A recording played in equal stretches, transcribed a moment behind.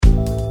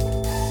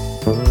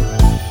Hello,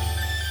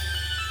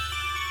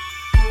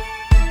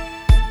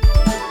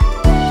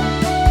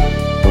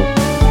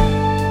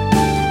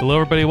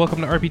 everybody.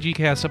 Welcome to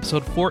RPGCast,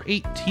 episode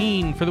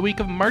 418 for the week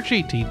of March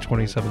 18th,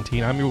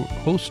 2017. I'm your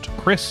host,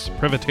 Chris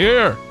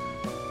Privateer.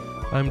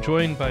 I'm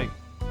joined by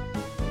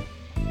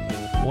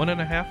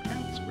 1.5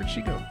 cats. Where'd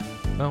she go?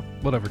 Oh,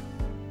 whatever.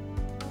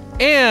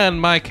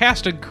 And my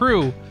cast and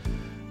crew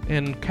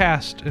and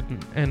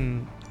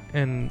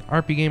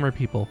RP Gamer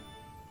people.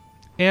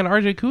 And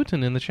RJ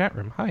Cooten in the chat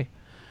room. Hi.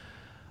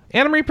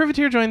 Anna Marie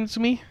Privateer joins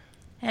me.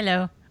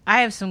 Hello. I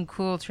have some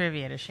cool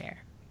trivia to share.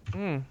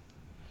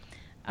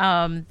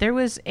 There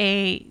was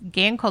a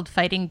game called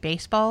Fighting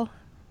Baseball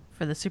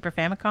for the Super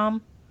Famicom.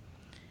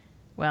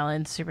 Well,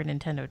 and Super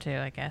Nintendo too,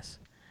 I guess.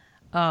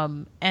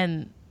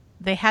 And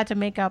they had to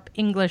make up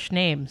English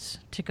names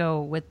to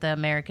go with the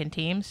American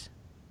teams.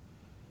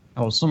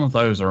 Oh, some of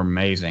those are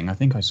amazing. I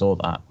think I saw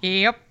that.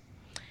 Yep.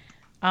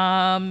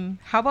 How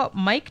about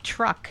Mike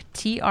Truck,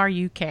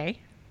 Truk?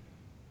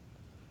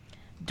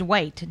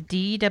 Dwight,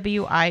 Dwight,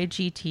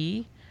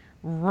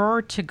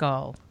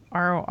 Rortugal,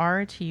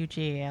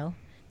 Rortugal.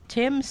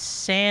 Tim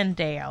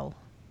Sandale,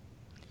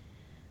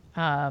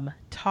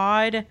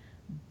 Todd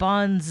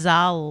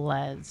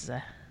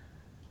Bonzalez,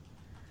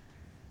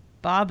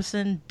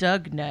 Bobson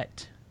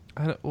Dugnut.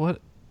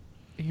 What?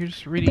 You're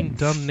just reading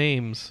dumb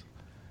names.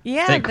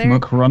 Yeah, Thick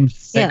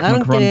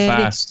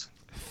McRunfast.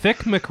 Thick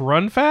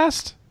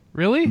McRunfast?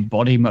 Really?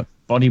 Body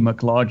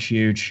McLarge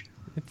Huge.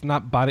 It's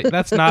not body.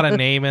 That's not a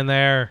name in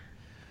there.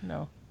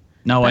 No.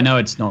 No, I know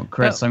it's not,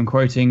 Chris. I'm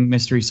quoting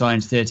Mystery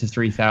Science Theater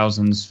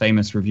 3000's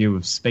famous review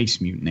of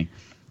Space Mutiny.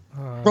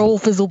 Roll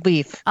fizzle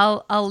beef.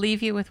 I'll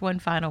leave you with one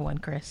final one,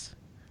 Chris.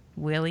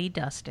 Willie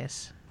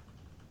Dustis.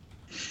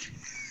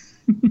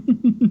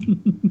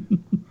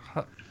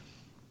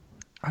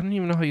 I don't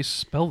even know how you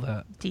spell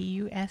that.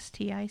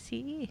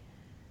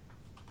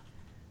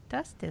 Dustice.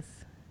 Dustis.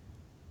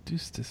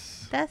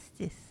 Dustis.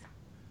 Dustis.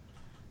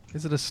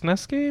 Is it a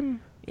SNES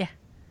game? Yeah.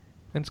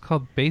 And it's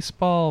called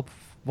Baseball...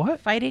 What?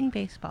 Fighting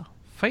Baseball.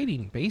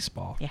 Fighting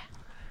Baseball? Yeah.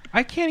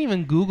 I can't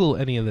even Google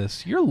any of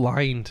this. You're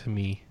lying to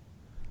me.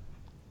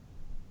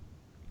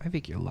 I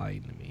think you're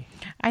lying to me.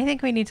 I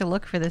think we need to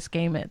look for this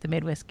game at the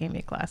Midwest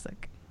Gaming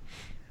Classic.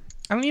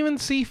 I don't even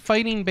see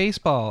Fighting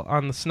Baseball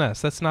on the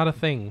SNES. That's not a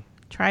thing.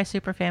 Try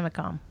Super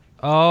Famicom.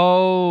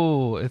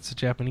 Oh, it's a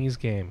Japanese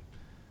game.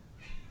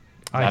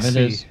 I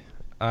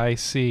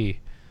see.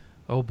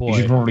 Oh,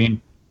 boy.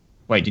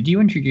 Wait, did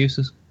you introduce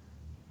us?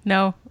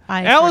 No.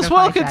 Alice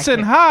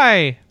Wilkinson,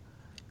 hi!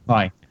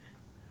 Hi.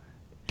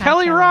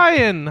 Kelly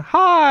Ryan,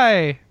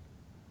 hi!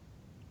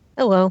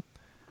 Hello.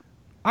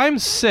 I'm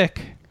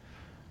sick.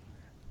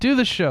 Do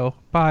the show.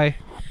 Bye.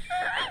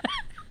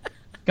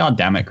 God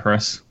damn it,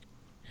 Chris.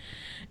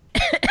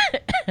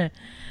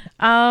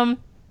 Well,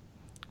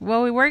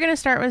 we were going to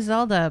start with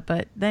Zelda,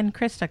 but then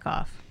Chris took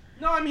off.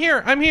 No, I'm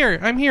here.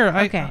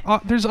 Okay.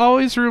 There's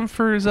always room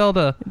for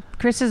Zelda.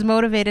 Chris is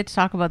motivated to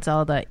talk about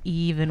Zelda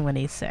even when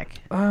he's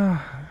sick.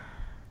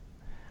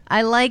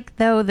 I like,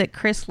 though, that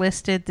Chris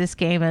listed this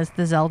game as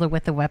the Zelda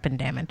with the weapon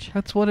damage.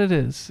 That's what it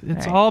is.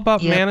 It's right. all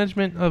about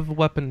management of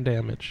weapon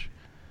damage.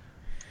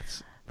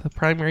 It's the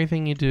primary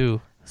thing you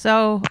do.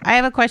 So, I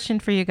have a question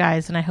for you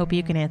guys, and I hope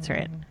you can answer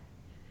it.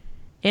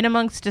 In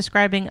amongst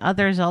describing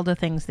other Zelda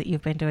things that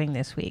you've been doing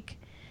this week,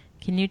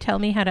 can you tell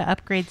me how to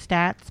upgrade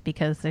stats?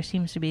 Because there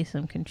seems to be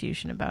some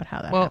confusion about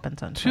how that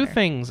happens on Twitter. Two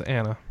things,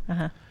 Anna.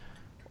 Uh-huh.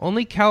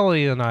 Only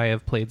Kelly and I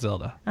have played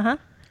Zelda. Uh-huh.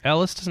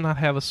 Alice does not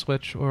have a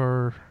Switch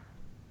or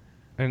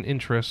an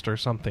interest or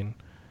something.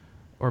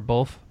 Or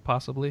both,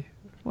 possibly.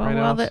 Well,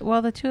 right,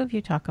 while the two of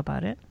you talk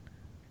about it.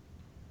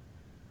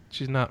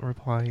 She's not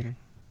replying.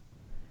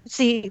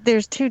 See,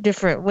 there's two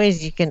different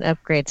ways you can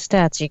upgrade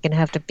stats. You can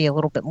have to be a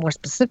little bit more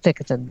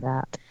specific than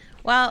that.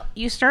 Well,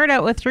 you start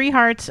out with 3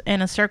 hearts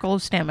and a circle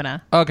of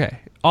stamina. Okay.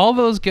 All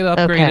those get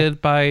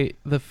upgraded by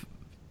the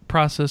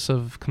process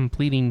of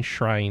completing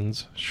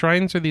shrines.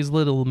 Shrines are these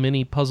little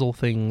mini puzzle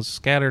things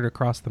scattered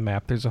across the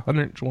map. There's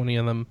 120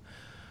 of them.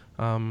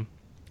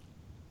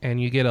 And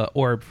you get an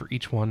orb for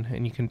each one.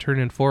 And you can turn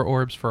in 4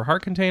 orbs for a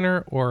heart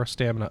container or a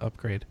stamina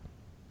upgrade.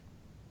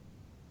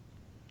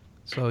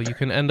 So you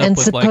can end up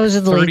with like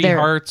 30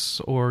 hearts,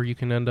 or you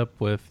can end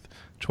up with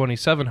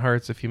 27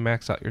 hearts if you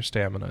max out your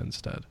stamina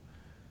instead.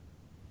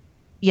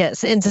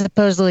 Yes, and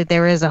supposedly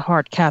there is a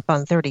hard cap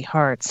on 30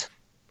 hearts.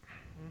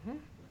 Mm-hmm.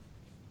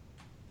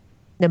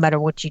 No matter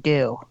what you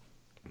do.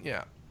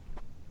 Yeah.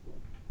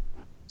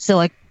 So,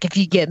 like, if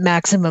you get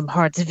maximum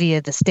hearts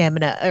via the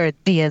stamina, or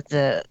via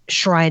the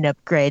shrine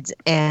upgrades,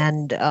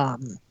 and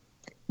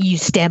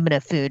use stamina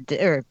food,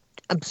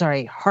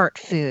 heart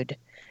food,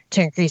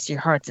 to increase your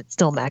hearts, it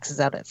still maxes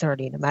out at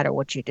 30 no matter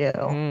what you do.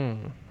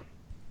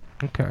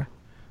 Okay.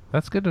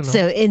 That's good to know.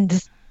 So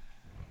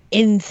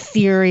in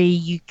theory,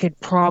 you could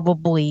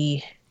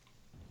probably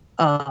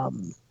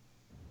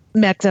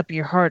max up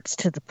your hearts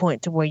to the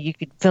point to where you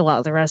could fill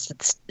out the rest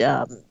with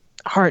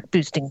heart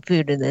boosting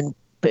food and then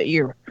put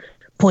your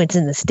points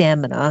in the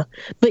stamina.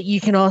 But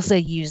you can also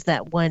use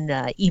that one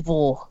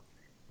evil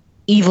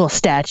evil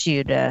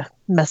statue to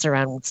mess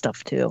around with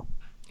stuff too.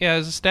 Yeah,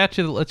 there's a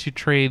statue that lets you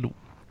trade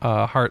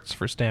hearts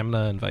for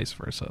stamina and vice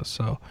versa.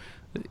 So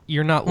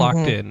you're not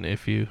locked in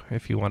if you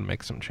want to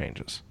make some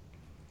changes.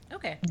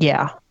 Okay.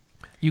 Yeah.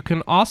 You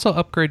can also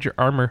upgrade your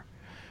armor.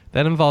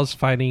 That involves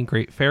fighting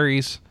great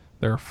fairies.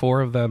 There are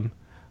 4 of them.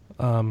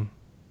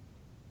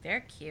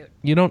 They're cute.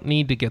 You don't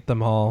need to get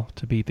them all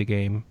to beat the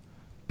game,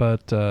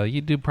 but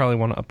you do probably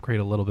want to upgrade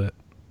a little bit.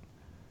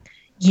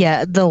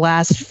 Yeah, the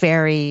last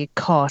fairy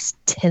cost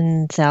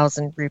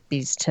 10,000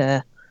 rupees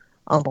to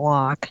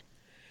unlock.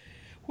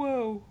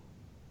 Whoa.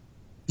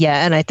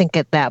 Yeah, and I think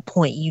at that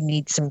point you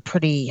need some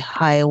pretty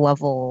high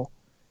level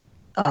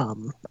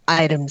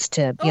items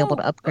to be able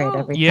to upgrade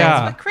everything.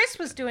 Yeah. That's what Chris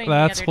was doing.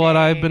 That's the other what day.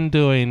 I've been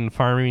doing,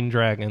 farming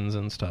dragons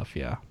and stuff,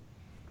 yeah.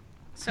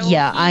 So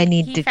Yeah,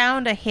 he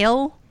found a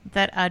hill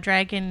that a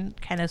dragon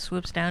kind of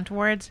swoops down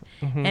towards,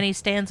 and he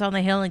stands on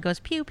the hill and goes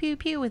pew, pew,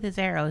 pew with his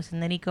arrows,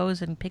 and then he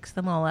goes and picks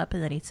them all up,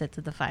 and then he sits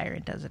at the fire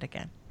and does it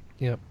again.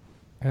 Yep.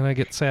 And I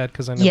get sad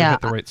because I never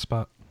hit the right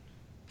spot.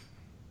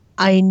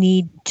 I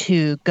need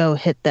to go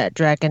hit that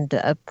dragon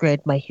to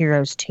upgrade my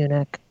hero's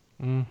tunic.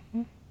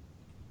 Mm-hmm.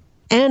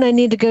 And I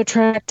need to go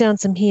track down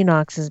some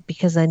Hinoxes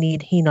because I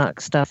need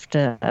Hinox stuff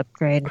to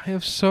upgrade. I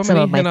have so some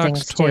many of my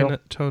Hinox things, too.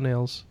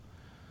 toenails.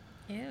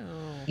 Ew.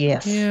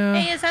 Yes. Yeah.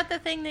 Hey, is that the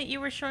thing that you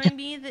were showing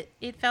me that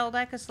it fell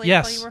back asleep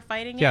Yes. while you were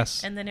fighting it?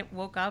 Yes. And then it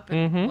woke up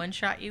and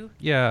one-shot you?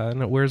 Yeah,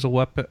 and it wears a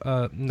weapon,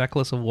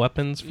 necklace of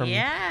weapons from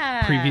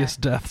previous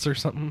deaths or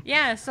something.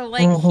 Yeah, so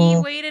like he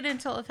waited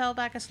until it fell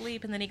back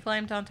asleep and then he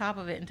climbed on top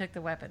of it and took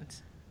the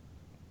weapons.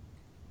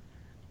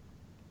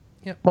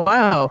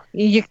 Wow.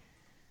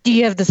 Do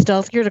you have the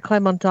stealth gear to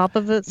climb on top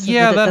of it so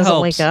Yeah, that it that doesn't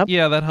helps. wake up?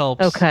 Yeah, that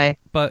helps. Okay.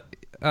 But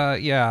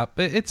yeah,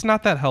 but it's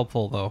not that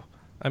helpful though.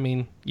 I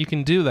mean, you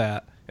can do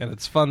that, and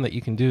it's fun that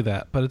you can do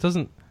that, but it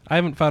doesn't. I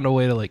haven't found a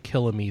way to like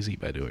kill him easy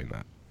by doing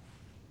that.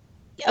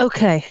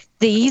 Okay.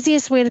 The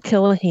easiest way to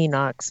kill a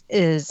Hinox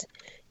is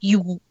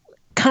you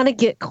kind of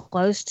get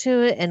close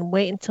to it and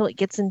wait until it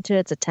gets into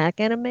its attack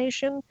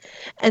animation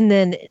and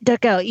then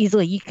duck out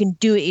easily. You can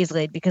do it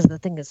easily because the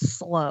thing is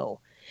slow.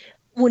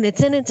 When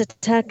it's in its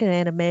attack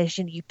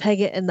animation, you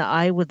peg it in the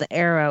eye with the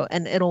arrow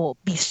and it'll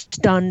be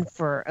stunned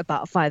for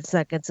about 5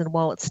 seconds. And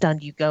while it's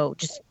stunned, you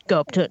just go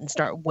up to it and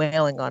start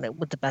wailing on it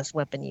with the best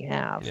weapon you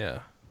have.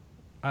 Yeah,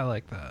 I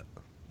like that.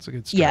 It's a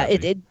good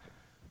strategy. Yeah,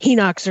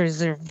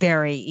 Hinoxers are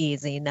very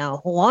easy.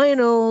 Now,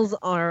 Lionels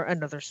are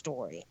another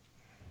story.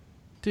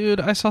 Dude,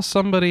 I saw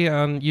somebody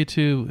on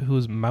YouTube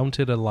who's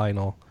mounted a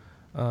Lionel.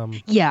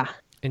 Yeah.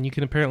 And you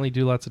can apparently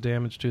do lots of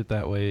damage to it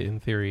that way in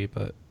theory,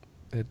 but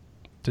it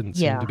didn't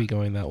seem to be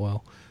going that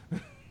well.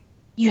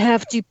 You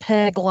have to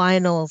peg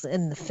Lionels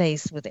in the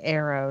face with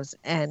arrows,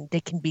 and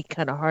they can be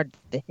kind of hard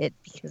to hit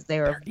because they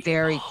are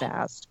very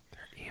fast.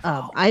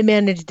 I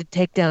managed to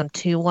take down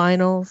 2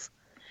 Lionels,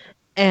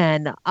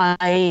 and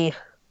I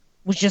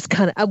was just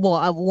kind of,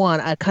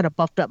 I kind of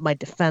buffed up my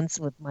defense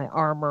with my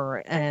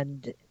armor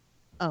and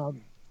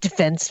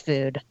defense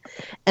food,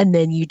 and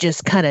then you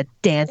just kind of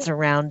dance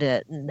around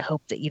it and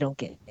hope that you don't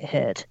get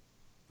hit.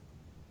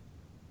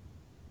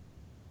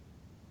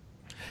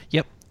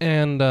 Yep,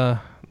 and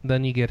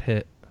then you get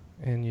hit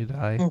and you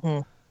die,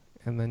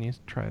 and then you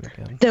try it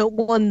again. The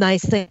one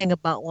nice thing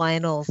about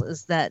Lionels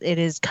is that it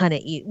is kind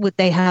of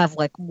they have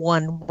like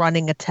one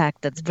running attack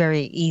that's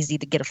very easy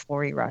to get a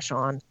flurry rush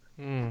on.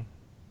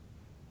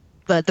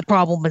 But the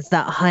problem is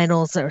that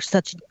Lionels are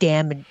such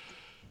damage.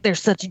 They're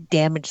such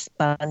damage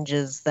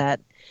sponges that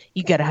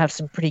you got to have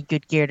some pretty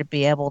good gear to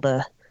be able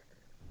to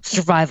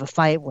survive a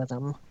fight with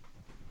them.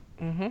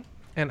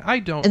 And I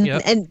don't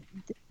yet. And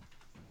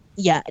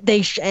yeah,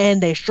 they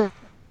shrug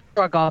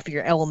off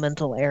your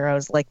elemental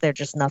arrows like they're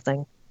just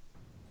nothing.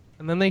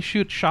 And then they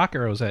shoot shock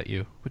arrows at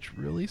you, which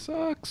really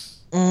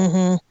sucks.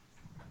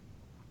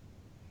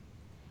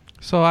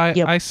 So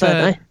I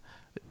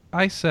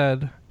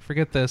said,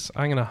 forget this.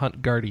 I'm gonna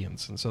hunt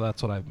guardians, and so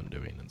that's what I've been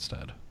doing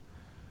instead.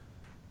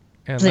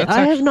 And that's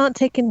I have not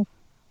taken.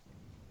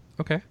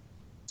 Okay.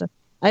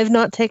 I have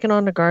not taken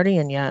on a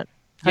guardian yet.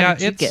 How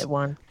did you get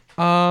one?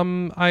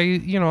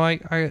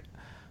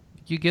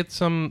 You get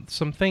some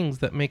things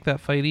that make that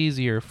fight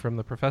easier from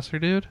the professor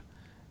dude,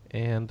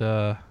 and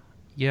I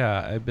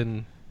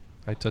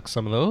took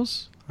some of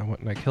those. I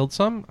went and I killed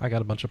some. I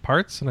got a bunch of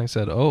parts, and I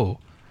said, oh,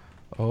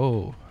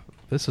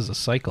 this is a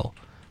cycle.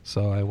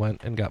 So I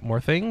went and got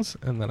more things,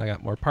 and then I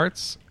got more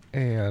parts,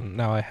 and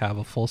now I have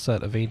a full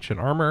set of ancient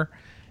armor,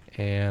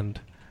 and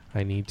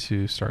I need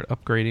to start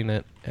upgrading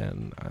it,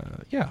 and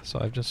so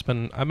I've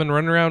been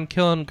running around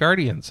killing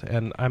guardians,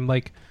 and I'm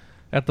like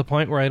at the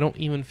point where I don't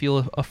even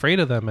feel afraid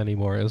of them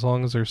anymore, as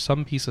long as there's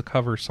some piece of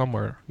cover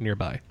somewhere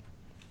nearby.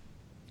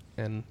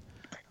 And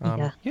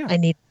I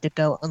need to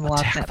go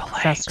unlock that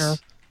professor.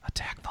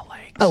 Attack the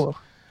legs. Oh,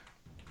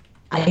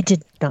 I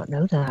did not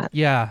know that.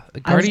 Yeah,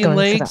 guardian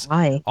legs. For the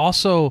eye.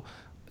 Also,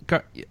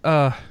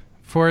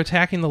 for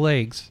attacking the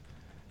legs,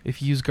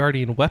 if you use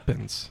guardian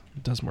weapons,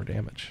 it does more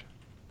damage.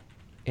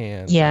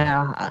 And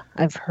yeah,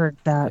 I've heard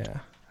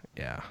that.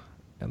 Yeah,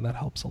 and that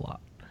helps a lot.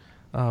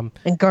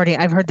 And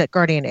Guardian, I've heard that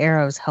Guardian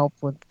arrows help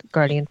with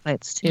Guardian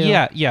fights too.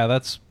 Yeah,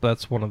 that's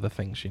one of the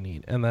things you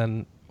need. And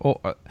then,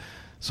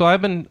 so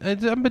I've been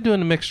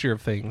doing a mixture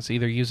of things,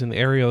 either using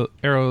the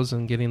arrows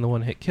and getting the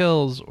one hit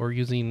kills, or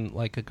using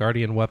like a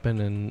Guardian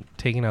weapon and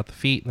taking out the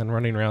feet, and then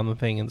running around the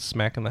thing and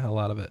smacking the hell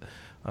out of it.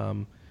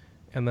 And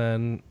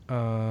then,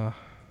 what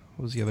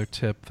was the other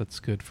tip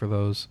that's good for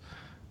those?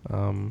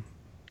 I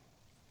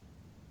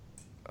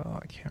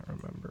can't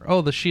remember.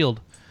 Oh, the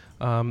shield.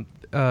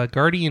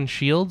 Guardian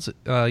shields,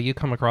 you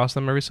come across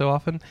them every so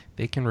often.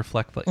 They can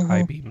reflect like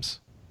high beams.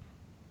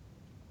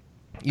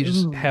 You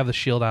just have the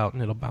shield out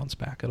and it'll bounce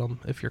back at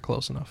them if you're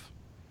close enough.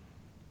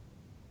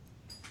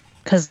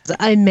 Because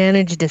I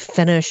managed to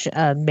finish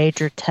a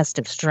major test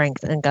of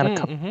strength and got a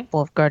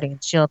couple of Guardian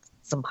shields,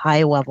 some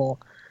high level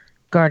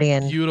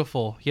Guardian.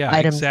 Beautiful. Yeah,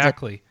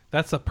 exactly.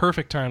 That's the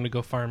perfect time to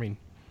go farming.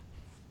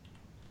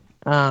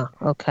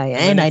 Okay.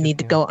 And I need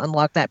to go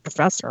unlock that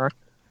professor.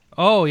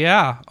 Oh,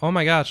 yeah. Oh,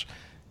 my gosh.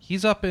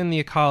 He's up in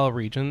the Akala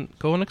region.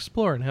 Go and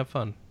explore and have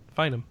fun.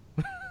 Find him.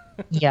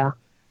 Yeah.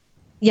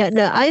 Yeah,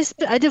 no,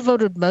 I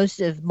devoted most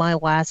of my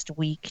last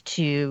week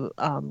to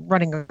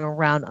running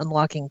around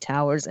unlocking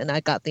towers, and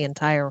I got the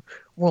entire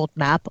world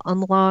map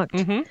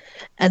unlocked.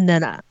 And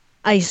then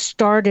I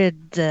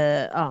started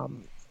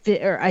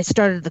I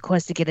started the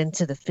quest to get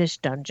into the fish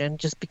dungeon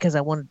just because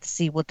I wanted to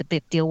see what the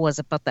big deal was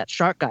about that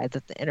shark guy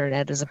that the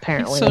internet is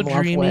apparently He's so in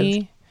love dreamy.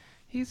 with.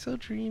 He's so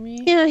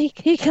dreamy. Yeah,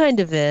 he kind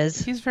of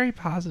is. He's very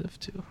positive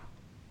too.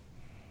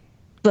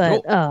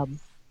 But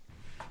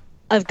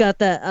I've got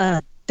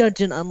that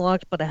dungeon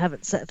unlocked, but I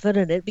haven't set foot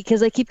in it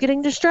because I keep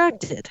getting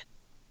distracted.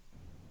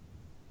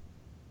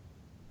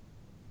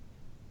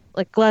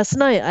 Like last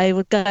night, I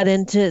got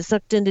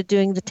sucked into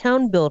doing the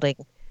town building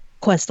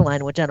quest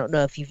line, which I don't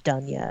know if you've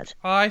done yet.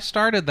 I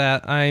started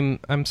that.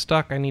 I'm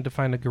stuck. I need to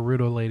find a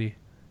Gerudo lady,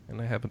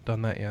 and I haven't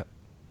done that yet.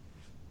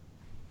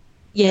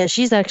 Yeah,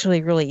 she's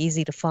actually really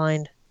easy to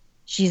find.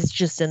 She's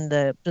just in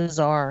the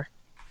bazaar.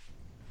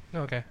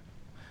 Okay.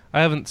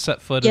 I haven't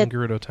set foot in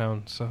Gerudo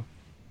Town, so...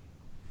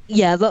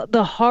 Yeah,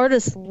 the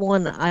hardest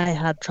one I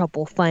had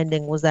trouble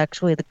finding was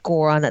actually the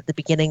Goron at the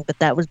beginning, but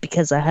that was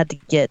because I had to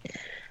get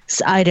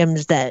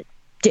items that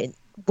didn't,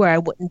 where I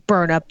wouldn't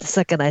burn up the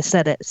second I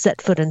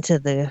set foot into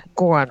the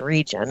Goron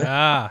region.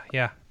 Ah,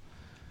 yeah.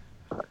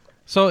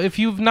 So if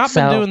you've not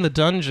been doing the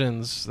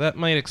dungeons, that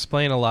might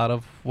explain a lot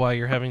of why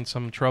you're having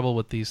some trouble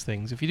with these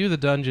things. If you do the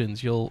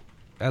dungeons, you'll,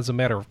 as a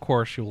matter of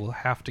course, you will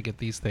have to get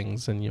these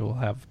things, and you'll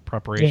have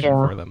preparation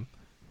for them.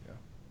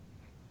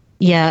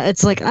 Yeah,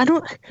 it's like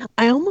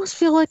I almost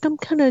feel like I'm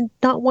kind of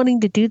not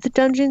wanting to do the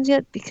dungeons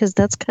yet because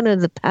that's kind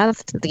of the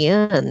path to the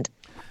end.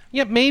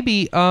 Yeah,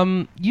 maybe.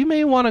 You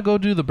may want to go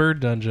do the bird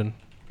dungeon.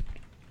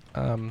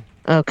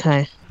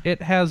 Okay.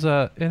 It has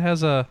a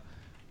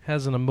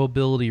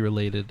mobility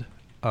related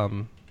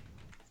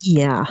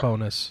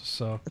bonus.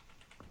 So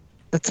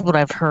that's what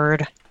I've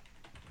heard.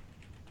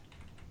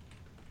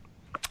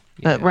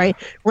 Yeah. But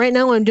right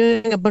now I'm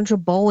doing a bunch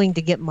of bowling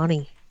to get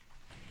money.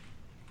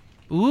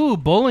 Ooh,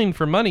 bowling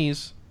for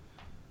monies.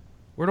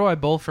 Where do I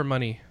bowl for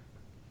money?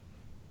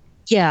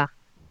 Yeah.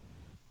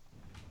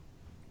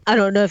 I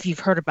don't know if you've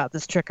heard about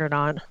this trick or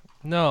not.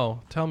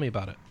 No, tell me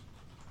about it.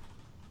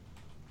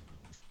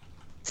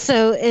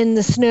 So in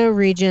the snow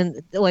region,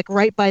 like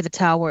right by the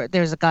tower,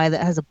 there's a guy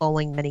that has a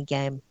bowling mini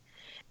game.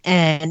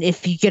 And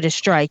if you get a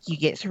strike, you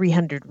get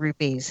 300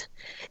 rupees.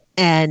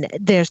 And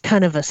there's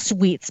kind of a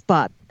sweet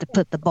spot to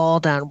put the ball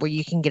down where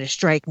you can get a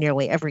strike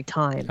nearly every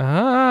time.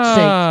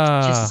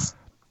 Ah. So just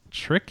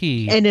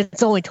tricky. And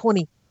it's only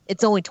 20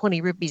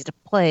 rupees to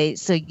play,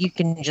 so you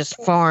can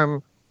just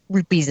farm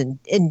rupees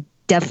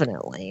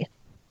indefinitely.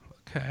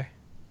 Okay.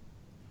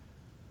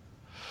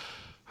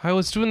 I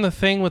was doing the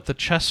thing with the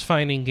chest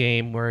finding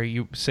game where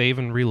you save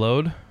and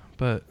reload,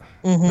 but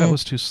that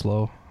was too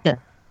slow.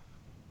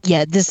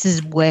 Yeah, this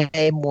is way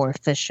more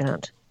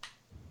efficient.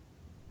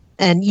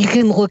 And you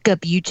can look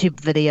up YouTube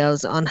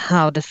videos on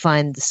how to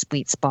find the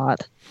sweet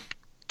spot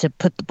to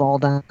put the ball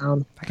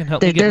down. I can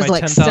help you get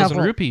my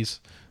 10,000 rupees.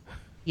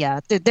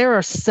 Yeah, there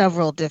are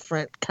several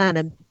different kind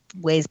of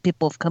ways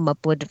people have come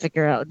up with to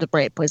figure out the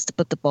right place to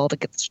put the ball to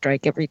get the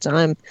strike every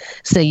time.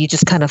 So you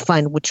just kind of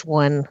find which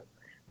one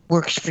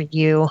works for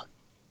you.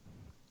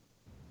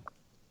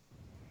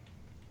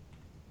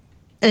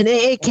 And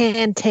it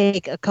can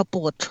take a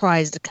couple of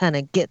tries to kind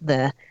of get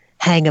the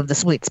hang of the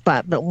sweet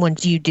spot, but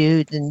once you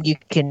do, then you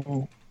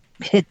can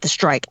hit the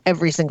strike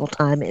every single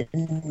time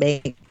and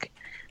make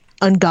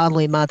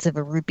ungodly amounts of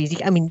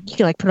rupees. I mean, you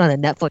can like put on a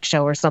Netflix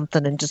show or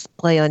something and just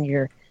play on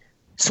your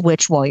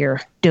Switch while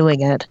you're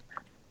doing it.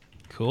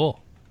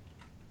 Cool.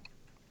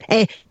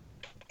 And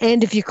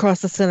if you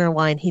cross the center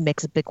line, he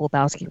makes a Big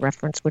Lebowski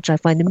reference, which I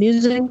find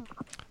amusing.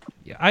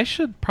 Yeah, I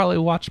should probably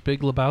watch Big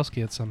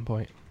Lebowski at some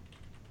point.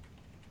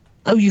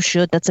 Oh, you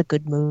should. That's a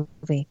good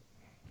movie.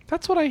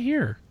 That's what I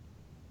hear.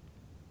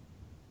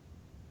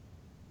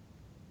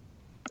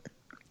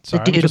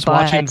 Sorry, I'm just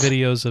watching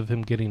videos of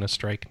him getting a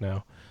strike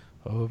now.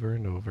 Over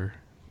and over.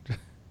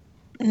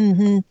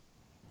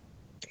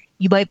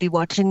 You might be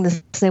watching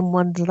the same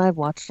ones that I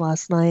watched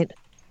last night.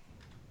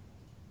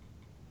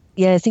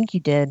 Yeah, I think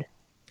you did.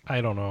 I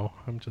don't know.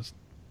 I'm just.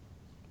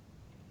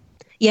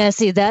 Yeah,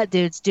 see, that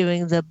dude's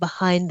doing the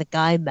behind the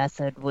guy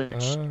method,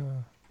 which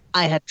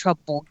I had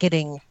trouble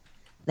getting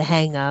the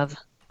hang of.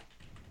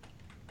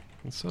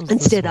 And so is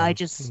Instead, this I one.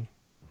 just,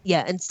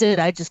 yeah, instead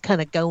I just kind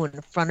of go in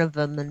front of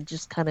him and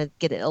just kind of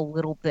get it a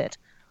little bit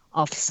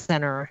off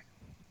center.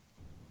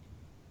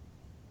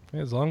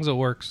 Yeah, as long as it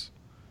works,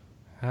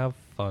 have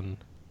fun.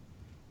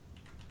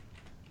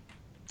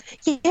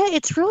 Yeah,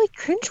 it's really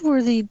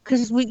cringeworthy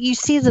because when you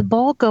see the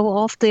ball go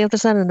off the other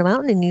side of the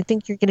mountain and you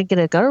think you're going to get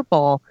a gutter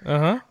ball,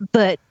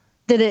 but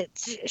then it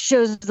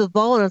shows the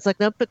ball and it's like,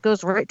 nope, it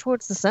goes right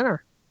towards the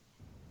center.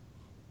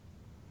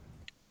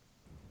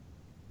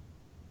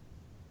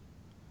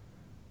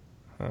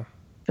 Huh.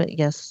 But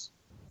yes,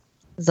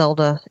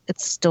 Zelda,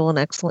 it's still an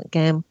excellent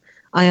game.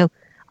 I'm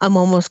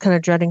almost kind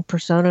of dreading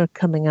Persona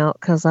coming out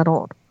because I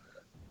don't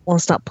want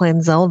to stop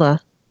playing Zelda.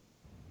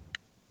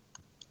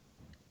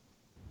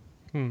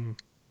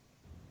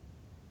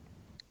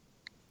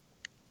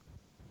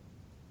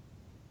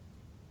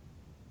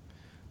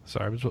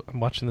 Sorry, I'm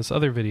watching this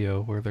other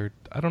video where they're.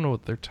 I don't know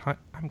what they're.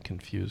 I'm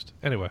confused.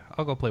 Anyway,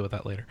 I'll go play with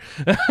that later.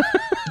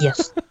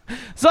 Yes.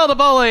 Zelda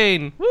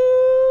bowling!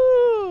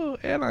 Woo!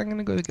 And I'm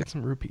gonna go get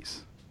some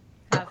rupees.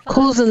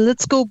 Cousin,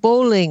 let's go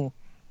bowling.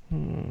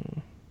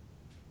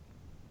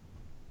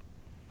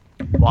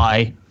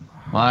 Why?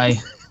 Why?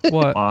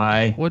 What?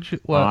 Why? What'd you?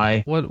 What?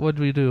 Why? What did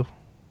we do?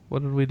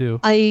 What did we do?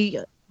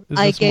 I Is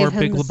this gave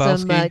more Big him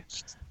some.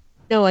 Lebowski?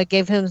 No, I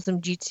gave him some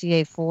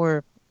GTA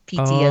 4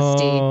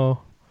 PTSD.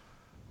 Oh.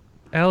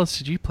 Alice,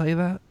 did you play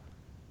that?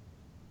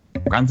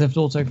 Grand Theft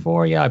Auto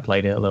 4? Yeah, I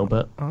played it a little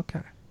bit. Okay.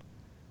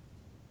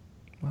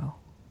 Well.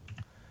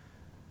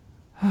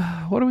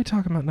 What are we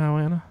talking about now,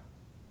 Anna?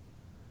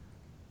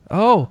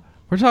 Oh,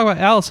 we're talking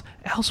about Alice.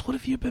 Alice, what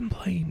have you been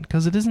playing?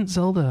 Because it isn't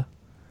Zelda.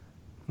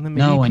 And then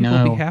maybe No, I people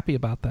will know. be happy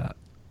about that.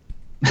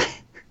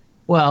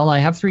 Well, I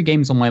have 3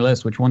 games on my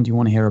list. Which one do you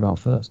want to hear about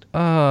first?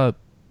 In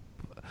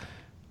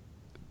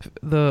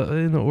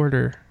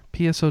order.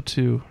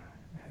 PSO2.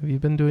 Have you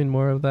been doing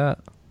more of that?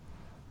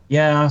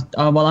 Yeah,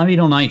 well, I've been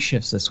on night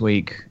shifts this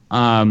week,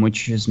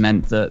 which has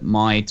meant that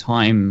my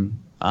time,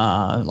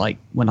 like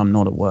when I'm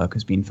not at work,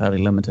 has been fairly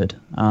limited.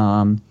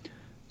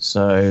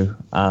 So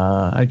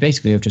I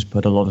basically have just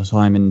put a lot of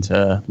time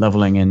into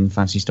leveling in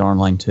Phantasy Star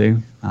Online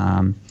 2.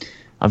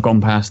 I've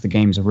gone past the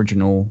game's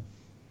original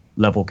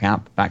level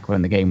cap back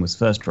when the game was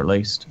first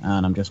released,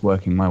 and I'm just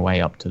working my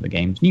way up to the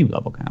game's new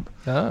level cap.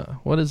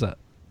 What is that?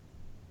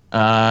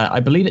 I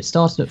believe it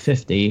started at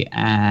 50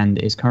 and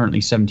is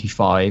currently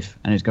 75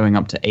 and is going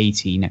up to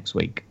 80 next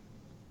week.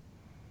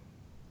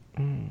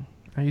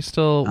 Are you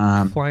still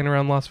flying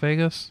around Las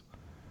Vegas?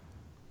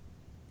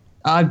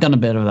 I've done a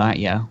bit of that,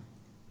 yeah.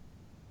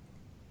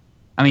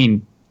 I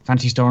mean,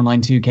 Phantasy Star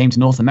Online 2 came to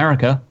North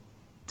America.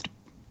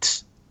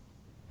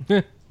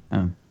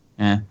 Oh,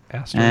 yeah.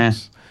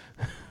 Asterisks.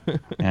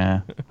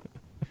 Yeah.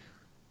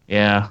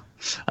 Yeah.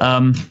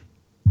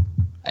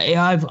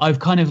 I've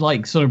kind of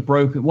like sort of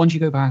broken once you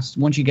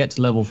get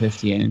to level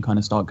 50 and kind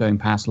of start going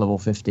past level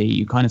 50,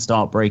 you kind of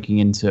start breaking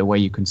into where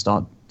you can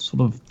start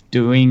sort of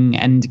doing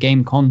end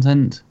game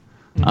content.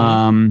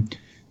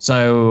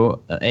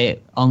 So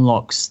it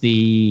unlocks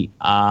the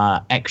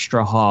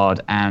extra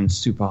hard and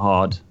super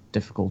hard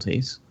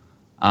difficulties,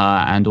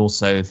 and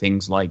also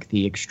things like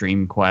the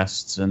extreme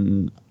quests,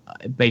 and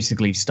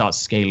basically starts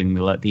scaling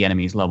the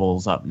enemies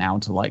levels up now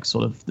to like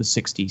sort of the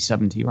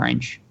 60-70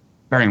 range.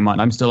 Bearing in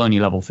mind, I'm still only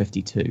level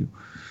 52.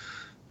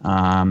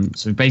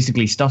 So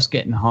basically, stuff's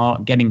getting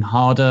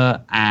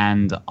harder,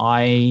 and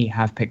I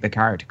have picked the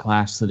character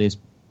class that is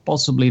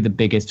possibly the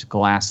biggest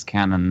glass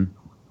cannon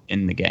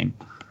in the game.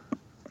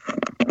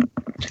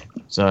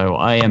 So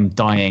I am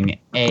dying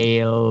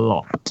a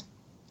lot.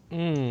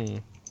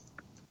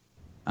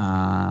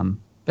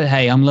 But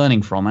hey, I'm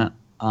learning from it.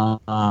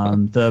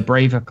 The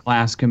braver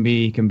class can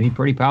be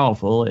pretty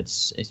powerful.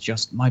 It's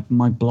just my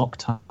block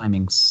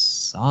timing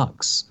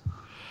sucks.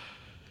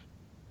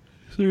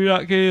 So you're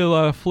not getting a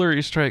lot of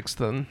flurry strikes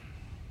then?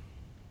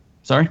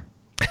 Sorry?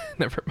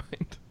 Never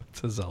mind.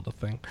 It's a Zelda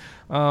thing.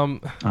 Oh.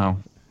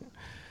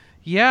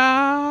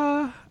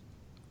 Yeah.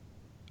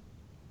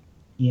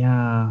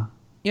 Yeah.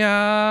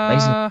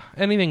 Yeah.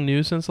 Anything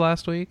new since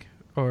last week,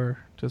 or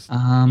just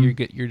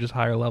you're just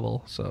higher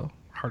level, so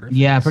harder?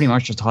 Yeah, things? pretty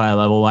much just higher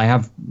level. I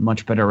have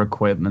much better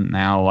equipment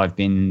now. I've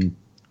been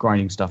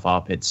grinding stuff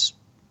up. It's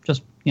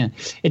just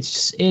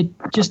it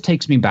just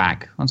takes me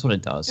back. That's what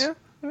it does. Yeah.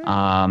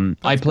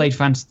 I played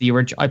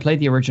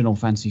the original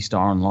Phantasy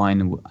Star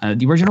Online.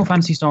 The original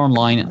Phantasy Star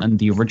Online and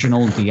the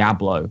original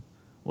Diablo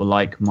were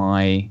like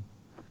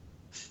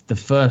the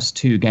first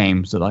 2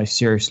 games that I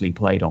seriously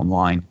played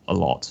online a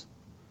lot.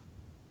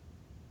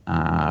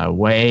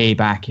 Way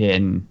back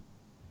in,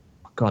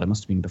 God, it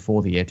must have been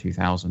before the year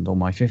 2000 on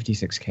my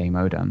 56k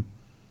modem.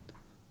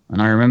 And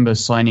I remember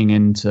signing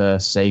into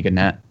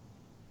SegaNet,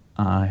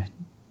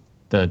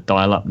 the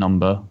dial-up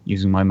number,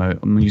 using my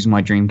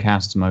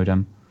Dreamcast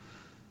modem.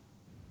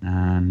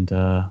 And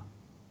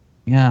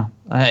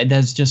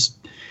there's just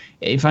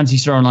Phantasy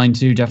Star Online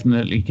 2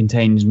 definitely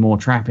contains more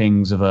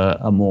trappings of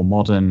a more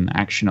modern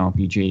action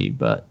RPG,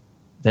 but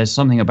there's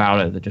something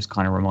about it that just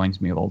kind of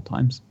reminds me of old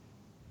times.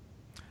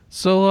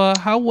 So,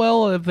 how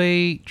well have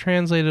they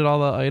translated all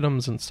the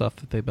items and stuff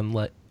that they've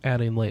been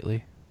adding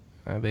lately?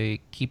 Are they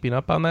keeping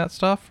up on that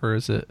stuff, or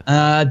is it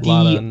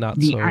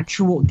the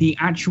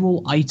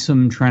actual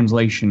item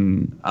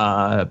translation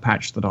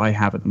patch that I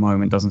have at the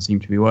moment doesn't seem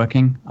to be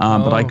working?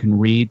 But I can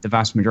read the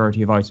vast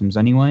majority of items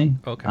anyway.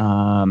 Okay.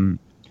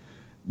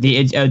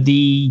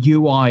 The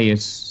UI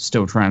is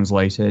still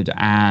translated,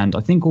 and I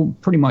think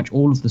pretty much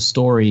all of the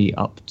story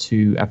up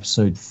to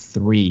episode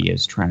 3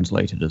 is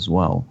translated as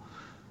well.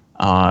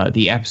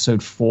 The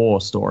episode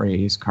 4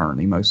 story is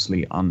currently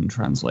mostly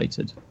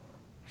untranslated,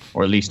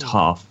 or at least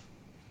half.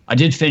 I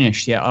did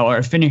finish,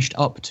 I finished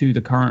up to the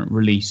current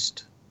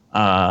released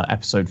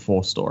episode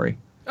 4 story.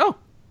 Oh.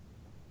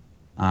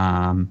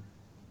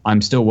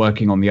 I'm still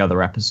working on the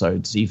other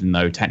episodes, even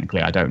though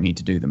technically I don't need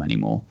to do them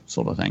anymore,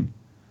 sort of thing.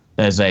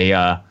 There's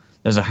a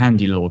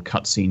handy little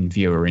cutscene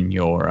viewer in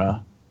your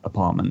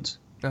apartment,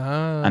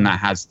 and that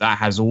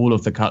has all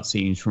of the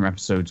cutscenes from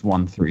episodes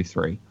 1 through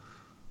 3.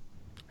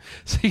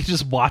 So you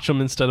just watch them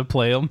instead of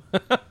play them?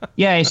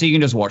 Yeah, so you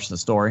can just watch the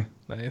story.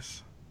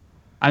 Nice.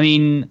 I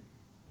mean,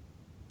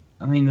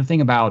 the thing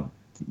about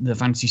the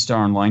Phantasy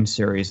Star Online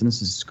series, and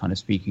this is kind of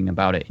speaking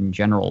about it in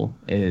general,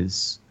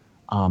 is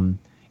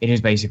it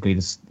is basically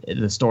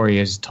the story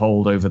is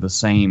told over the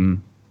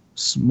same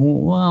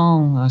small.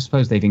 Well, I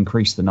suppose they've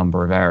increased the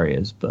number of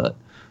areas, but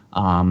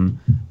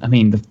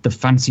the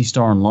Phantasy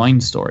Star Online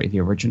story,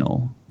 the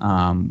original,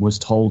 was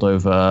told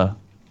over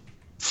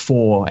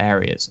 4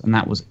 areas, and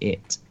that was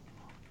it.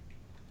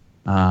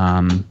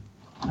 And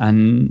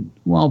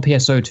while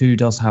PSO2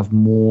 does have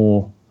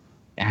more.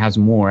 It has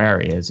more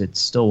areas, it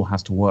still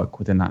has to work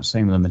within that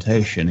same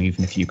limitation,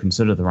 even if you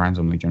consider the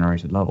randomly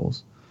generated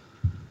levels.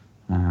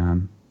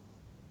 The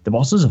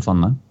bosses are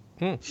fun,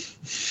 though.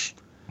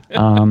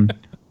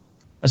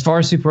 As far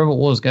as Super Robot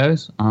Wars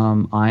goes,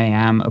 I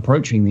am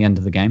approaching the end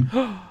of the game.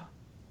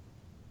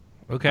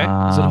 Okay.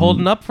 Is it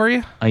holding up for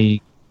you?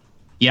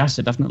 Yes,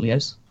 it definitely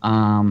is.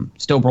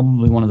 Still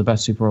probably one of the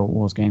best Super Robot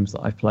Wars games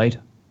that I've played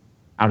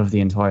out of the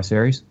entire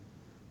series.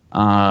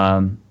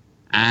 I've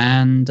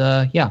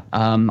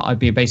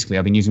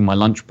been using my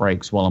lunch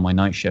breaks while on my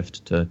night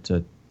shift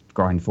to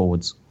grind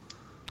forwards.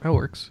 That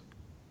works.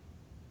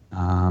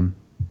 And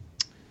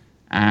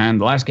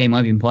the last game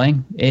I've been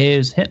playing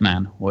is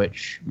Hitman,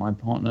 which my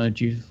partner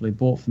dutifully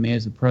bought for me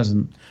as a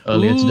present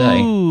earlier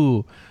today.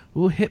 Ooh,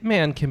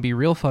 Hitman can be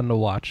real fun to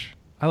watch.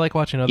 I like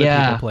watching other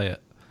people play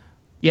it.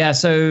 Yeah,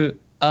 so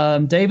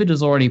David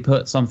has already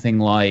put something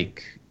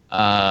like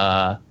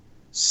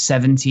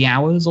 70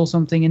 hours or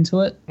something into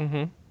it.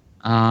 Mm-hmm.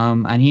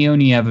 And he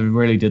only ever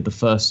really did the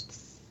first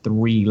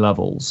 3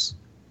 levels,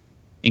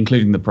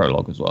 including the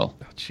prologue as well.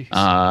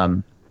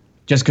 Oh,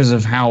 just because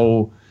of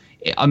how...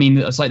 I mean,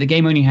 it's like the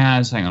game only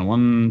has... Hang on,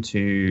 1,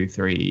 2,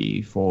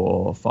 3,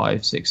 4,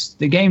 5, 6...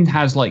 The game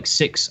has like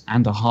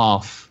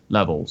 6.5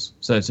 levels.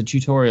 So it's a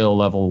tutorial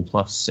level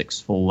plus 6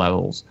 full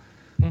levels.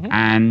 Mm-hmm.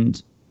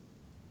 And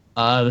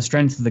the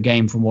strength of the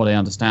game, from what I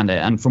understand it,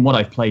 and from what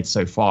I've played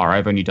so far,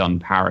 I've only done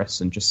Paris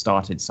and just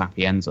started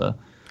Sapienza.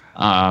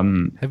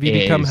 Have you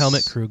become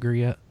Helmut Kruger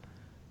yet?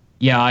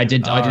 Yeah, I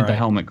did. I did right. the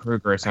Helmut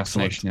Kruger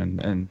assassination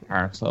in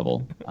Paris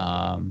level.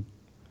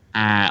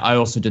 I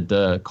also did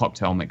the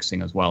cocktail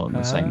mixing as well in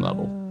the same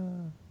level.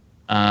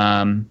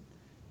 I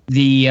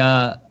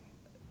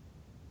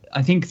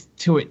think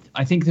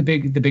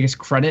the biggest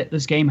credit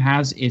this game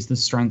has is the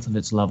strength of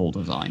its level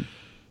design.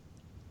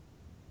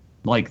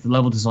 Like, the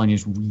level design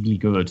is really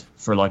good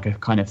for like a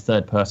kind of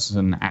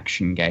third-person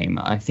action game.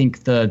 I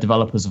think the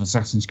developers of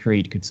Assassin's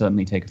Creed could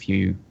certainly take a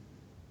few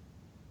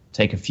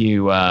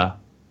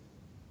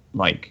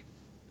like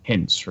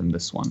hints from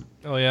this one.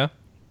 Oh yeah.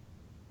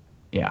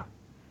 Yeah.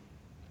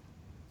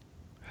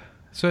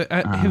 So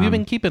have you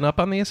been keeping up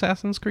on the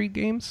Assassin's Creed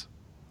games?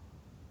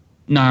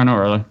 No, not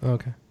really.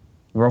 Okay.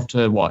 We're off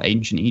to what,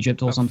 ancient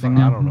Egypt or something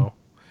now? I don't know.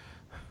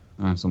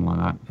 Something like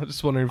that. I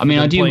just wondering if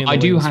I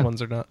do have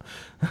ones or not.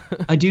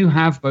 I do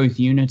have both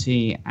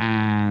Unity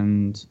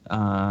and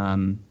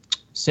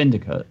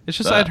Syndicate. It's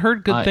just I'd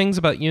heard good things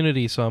about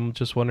Unity, so I'm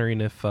just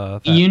wondering if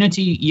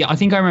Unity. Yeah, I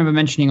think I remember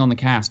mentioning on the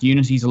cast.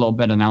 Unity's a lot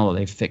better now that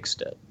they've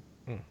fixed it.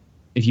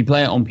 If you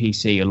play it on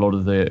PC, a lot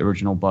of the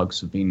original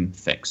bugs have been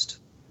fixed.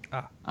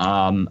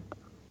 I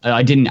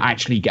didn't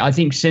actually. I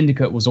think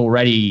Syndicate was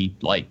already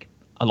like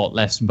a lot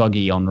less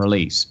buggy on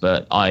release,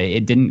 but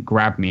it didn't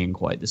grab me in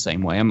quite the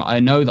same way.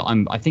 I know that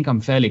I think I'm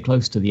fairly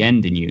close to the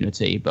end in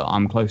Unity, but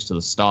I'm close to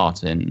the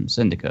start in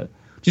Syndicate,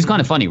 which is kind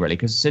of funny, really,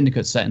 because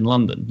Syndicate's set in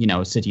London,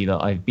 a city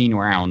that I've been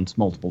around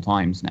multiple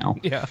times now.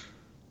 Yeah.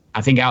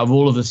 I think out of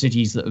all of the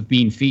cities that have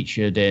been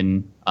featured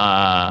in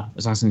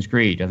Assassin's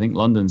Creed, I think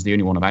London's the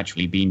only one I've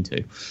actually been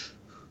to.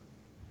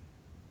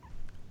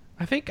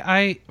 I think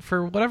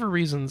for whatever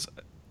reasons,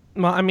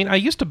 Well, I mean, I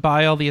used to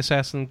buy all the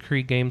Assassin's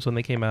Creed games when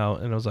they came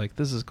out, and I was like,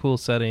 this is a cool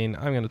setting.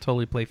 I'm going to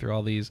totally play through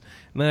all these.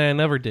 And then I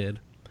never did.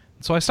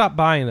 So I stopped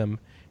buying them,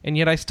 and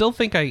yet I still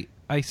think I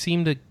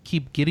seem to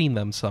keep getting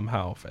them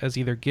somehow as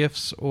either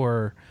gifts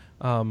or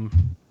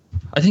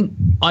I think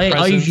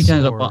I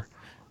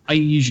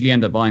usually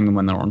end up buying them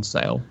when they're on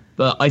sale.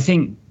 But I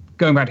think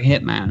going back to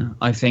Hitman,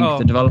 I think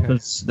the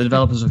developers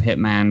of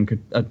Hitman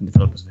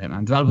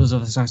developers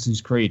of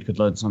Assassin's Creed could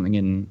learn something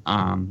in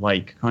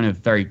like kind of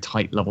very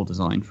tight level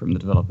design from the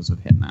developers of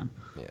Hitman.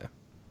 Yeah,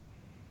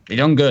 they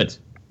done good.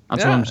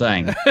 That's what I'm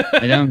saying.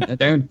 They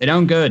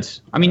don't good.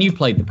 I mean, you've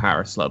played the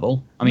Paris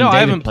level. I mean, no, David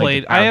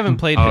I haven't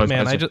played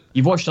Hitman.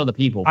 You've watched other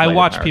people. I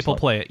watch people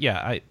play it.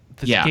 Yeah,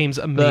 this game's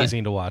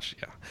amazing to watch.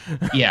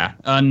 Yeah.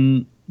 Yeah,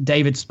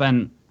 David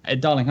spent.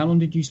 Darling, how long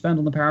did you spend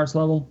on the Paris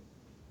level?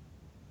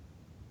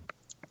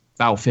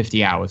 About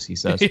 50 hours, he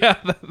says. Yeah,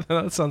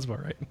 that sounds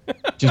about right.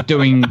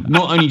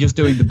 Not only just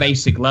doing the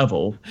basic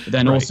level, but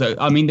then also,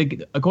 I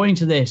mean, according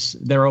to this,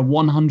 there are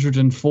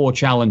 104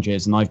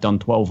 challenges, and I've done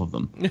 12 of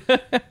them.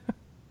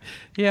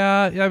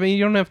 Yeah, I mean,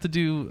 you don't have to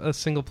do a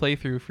single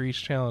playthrough for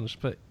each challenge,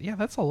 but yeah,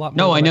 that's a lot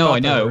more. No, I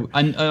know.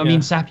 And I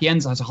mean,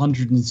 Sapienza has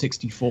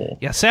 164.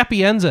 Yeah,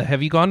 Sapienza.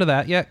 Have you gone to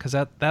that yet? Because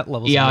that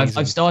level's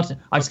amazing.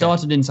 I've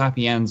started in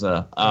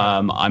Sapienza.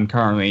 I'm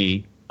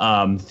currently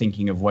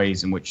thinking of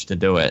ways in which to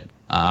do it.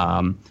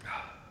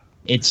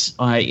 It's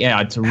a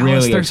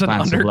really there's an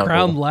expansive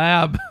underground level.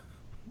 lab.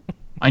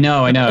 I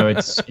know.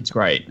 It's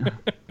great.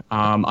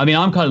 I mean,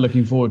 I'm kind of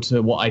looking forward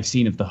to what I've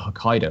seen of the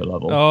Hokkaido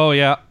level. Oh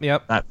yeah,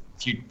 yep. That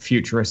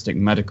futuristic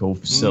medical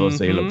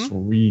facility looks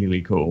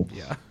really cool.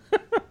 Yeah.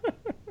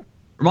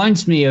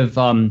 Reminds me of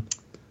the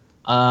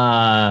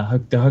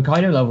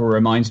Hokkaido level.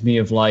 Reminds me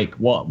of like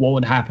what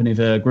would happen if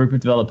a group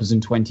of developers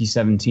in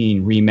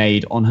 2017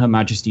 remade On Her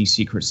Majesty's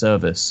Secret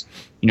Service.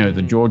 You know,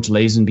 the George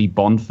Lazenby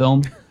Bond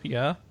film.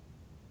 Yeah.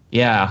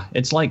 Yeah,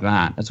 it's like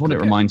that. That's what it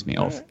reminds me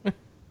of.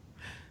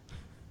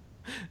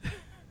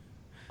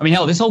 I mean,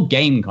 hell, this whole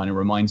game kind of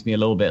reminds me a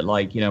little bit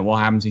like, you know, what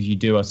happens if you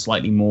do a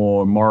slightly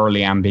more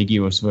morally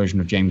ambiguous version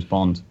of James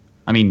Bond.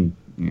 I mean,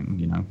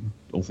 you know,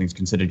 all things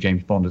considered,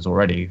 James Bond is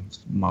already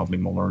mildly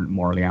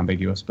morally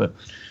ambiguous, but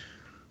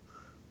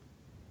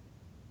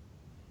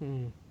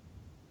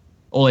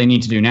all they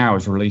need to do now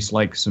is release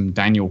like some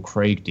Daniel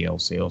Craig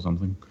DLC or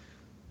something.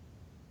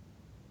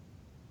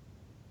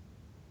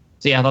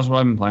 So yeah, that's what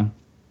I've been playing.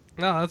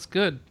 No, that's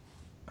good.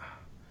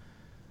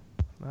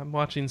 I'm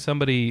watching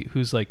somebody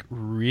who's like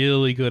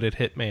really good at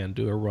Hitman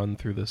do a run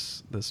through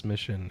this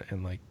mission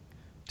and like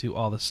do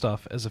all the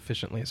stuff as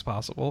efficiently as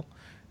possible.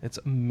 It's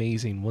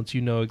amazing once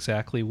you know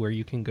exactly where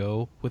you can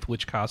go with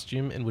which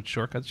costume and which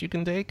shortcuts you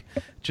can take.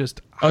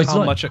 Just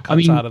how much it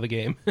cuts out of the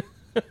game.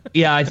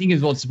 Yeah, I think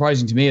is what's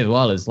surprising to me as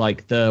well is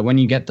like when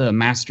you get the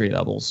mastery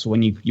levels.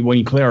 When you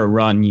clear a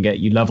run,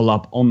 you level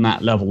up on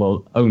that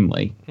level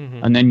only,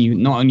 and then you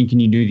not only can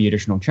you do the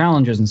additional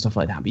challenges and stuff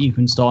like that, but you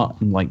can start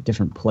in like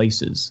different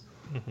places.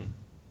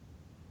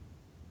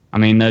 I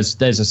mean, there's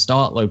a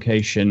start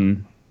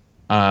location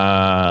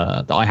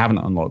that I haven't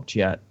unlocked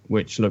yet,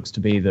 which looks to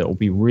be that it'll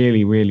be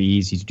really, really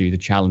easy to do the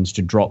challenge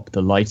to drop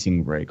the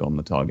lighting rig on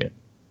the target.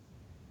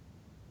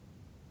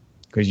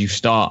 Because you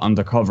start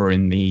undercover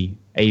in the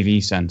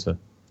AV center,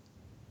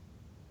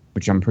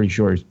 which I'm pretty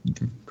sure is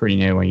pretty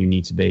near where you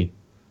need to be.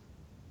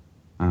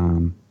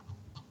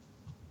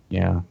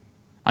 Yeah.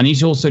 I need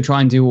to also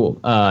try and do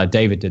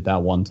David did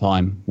that one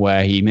time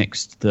where he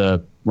mixed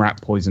the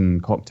rat poison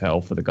cocktail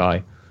for the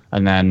guy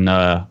and then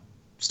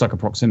stuck a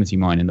proximity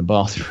mine in the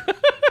bathroom.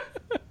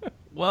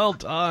 Well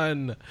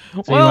done.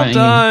 So well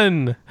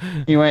done.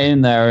 He went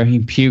in there and he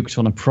puked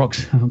on a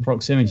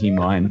proximity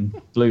mine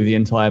and blew the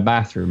entire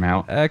bathroom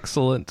out.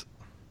 Excellent.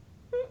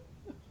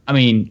 I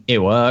mean, it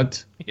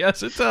worked.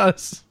 Yes, it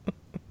does.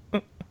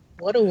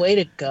 What a way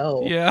to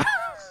go. Yeah.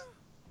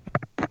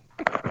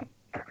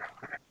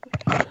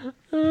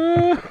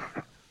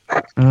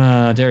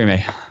 Dearie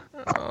me.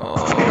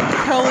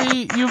 Oh,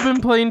 Kelly, you've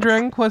been playing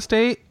Dragon Quest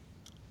VIII?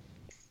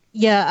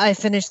 Yeah, I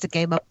finished the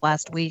game up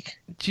last week.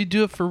 Did you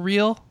do it for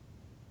real?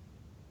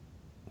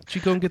 Did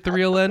you go and get the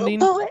real ending?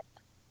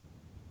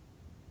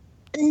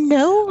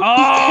 No,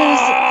 because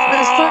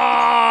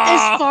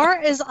as far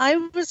as I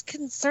was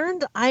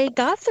concerned, I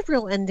got the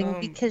real ending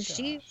because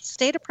she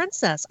stayed a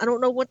princess. I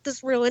don't know what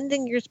this real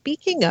ending you're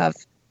speaking of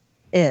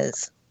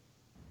is.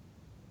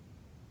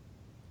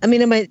 I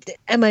mean,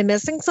 am I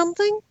missing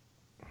something?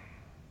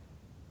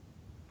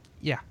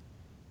 Yeah.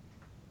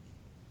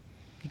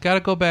 You gotta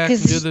go back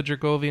and do the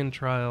Dragovian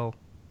trial.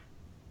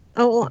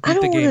 Oh, well, I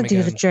don't want to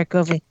do the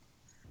Dragovian.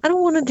 I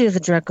don't want to do the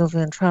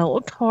Dragovian trial.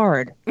 It's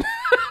hard.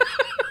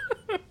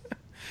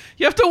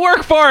 You have to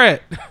work for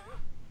it.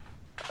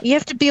 You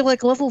have to be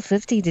like level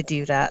 50 to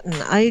do that, and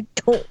I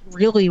don't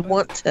really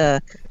want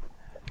to.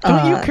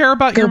 Don't you care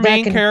about your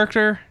main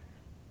character?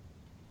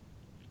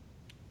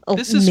 Oh,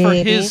 this is for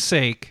his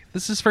sake.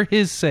 This is for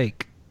his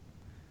sake.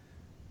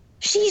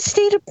 She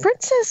stayed a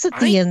princess at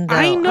the end,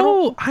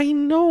 though. I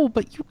know,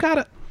 but you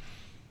gotta...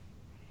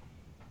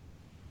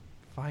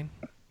 Fine.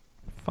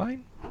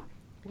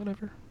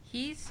 Whatever.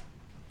 He's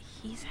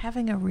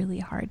having a really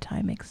hard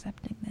time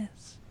accepting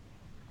this.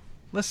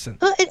 Listen,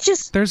 It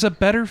just there's a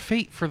better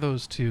fate for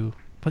those two,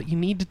 but you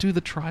need to do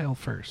the trial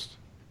first.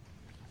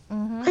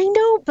 I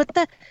know, but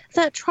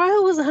that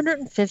trial was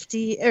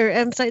 150, or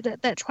I'm sorry,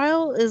 that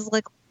trial is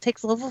like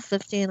takes level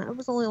 50, and I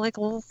was only like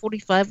level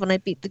 45 when I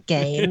beat the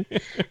game,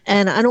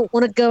 and I don't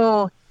want to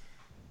go,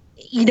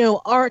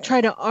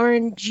 try to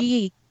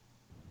RNG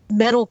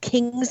Metal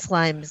King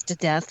slimes to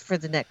death for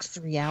the next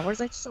 3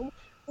 hours. I just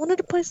wanted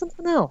to play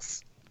something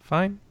else.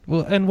 Fine.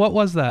 Well, and what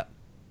was that?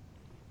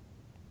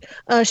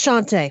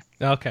 Shantae.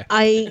 Okay.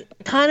 I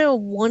kind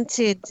of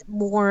wanted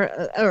more,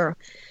 or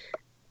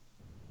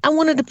I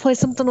wanted to play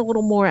something a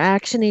little more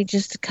actiony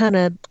just to kind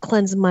of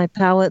cleanse my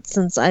palate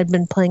since I'd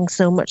been playing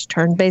so much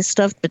turn-based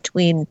stuff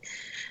between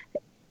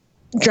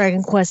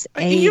Dragon Quest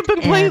VIII. You've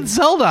been playing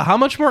Zelda. How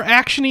much more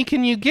actiony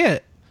can you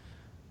get?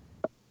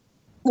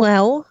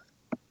 Well,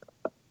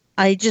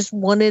 I just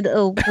wanted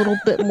a little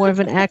bit more of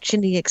an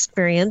actiony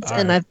experience,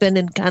 and I've been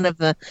in kind of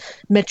a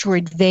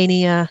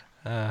Metroidvania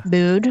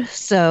mood.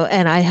 So,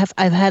 and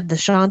I've had the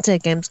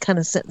Shantae games kind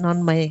of sitting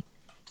on my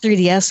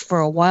 3DS for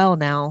a while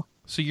now.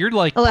 So you're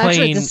like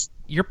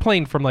you're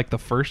playing from like the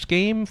first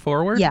game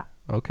forward? Yeah.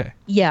 Okay.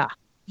 Yeah.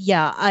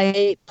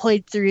 I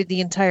played through the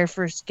entire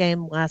first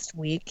game last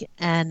week,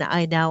 and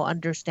I now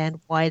understand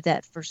why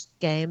that first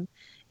game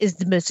is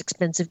the most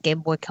expensive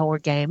Game Boy Color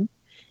game,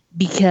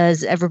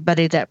 because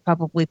everybody that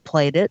probably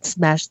played it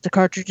smashed the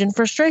cartridge in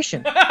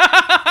frustration.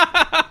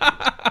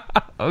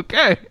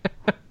 Okay.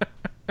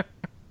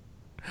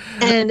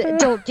 And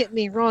don't get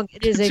me wrong,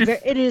 it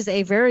is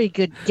a very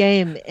good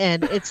game,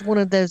 and it's one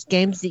of those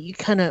games that you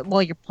kind of,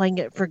 while you're playing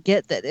it,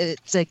 forget that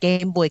it's a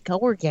Game Boy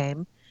Color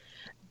game.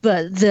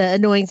 But the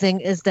annoying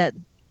thing is that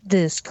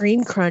the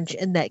screen crunch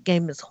in that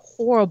game is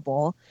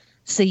horrible,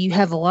 so you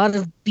have a lot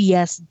of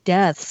BS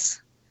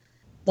deaths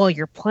while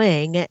you're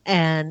playing,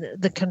 and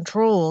the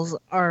controls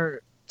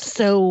are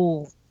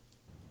so,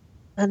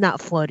 not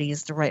floaty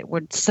is the right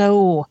word,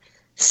 so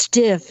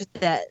stiff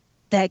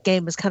that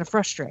game is kind of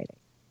frustrating.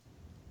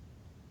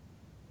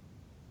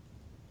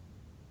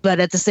 But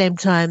at the same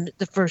time,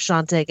 the first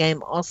Shantae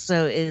game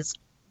also is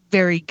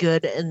very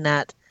good in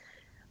that,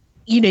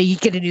 you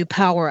get a new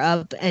power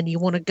up and you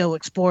want to go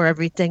explore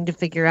everything to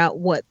figure out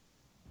what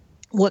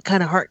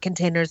kind of heart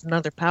containers and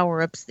other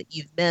power ups that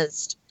you've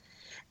missed.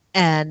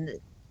 And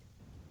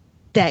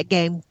that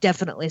game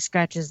definitely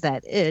scratches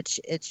that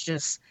itch. It's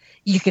just,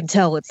 you can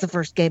tell it's the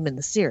first game in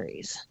the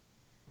series.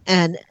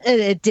 And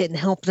it didn't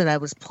help that I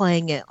was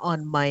playing it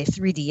on my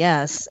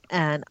 3DS,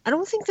 and I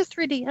don't think the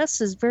 3DS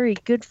is very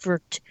good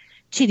for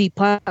 2D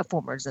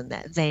platformers in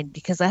that vein,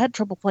 because I had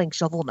trouble playing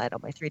Shovel Knight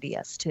on my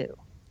 3DS too.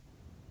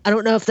 I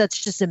don't know if that's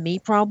just a me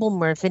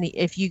problem, or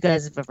if you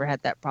guys have ever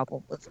had that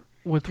problem with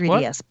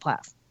 3DS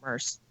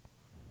platformers.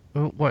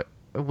 What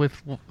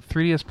with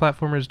 3DS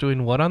platformers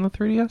doing what on the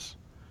 3DS?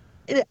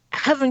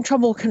 Having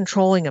trouble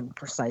controlling them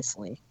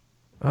precisely.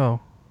 Oh,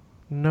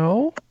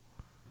 no,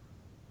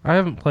 I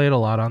haven't played a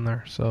lot on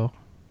there, so.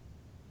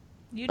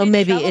 You did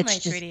maybe Shovel it's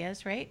Knight just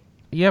 3DS, right?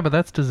 Yeah, but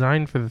that's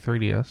designed for the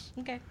 3DS.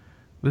 Okay.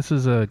 This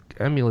is a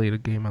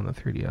emulated game on the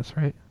 3DS,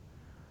 right?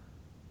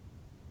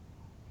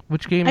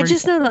 Which game? I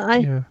just know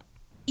that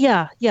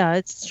Yeah,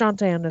 it's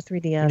Shantae on the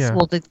 3DS. Yeah.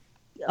 Well,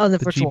 on the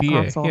Virtual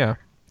GBA, Console. yeah.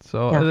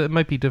 So it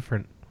might be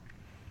different.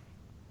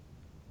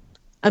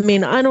 I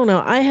mean, I don't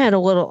know. I had a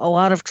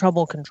lot of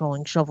trouble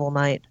controlling Shovel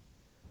Knight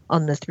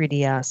on the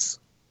 3DS.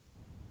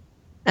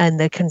 And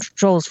the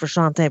controls for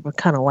Shantae were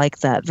kind of like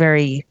that,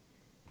 very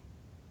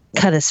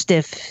kind of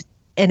stiff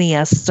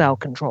NES style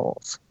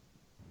controls.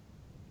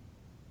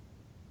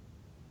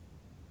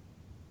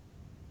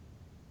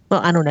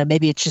 Well, I don't know.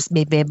 Maybe it's just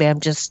me. Maybe I'm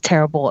just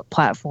terrible at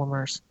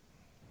platformers.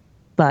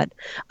 But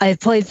I've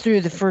played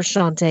through the first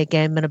Shantae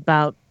game in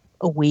about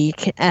a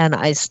week, and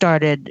I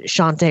started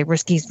Shantae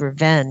Risky's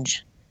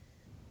Revenge,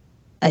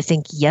 I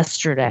think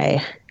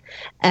yesterday.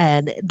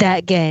 And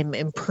that game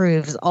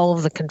improves all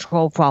of the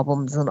control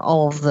problems and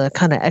all of the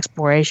kind of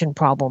exploration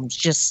problems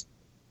just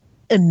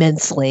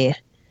immensely.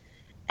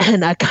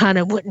 And I kind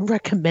of wouldn't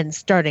recommend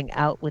starting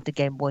out with the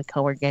Game Boy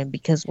Color game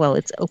because, well,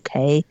 it's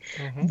okay.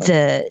 Mm-hmm.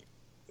 The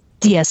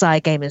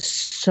DSi game is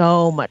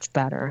so much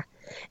better.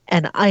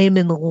 And I am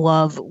in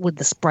love with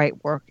the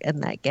sprite work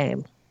in that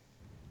game.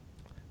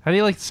 How do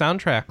you like the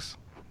soundtracks?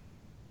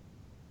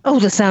 Oh,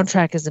 the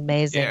soundtrack is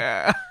amazing.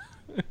 Yeah.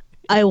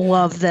 I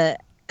love the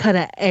kind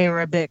of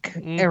Arabic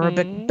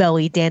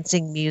belly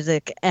dancing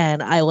music,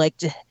 and I like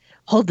to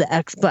hold the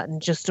X button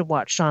just to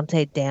watch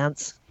Shantae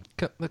dance.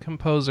 The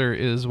composer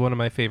is one of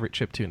my favorite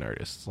chiptune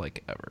artists,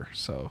 like, ever,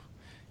 so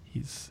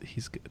he's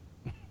good.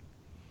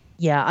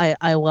 Yeah,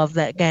 I love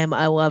that game.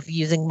 I love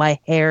using my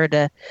hair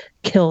to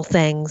kill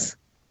things.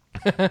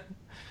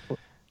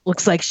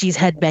 Looks like she's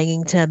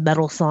headbanging to a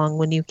metal song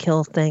when you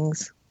kill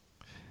things.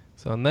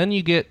 So, and then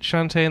you get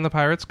Shantae and the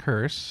Pirate's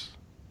Curse.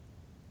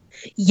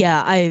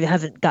 Yeah, I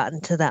haven't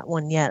gotten to that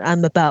one yet.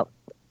 I'm about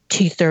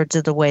 2/3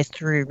 of the way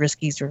through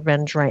Risky's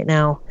Revenge right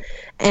now,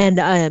 and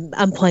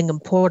I'm playing them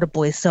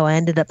portably, so I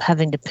ended up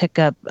having to pick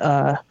up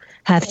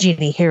Half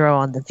Genie Hero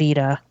on the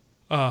Vita.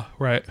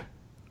 Right.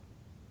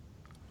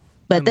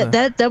 But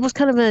that was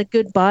kind of a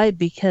good buy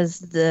because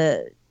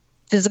the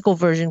physical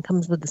version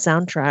comes with the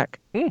soundtrack.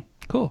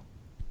 Cool.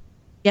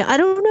 Yeah, I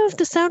don't know if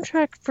the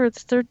soundtrack for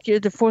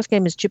the fourth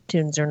game is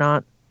chiptunes or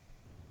not.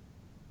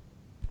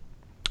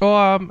 Oh,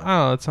 I don't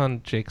know. It's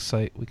on Jake's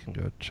site. We can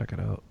go check it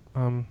out.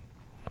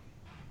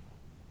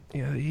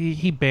 Yeah,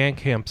 he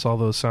Bandcamps all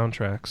those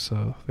soundtracks,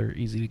 so they're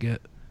easy to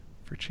get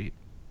for cheap.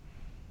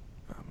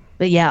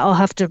 But yeah, I'll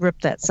have to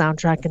rip that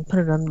soundtrack and put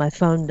it on my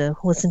phone to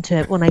listen to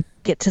it when I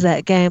get to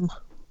that game.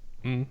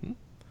 Mm-hmm.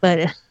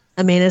 But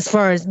I mean, as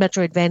far as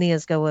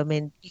Metroidvanias go, I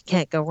mean, you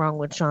can't go wrong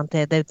with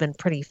Shantae. They've been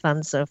pretty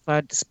fun so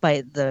far,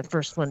 despite the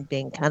first one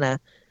being kind of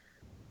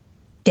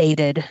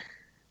dated.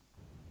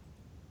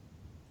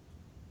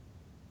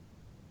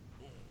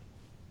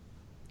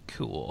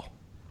 Cool.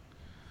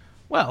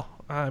 Well,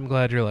 I'm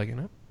glad you're liking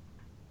it.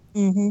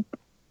 Mm-hmm.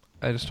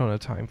 I just don't have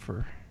time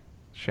for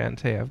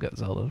Shantae. I've got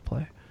Zelda to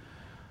play.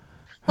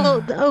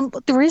 Well,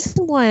 the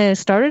reason why I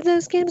started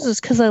those games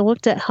is because I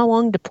looked at how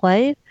long to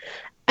play,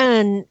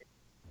 and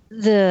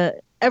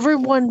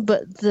everyone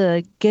but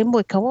the Game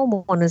Boy Color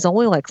one is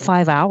only like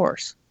 5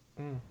 hours.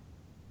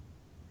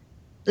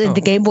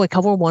 The Game Boy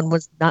Color one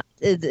was not.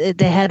 They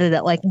had it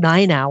at like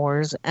 9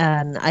 hours,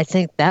 and I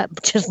think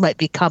that just might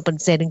be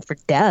compensating for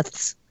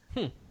deaths.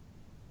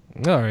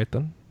 All right,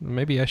 then.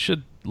 Maybe I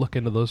should look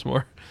into those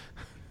more.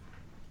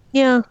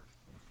 Yeah.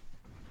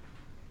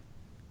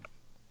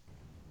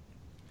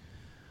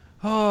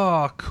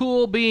 Oh,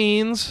 cool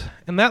beans.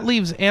 And that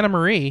leaves Anna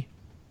Marie.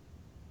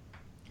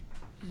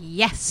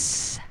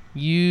 Yes.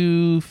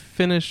 You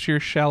finished your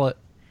shallot.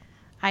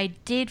 I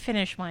did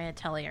finish my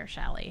Atelier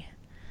Shally.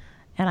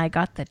 And I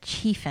got the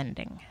chief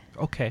ending.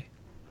 Okay.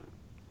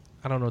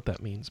 I don't know what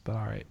that means, but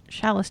all right.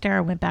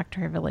 Shalistera went back to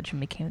her village and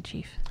became the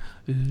chief.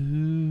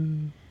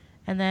 Ooh.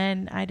 And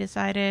then I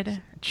decided...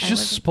 Did you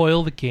just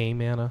spoil the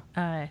game, Anna?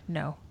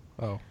 No.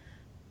 Oh.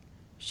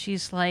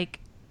 She's like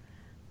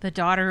the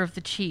daughter of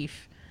the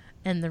chief.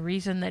 And the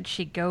reason that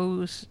she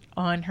goes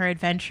on her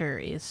adventure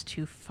is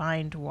to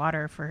find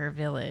water for her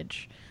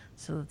village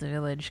so that the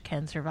village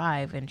can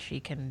survive and she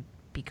can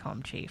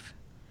become chief.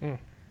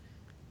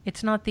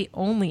 It's not the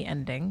only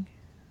ending,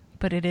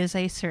 but it is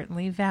a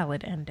certainly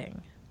valid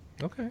ending.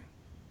 Okay.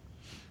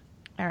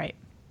 All right.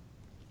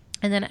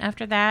 And then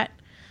after that,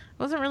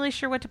 I wasn't really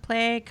sure what to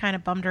play, kind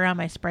of bummed around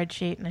my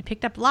spreadsheet, and I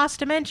picked up Lost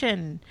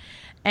Dimension.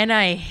 And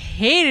I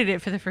hated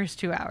it for the first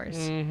 2 hours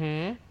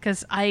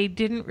because I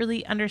didn't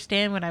really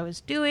understand what I was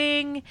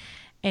doing,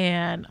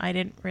 and I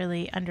didn't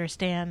really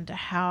understand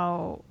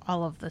how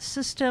all of the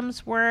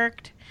systems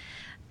worked.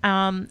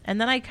 And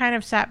then I kind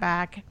of sat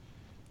back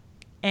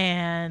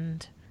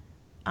and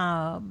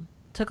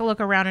took a look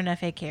around in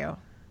FAQ,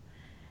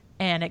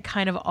 and it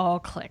kind of all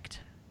clicked.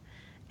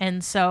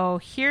 And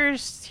so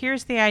here's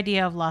the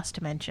idea of Lost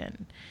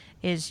Dimension.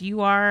 Is you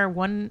are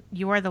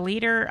the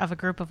leader of a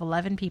group of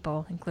 11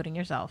 people, including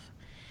yourself,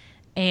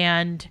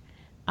 and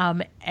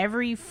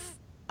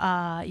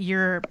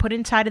you're put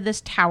inside of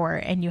this tower,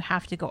 and you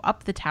have to go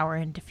up the tower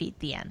and defeat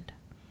the End.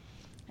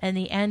 And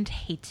the End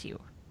hates you,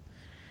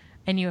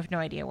 and you have no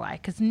idea why,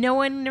 because no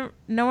one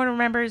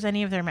remembers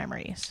any of their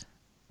memories.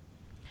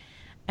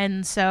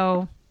 And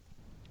so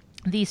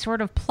the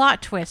sort of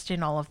plot twist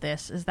in all of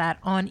this is that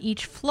on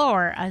each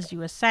floor, as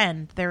you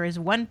ascend, there is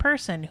one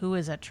person who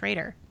is a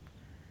traitor.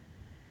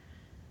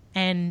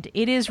 And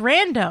it is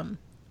random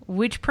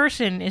which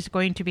person is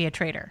going to be a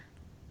traitor.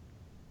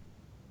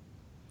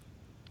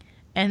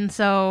 And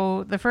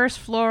so the first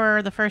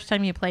floor, the first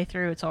time you play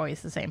through, it's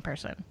always the same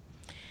person.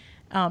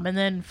 And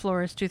then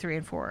floors 2, 3,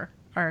 and 4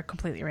 are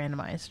completely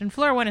randomized. And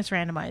floor 1 is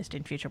randomized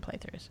in future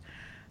playthroughs.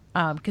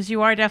 Because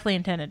you are definitely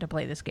intended to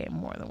play this game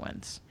more than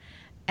once.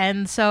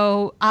 And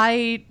so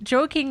I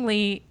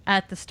jokingly,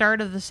 at the start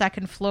of the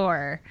second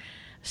floor,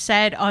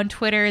 said on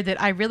Twitter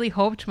that I really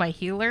hoped my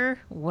healer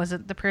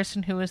wasn't the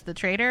person who was the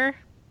traitor.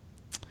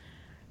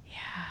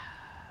 Yeah,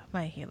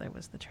 my healer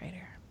was the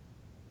traitor.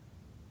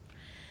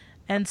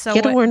 And so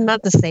You gotta learn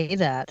not to say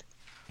that.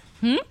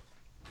 You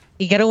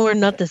gotta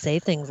learn not to say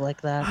things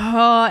like that.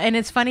 Oh, and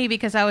it's funny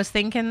because I was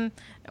thinking,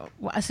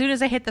 as soon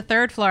as I hit the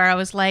third floor, I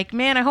was like,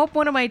 man, I hope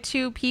one of my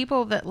 2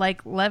 people that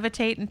like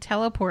levitate and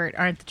teleport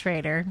aren't the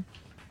traitor.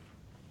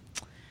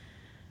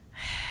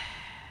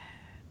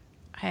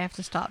 I have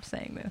to stop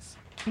saying this.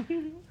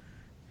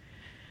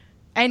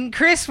 And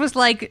Chris was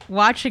like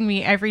watching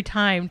me every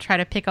time try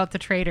to pick out the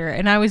traitor,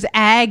 and I was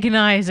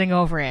agonizing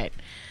over it.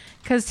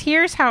 Because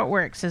here's how it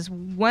works, is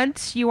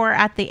once you are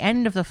at the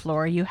end of the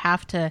floor, you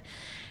have to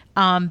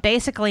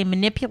basically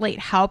manipulate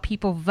how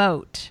people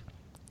vote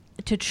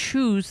to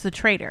choose the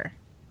traitor.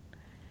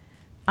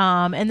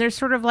 And there's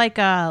sort of like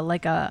a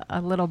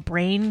little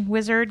brain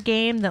wizard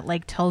game that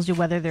like tells you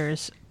whether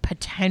there's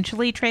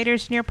potentially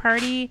traitors in your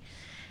party.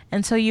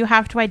 And so you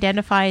have to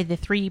identify the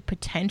 3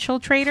 potential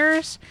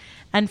traitors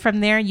And from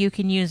there, you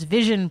can use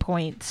vision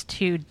points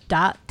to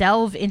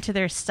delve into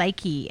their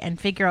psyche and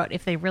figure out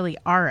if they really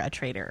are a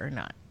traitor or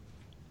not.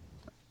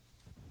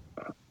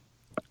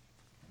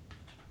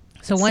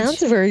 So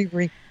Sounds very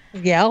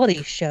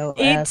reality show.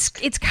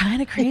 It's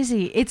kind of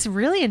crazy. It's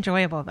really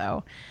enjoyable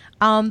though.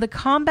 The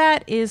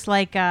combat is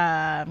like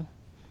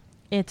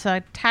it's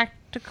a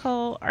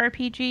tactical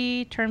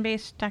RPG,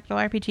 turn-based tactical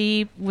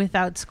RPG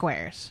without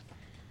squares.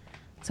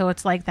 So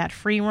it's like that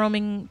free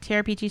roaming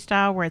TRPG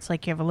style where it's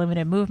like you have a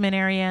limited movement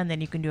area and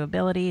then you can do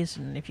abilities,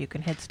 and if you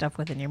can hit stuff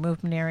within your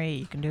movement area,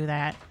 you can do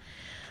that.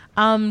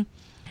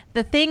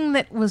 The thing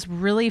that was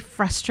really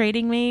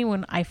frustrating me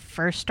when I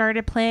first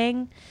started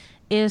playing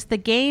is the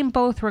game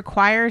both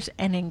requires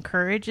and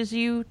encourages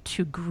you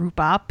to group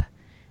up,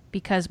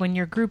 because when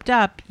you're grouped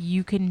up,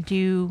 you can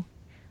do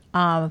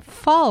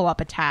follow-up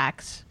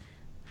attacks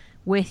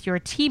with your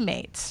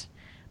teammates.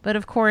 But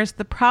of course,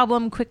 the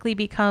problem quickly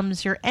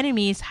becomes your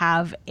enemies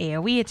have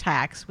AoE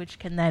attacks, which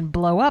can then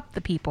blow up the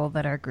people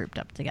that are grouped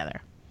up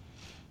together.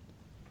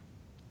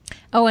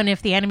 Oh, and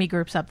if the enemy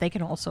groups up, they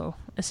can also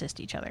assist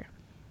each other.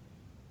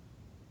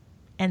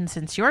 And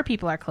since your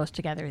people are close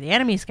together, the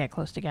enemies get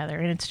close together,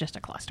 and it's just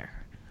a cluster.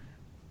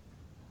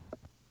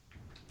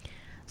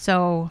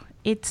 So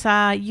it's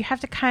you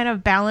have to kind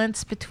of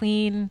balance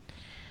between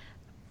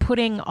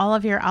putting all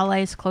of your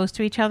allies close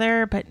to each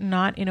other, but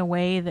not in a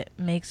way that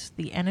makes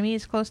the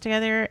enemies close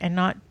together, and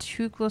not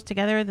too close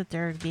together that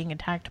they're being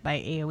attacked by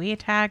AoE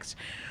attacks.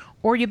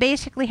 Or you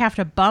basically have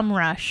to bum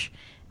rush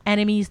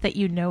enemies that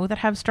you know that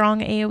have strong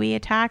AoE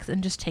attacks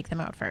and just take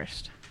them out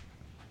first.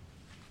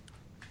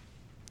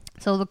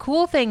 So the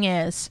cool thing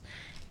is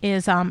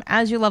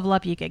as you level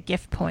up, you get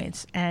gift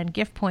points, and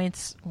gift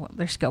points, well,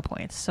 they're skill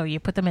points. So you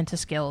put them into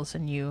skills,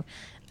 and you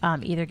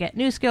either get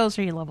new skills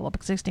or you level up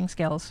existing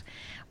skills.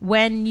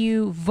 When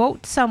you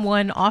vote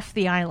someone off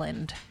the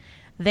island,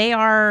 they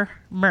are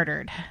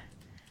murdered.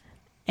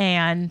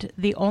 And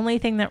the only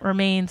thing that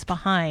remains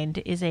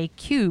behind is a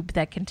cube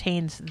that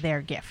contains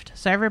their gift.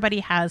 So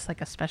everybody has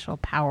like a special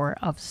power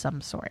of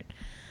some sort.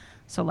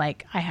 So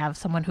like I have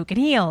someone who can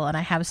heal, and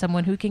I have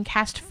someone who can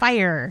cast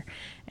fire,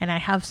 and I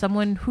have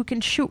someone who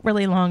can shoot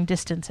really long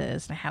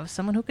distances, and I have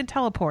someone who can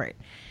teleport.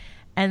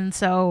 And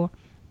so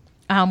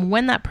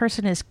when that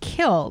person is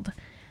killed,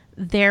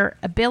 their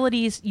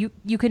abilities,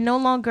 you can no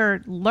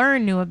longer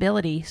learn new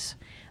abilities,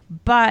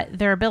 but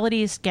their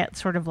abilities get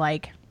sort of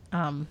like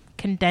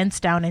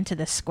condensed down into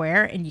this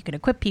square, and you can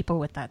equip people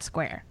with that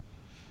square.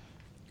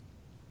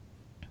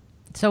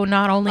 So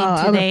not only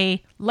do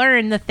they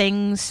learn the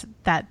things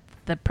that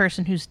the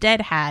person who's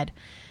dead had,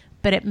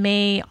 but it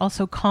may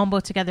also combo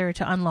together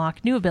to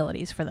unlock new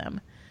abilities for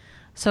them.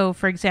 So,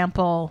 for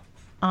example,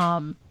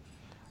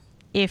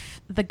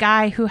 if the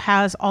guy who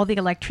has all the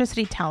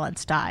electricity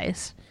talents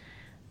dies,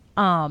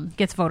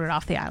 gets voted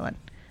off the island,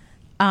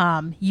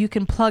 you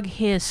can plug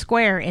his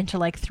square into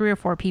like 3 or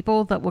 4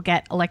 people that will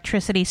get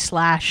electricity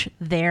 /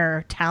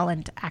 their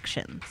talent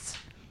actions.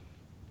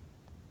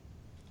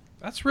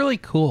 That's really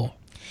cool.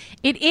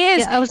 It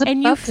is,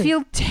 and you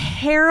feel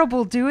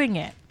terrible doing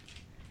it.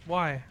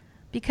 Why?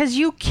 Because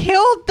you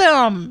killed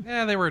them.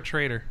 Yeah, they were a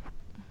traitor.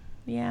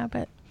 Yeah,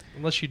 but...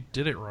 Unless you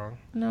did it wrong.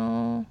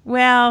 No.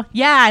 Well,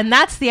 yeah, and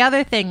that's the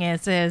other thing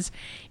is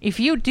if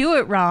you do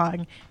it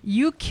wrong,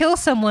 you kill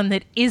someone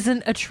that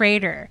isn't a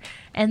traitor,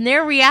 and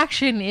their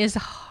reaction is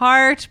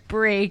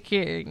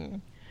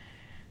heartbreaking.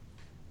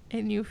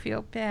 And you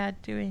feel bad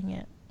doing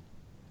it.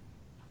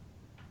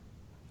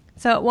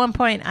 So at one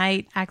point,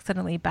 I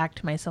accidentally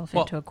backed myself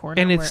into a corner.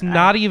 And it's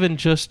not even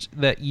just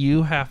that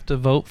you have to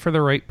vote for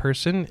the right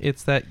person.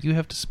 It's that you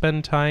have to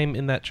spend time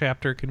in that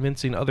chapter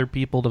convincing other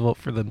people to vote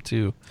for them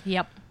too.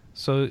 Yep.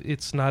 So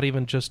it's not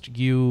even just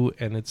you,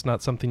 and it's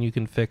not something you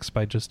can fix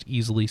by just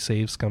easily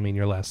save scumming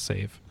your last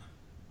save.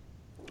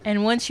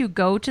 And once you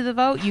go to the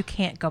vote, you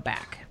can't go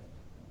back.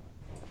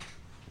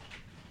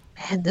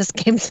 Man, this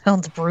game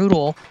sounds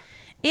brutal.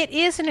 It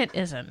is and it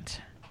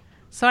isn't.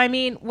 So, I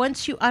mean,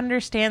 once you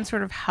understand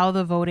sort of how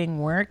the voting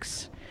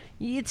works,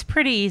 it's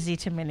pretty easy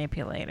to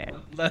manipulate it.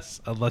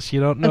 Unless you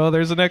don't know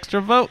there's an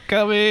extra vote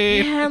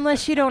coming. Yeah,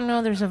 unless you don't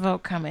know there's a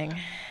vote coming.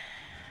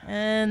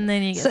 And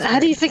then you get So how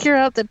do you figure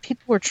out that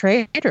people were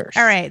traitors?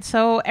 All right,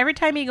 so every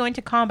time you go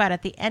into combat,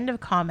 at the end of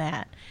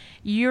combat,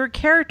 your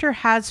character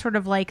has sort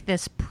of like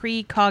this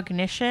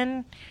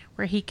precognition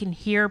where he can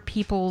hear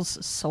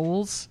people's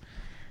souls.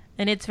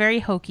 And it's very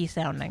hokey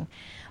sounding.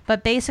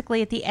 But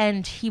basically, at the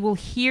end, he will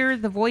hear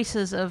the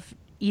voices of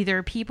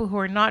either people who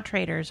are not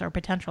traitors or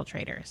potential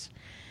traitors.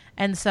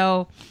 And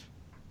so,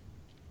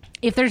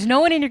 if there's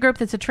no one in your group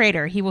that's a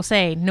traitor, he will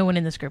say, no one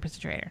in this group is a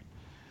traitor.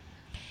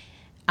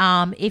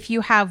 If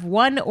you have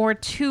 1 or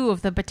 2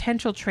 of the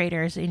potential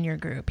traitors in your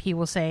group, he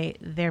will say,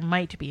 there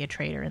might be a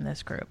traitor in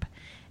this group.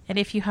 And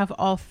if you have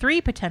all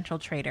 3 potential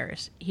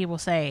traitors, he will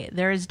say,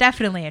 there is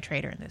definitely a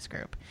traitor in this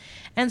group.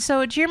 And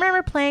so, do you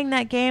remember playing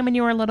that game when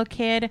you were a little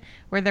kid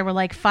where there were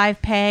like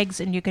 5 pegs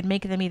and you could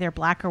make them either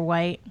black or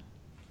white?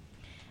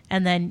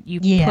 And then you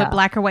put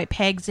black or white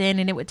pegs in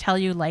and it would tell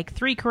you like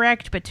 3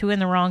 correct but 2 in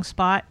the wrong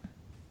spot?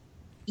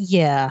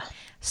 Yeah.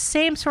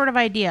 Same sort of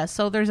idea.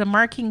 So there's a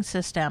marking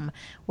system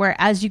where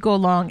as you go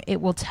along,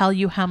 it will tell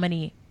you how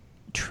many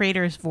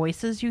traitors'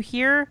 voices you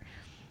hear.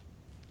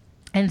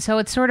 And so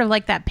it's sort of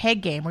like that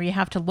peg game where you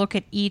have to look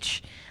at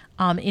each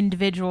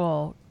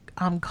individual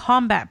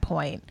combat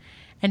point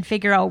and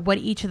figure out what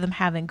each of them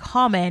have in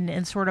common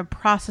and sort of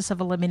process of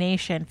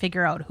elimination,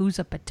 figure out who's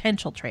a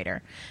potential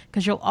traitor.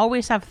 Because you'll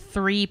always have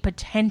 3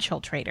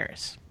 potential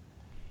traitors.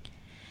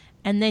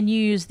 And then you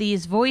use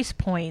these voice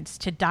points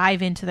to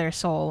dive into their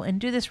soul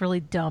and do this really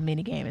dumb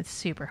minigame. It's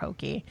super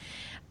hokey.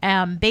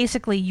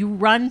 Basically, you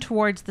run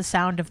towards the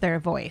sound of their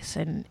voice,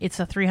 and it's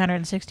a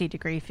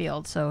 360-degree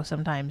field, so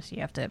sometimes you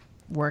have to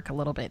work a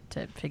little bit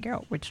to figure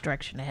out which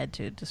direction to head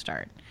to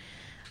start.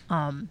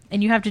 And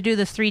you have to do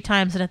this 3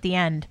 times, and at the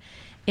end,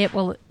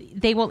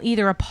 they will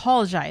either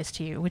apologize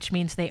to you, which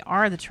means they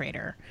are the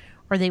traitor,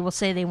 or they will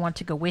say they want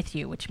to go with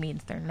you, which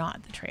means they're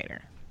not the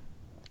traitor.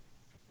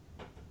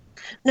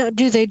 No,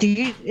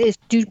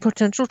 do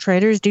potential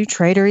traitors do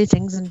traitory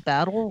things in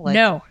battle?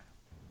 No.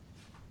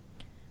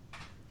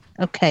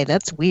 Okay,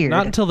 that's weird.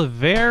 Not until the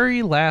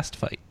very last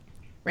fight.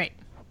 Right.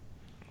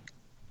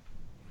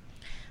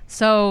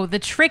 So the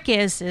trick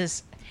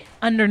is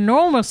under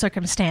normal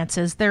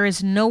circumstances, there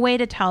is no way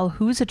to tell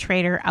who's a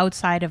traitor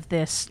outside of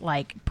this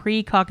like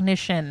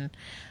precognition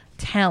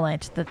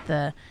talent that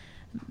the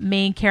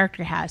main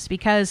character has,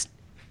 because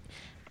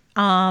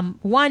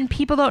one,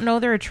 people don't know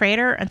they're a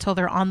traitor until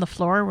they're on the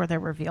floor where they're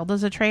revealed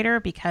as a traitor,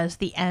 because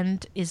the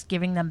end is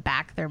giving them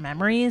back their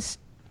memories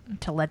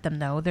to let them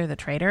know they're the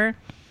traitor.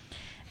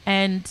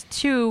 And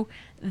 2,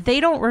 they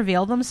don't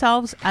reveal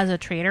themselves as a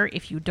traitor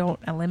if you don't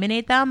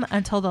eliminate them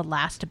until the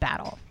last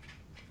battle.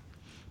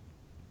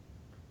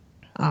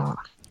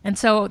 And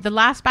so the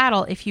last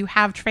battle, if you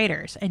have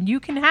traitors, and you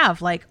can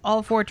have like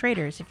all 4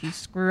 traitors if you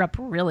screw up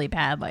really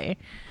badly,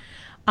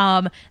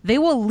 they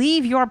will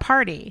leave your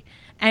party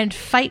and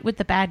fight with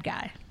the bad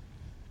guy.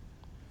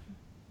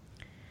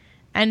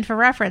 And for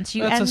reference,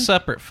 That's a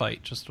separate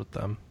fight just with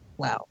them.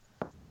 Wow.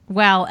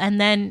 Well,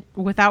 and then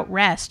without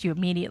rest, you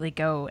immediately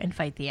go and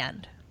fight the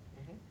end.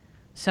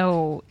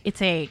 So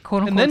it's a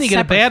quote-unquote And then you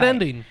get a bad fight.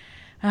 ending.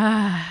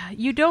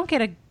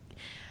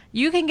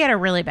 You can get a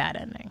really bad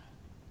ending.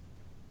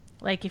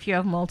 Like if you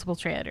have multiple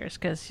traitors,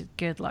 because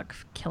good luck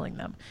killing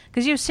them.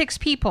 Because you have 6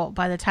 people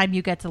by the time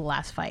you get to the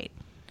last fight.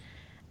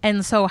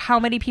 And so how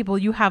many people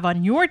you have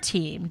on your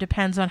team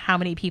depends on how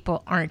many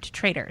people aren't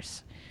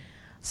traitors.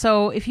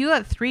 So if you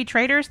let 3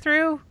 traitors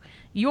through,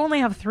 you only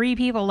have 3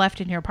 people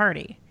left in your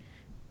party.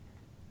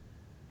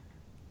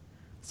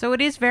 So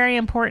it is very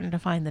important to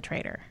find the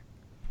traitor.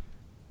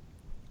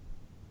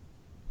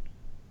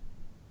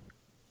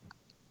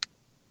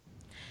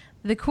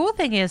 The cool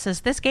thing is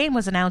this game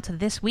was announced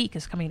this week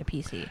is coming to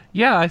PC.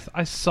 Yeah,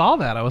 I saw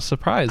that. I was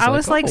surprised. I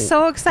was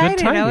so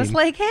excited. I was timing.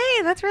 like,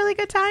 hey, that's really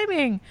good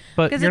timing.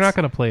 But you're not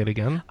going to play it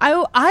again.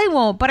 I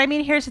won't. But I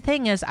mean, here's the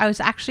thing is I was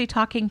actually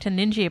talking to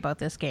Ninja about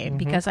this game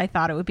because I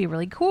thought it would be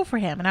really cool for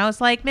him. And I was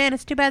like, man,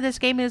 it's too bad this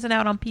game isn't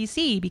out on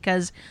PC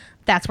because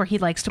that's where he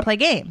likes to play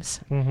games.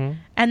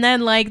 And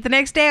then like the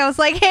next day I was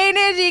like, hey,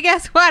 Ninja,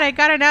 guess what? I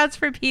got announced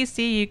for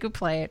PC. You could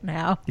play it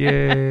now.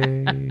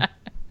 Yay.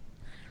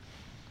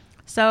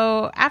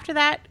 So after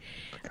that,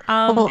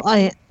 Well, go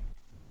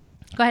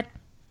ahead.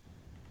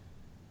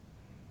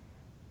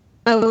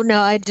 Oh no,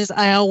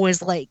 I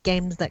always like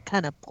games that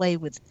kind of play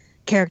with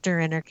character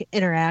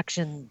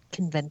interaction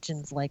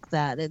conventions like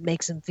that. It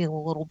makes them feel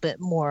a little bit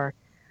more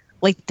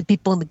like the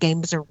people in the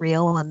games are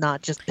real and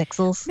not just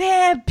pixels.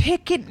 Man,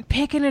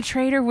 picking a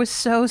traitor was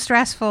so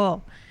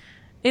stressful,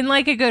 in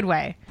like a good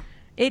way.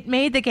 It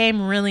made the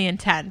game really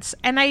intense,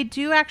 and I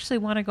do actually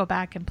want to go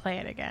back and play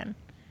it again.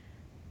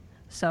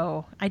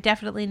 So I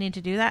definitely need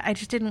to do that. I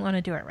just didn't want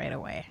to do it right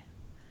away.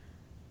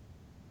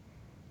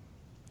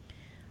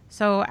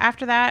 So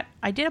after that,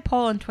 I did a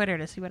poll on Twitter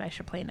to see what I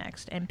should play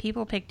next, and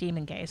people picked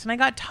Demon Gaze, and I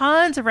got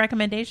tons of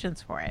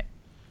recommendations for it.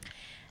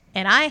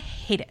 And I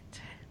hate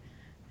it.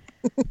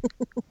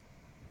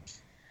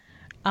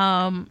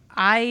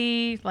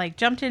 I like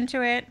jumped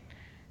into it,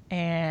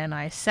 and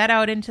I set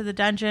out into the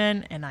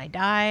dungeon, and I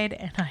died,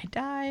 and I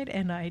died,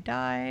 and I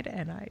died,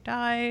 and I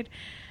died.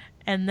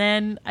 And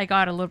then I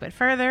got a little bit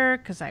further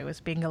because I was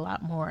being a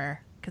lot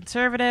more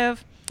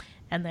conservative.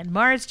 And then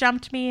Mars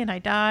jumped me and I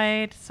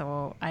died.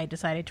 So I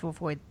decided to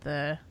avoid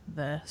the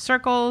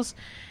circles.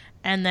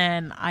 And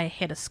then I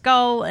hit a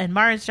skull and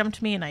Mars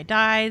jumped me and I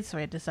died. So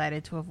I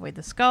decided to avoid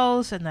the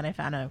skulls. And then I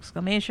found an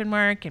exclamation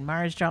mark and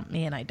Mars jumped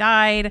me and I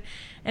died.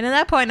 And at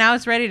that point, I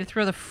was ready to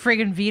throw the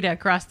friggin' Vita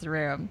across the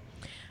room.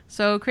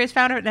 So Chris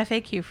found an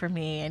FAQ for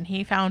me and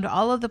he found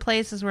all of the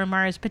places where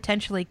Mars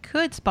potentially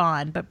could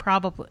spawn, but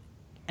probably...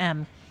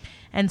 and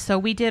so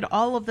we did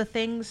all of the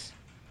things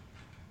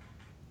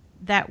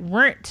that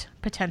weren't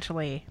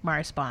potentially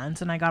Mars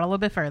spawns, and I got a little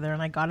bit further,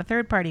 and I got a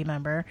third-party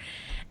member,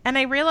 and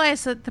I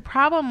realized that the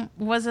problem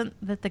wasn't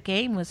that the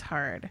game was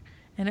hard,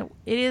 and it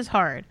is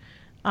hard,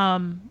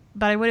 but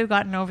I would have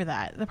gotten over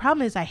that. The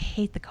problem is I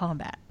hate the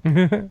combat.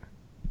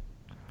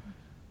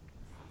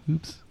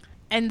 Oops.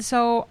 And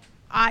so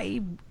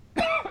I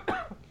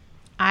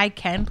I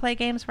can play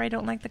games where I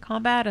don't like the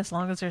combat as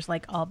long as there's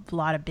like a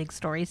lot of big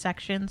story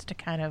sections to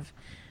kind of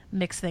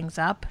mix things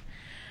up.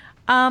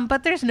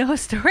 But there's no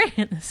story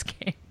in this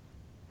game.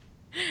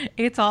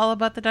 It's all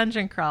about the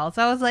dungeon crawl.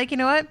 So I was like, you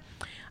know what?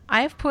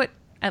 I've put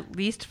at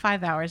least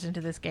 5 hours into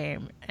this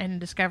game and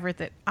discovered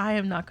that I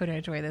am not going to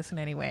enjoy this in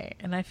any way.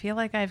 And I feel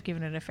like I've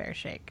given it a fair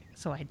shake.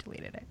 So I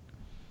deleted it.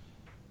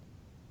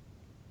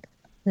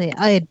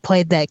 I had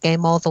played that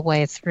game all the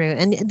way through,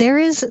 and there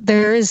is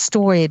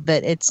story,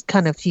 but it's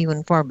kind of few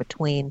and far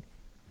between.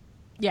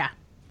 Yeah.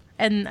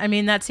 And I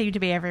mean, that seemed to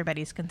be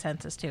everybody's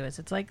consensus too, is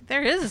it's like,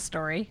 there is a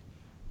story.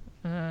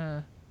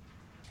 Kind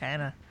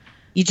of.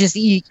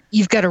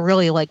 You've got to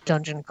really like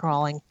dungeon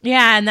crawling.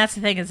 Yeah, and that's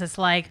the thing, is it's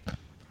like,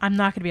 I'm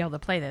not going to be able to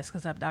play this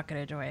because I'm not going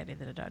to enjoy any of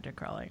the dungeon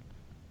crawling.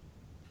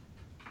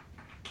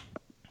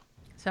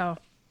 So,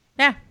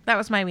 yeah, that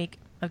was my week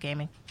of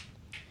gaming.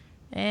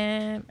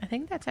 And I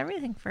think that's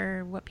everything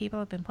for what people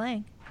have been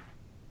playing.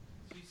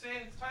 So you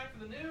saying it's time for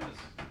the news?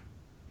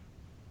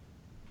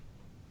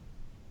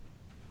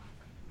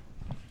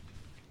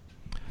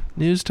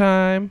 News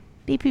time.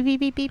 Beep, beep, beep,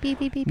 beep, beep, beep,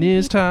 beep, beep.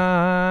 News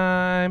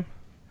time.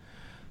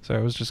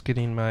 Sorry, I was just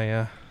getting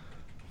my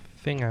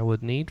thing I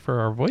would need for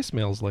our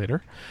voicemails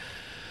later.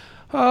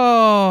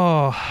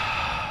 Oh.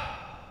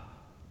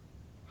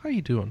 How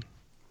you doing?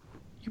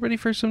 You ready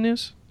for some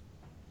news?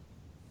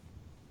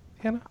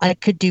 Hannah? I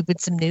could do with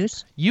some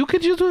news. You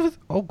could just do it.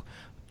 Oh,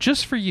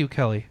 just for you,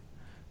 Kelly.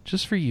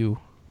 Just for you.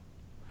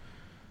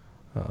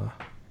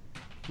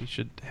 We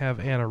should have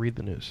Anna read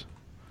the news.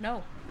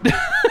 No.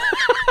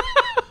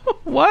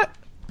 What?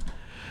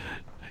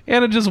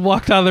 Anna just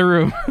walked out of the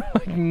room.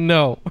 Like,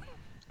 no.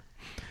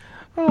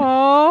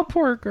 Oh,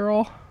 poor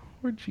girl.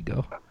 Where'd she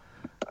go?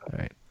 All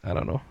right, I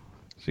don't know.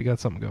 She got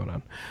something going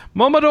on.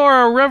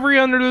 Momodora, Reverie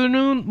Under the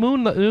Moon.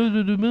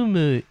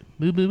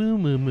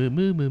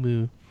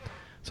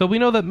 So we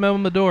know that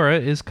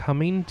Momodora is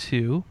coming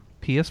to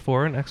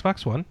PS4 and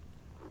Xbox One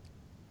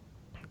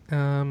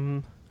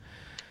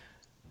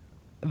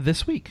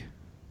this week.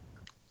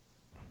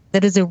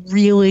 That is a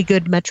really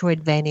good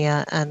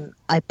Metroidvania, and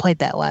I played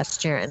that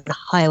last year and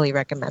highly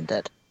recommend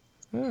it.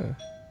 The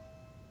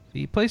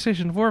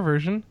PlayStation 4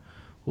 version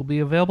will be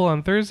available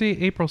on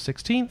Thursday, April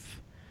 16th,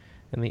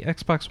 and the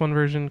Xbox One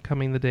version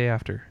coming the day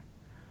after.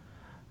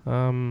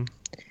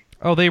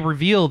 They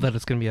revealed that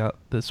it's going to be out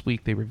this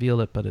week. They revealed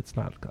it, but it's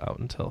not out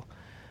until...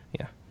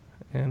 Yeah.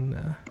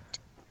 And,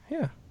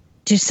 yeah.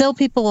 To sell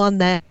people on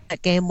that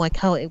game like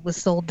how it was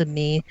sold to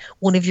me,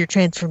 one of your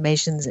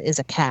transformations is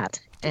a cat.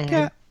 And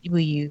cat.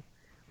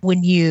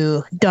 When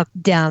you duck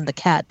down, the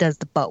cat does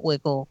the butt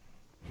wiggle.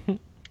 So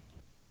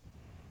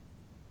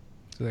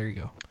there you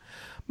go.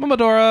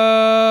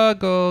 Momodora,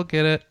 go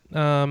get it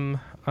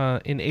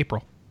in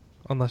April.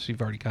 Unless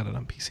you've already got it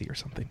on PC or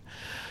something.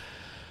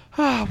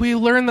 We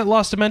learned that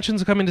Lost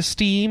Dimensions are coming to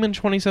Steam in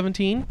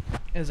 2017,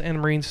 as Anna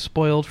Marine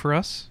spoiled for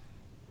us.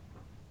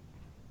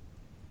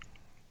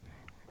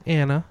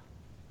 Anna?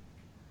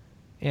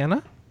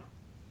 Did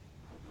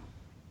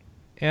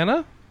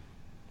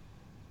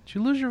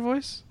you lose your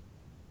voice?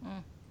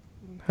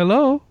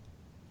 Hello?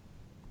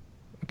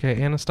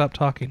 Okay, Anna, stop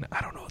talking. I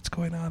don't know what's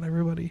going on,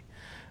 everybody.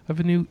 I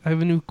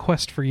have a new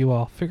quest for you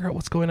all. Figure out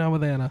what's going on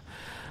with Anna.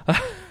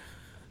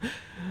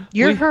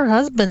 You're her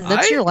husband.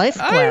 That's your life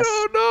quest. I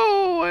don't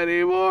know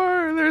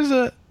anymore.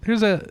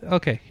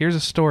 Here's a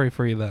story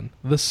for you then.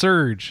 The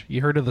Surge.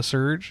 You heard of The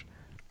Surge?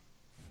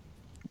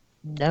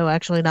 No,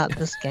 actually not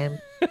this game.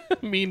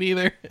 Me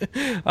neither.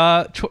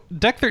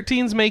 Deck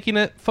 13's making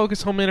it.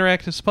 Focus Home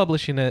Interactive's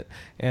publishing it,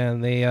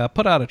 and they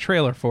put out a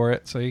trailer for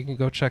it, so you can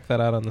go check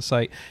that out on the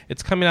site.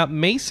 It's coming out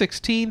May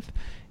 16th.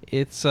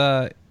 It's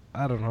I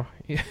don't know.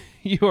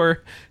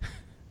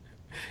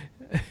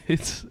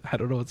 I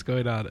don't know what's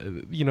going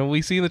on. You know,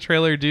 we see in the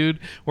trailer dude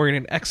wearing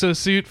an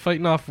exosuit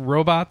fighting off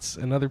robots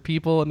and other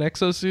people in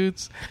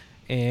exosuits.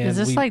 And is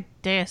this like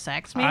Deus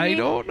Ex, maybe? I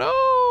don't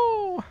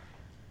know.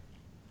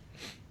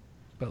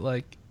 But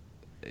like,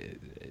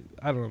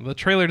 I don't know. The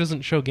trailer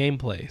doesn't show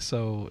gameplay,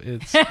 so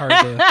it's hard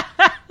to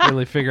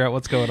really figure out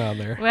what's going on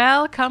there.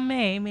 Well, come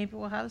May, maybe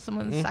we'll have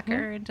someone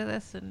sucker into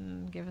this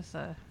and give us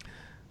a...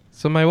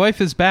 So my wife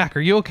is back.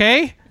 Are you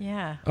okay?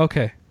 Yeah.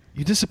 Okay.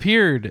 You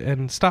disappeared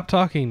and stopped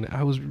talking.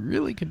 I was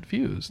really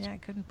confused. Yeah, I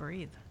couldn't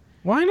breathe.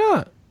 Why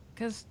not?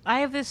 Because I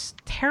have this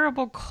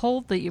terrible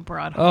cold that you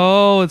brought home.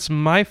 Oh, it's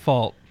my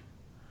fault.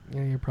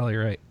 Yeah, you're probably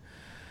right.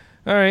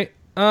 All right.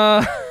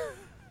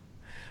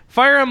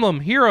 Fire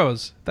Emblem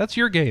Heroes. That's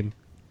your game.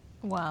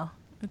 Well,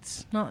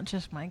 it's not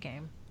just my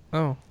game.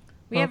 Oh.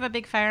 We have a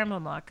big Fire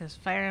Emblem block because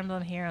Fire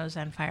Emblem Heroes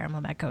and Fire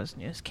Emblem Echoes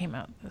news came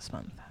out this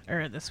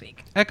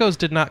week. Echoes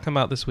did not come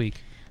out this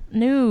week.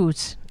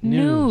 News.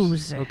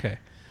 Okay.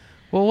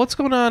 Well, what's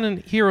going on in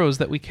Heroes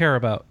that we care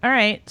about? All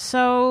right.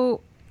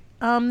 So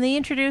they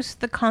introduced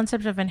the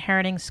concept of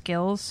inheriting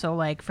skills. So,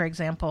 like, for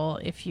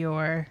example, if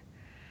you're...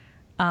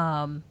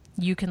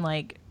 you can,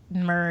 like,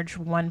 merge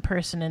one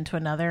person into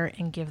another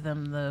and give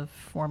them the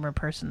former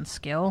person's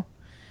skill.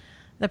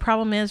 The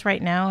problem is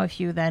right now, if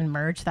you then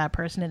merge that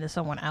person into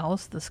someone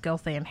else, the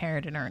skills they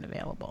inherited aren't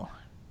available.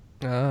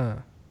 Ah.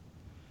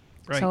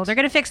 Right. So they're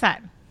going to fix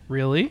that.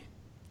 Really?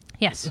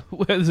 Yes.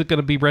 Is it going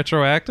to be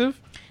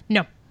retroactive?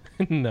 No.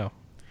 No.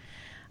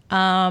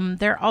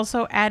 They're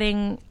also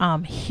adding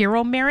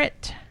hero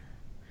merit.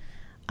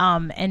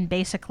 And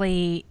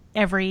basically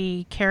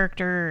every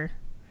character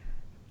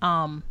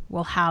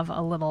will have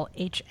a little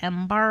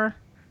HM bar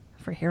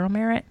for hero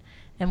merit.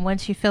 And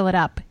once you fill it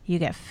up, you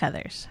get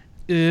feathers.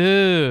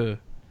 Ew.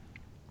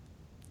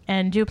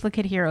 And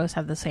duplicate heroes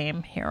have the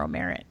same hero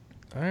merit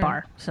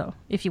bar. So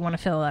if you want to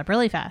fill it up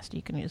really fast,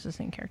 you can use the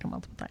same character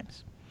multiple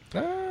times.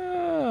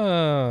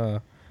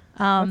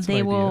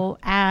 They will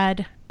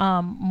add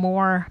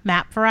more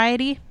map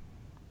variety.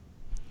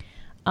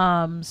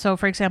 So,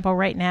 for example,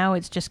 right now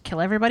it's just kill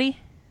everybody.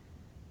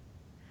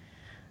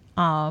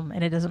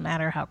 And it doesn't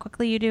matter how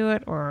quickly you do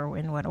it or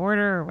in what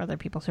order or whether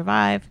people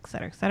survive,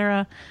 etc.,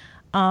 etc.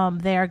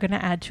 They are going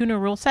to add 2 new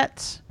rule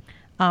sets,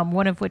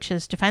 one of which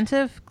is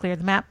defensive. Clear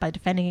the map by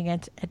defending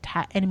against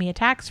enemy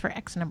attacks for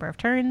X number of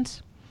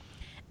turns.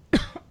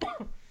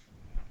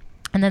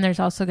 And then there's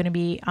also going to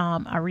be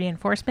a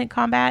reinforcement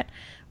combat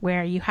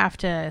where you have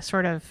to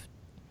sort of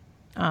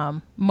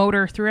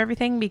motor through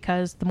everything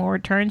because the more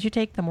turns you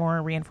take, the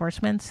more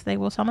reinforcements they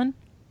will summon.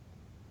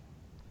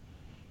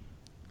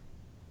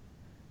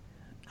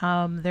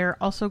 They're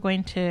also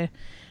going to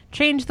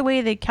change the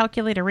way they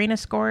calculate arena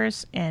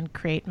scores and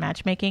create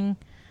matchmaking.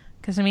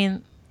 Because, I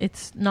mean,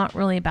 it's not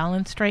really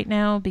balanced right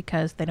now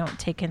because they don't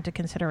take into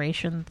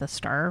consideration the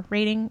star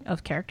rating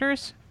of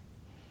characters.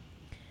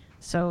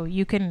 So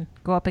you can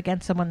go up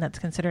against someone that's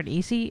considered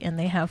easy and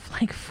they have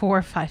like 4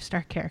 or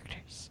 5-star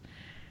characters.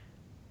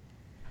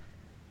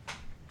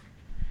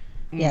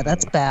 Yeah,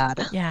 that's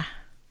bad. Yeah.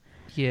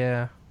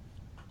 Yeah.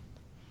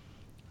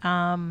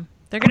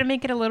 They're going to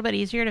make it a little bit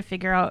easier to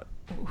figure out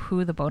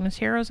who the bonus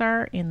heroes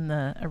are in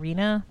the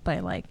arena by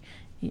like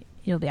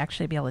you'll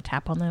actually be able to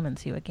tap on them and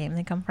see what game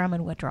they come from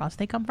and what draws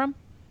they come from.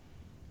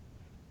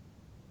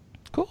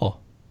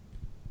 Cool.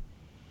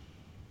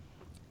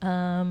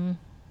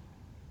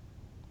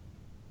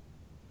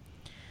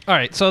 All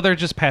right, so they're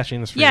just patching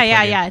this for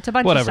Yeah. It's a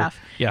bunch of stuff.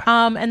 Yeah.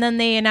 And then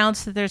they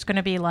announced that there's going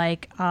to be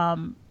like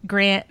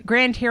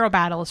grand hero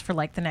battles for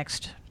like the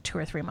next 2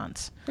 or 3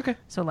 months. Okay.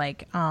 So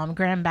like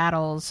grand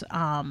battles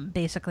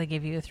basically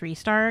give you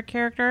 3-star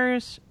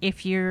characters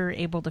if you're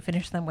able to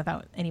finish them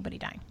without anybody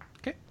dying.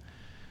 Okay.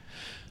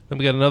 Then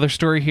we got another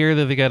story here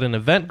that they got an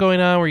event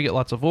going on where you get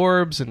lots of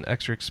orbs and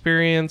extra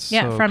experience.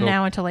 Yeah, so from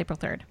now until April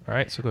 3rd. All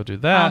right, so go do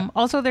that.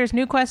 Also, there's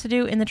new quests to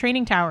do in the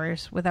training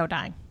towers without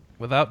dying.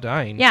 Without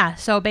dying. Yeah,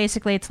 so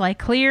basically it's like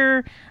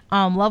clear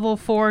level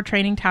 4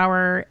 training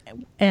tower,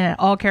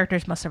 all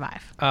characters must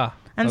survive.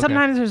 And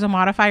sometimes there's a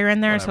modifier in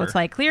there, so it's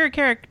like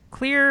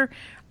clear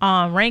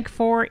rank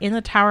 4 in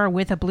the tower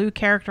with a blue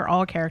character,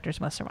 all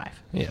characters must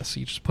survive. Yeah,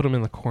 so you just put them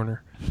in the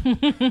corner. All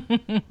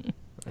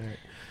right.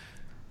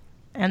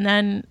 And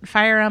then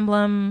Fire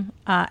Emblem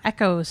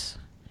Echoes.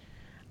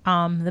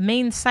 The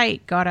main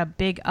site got a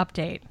big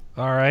update.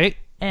 All right.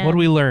 And, what did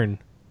we learn?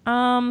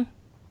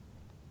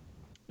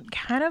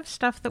 Kind of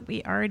stuff that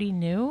we already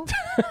knew.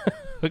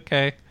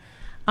 Okay.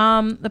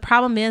 The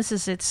problem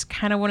is it's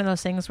kind of one of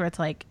those things where it's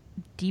like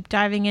deep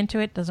diving into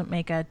it doesn't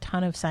make a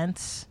ton of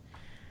sense.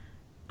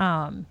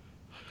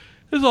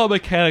 There's all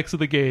mechanics of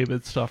the game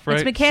and stuff, right?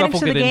 It's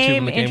mechanics of the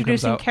game,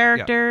 introducing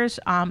characters,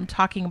 yeah.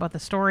 Talking about the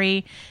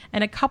story,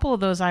 and a couple of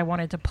those I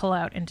wanted to pull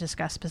out and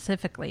discuss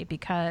specifically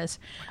because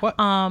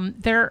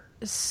they're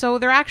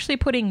actually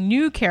putting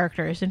new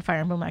characters in Fire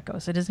Emblem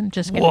Echoes. It isn't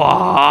just going to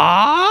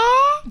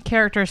be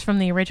characters from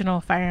the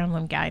original Fire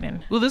Emblem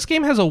Gaiden. Well, this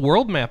game has a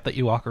world map that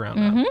you walk around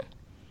on.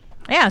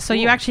 Yeah, so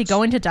you actually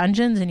go into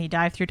dungeons and you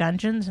dive through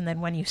dungeons, and then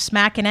when you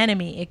smack an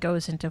enemy, it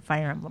goes into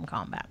Fire Emblem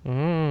combat.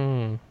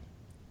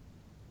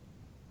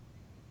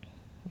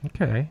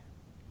 Okay.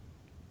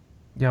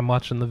 Yeah, I'm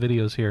watching the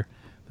videos here.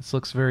 This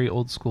looks very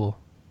old school.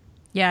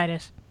 Yeah, it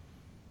is.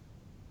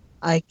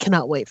 I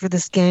cannot wait for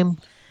this game.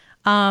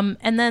 And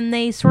then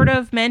they sort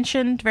of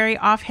mentioned very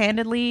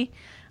offhandedly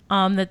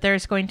that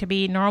there's going to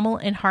be normal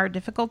and hard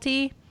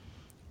difficulty.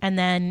 And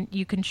then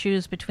you can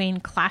choose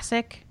between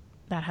classic,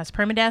 that has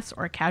permadeaths,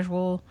 or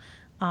casual,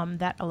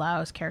 that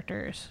allows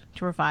characters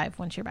to revive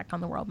once you're back on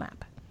the world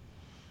map.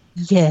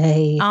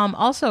 Yay.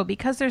 Also,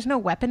 because there's no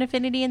weapon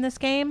affinity in this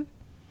game,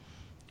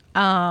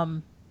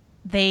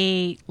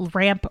 they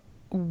ramp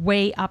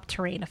way up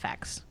terrain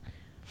effects.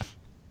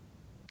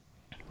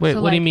 Wait,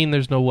 So, what do you like, mean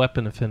there's no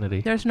weapon affinity?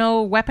 There's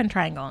no weapon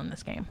triangle in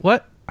this game.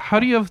 What? How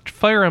do you have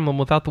Fire Emblem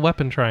without the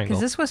weapon triangle?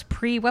 Because this was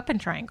pre-weapon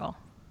triangle.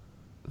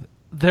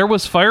 There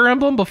was Fire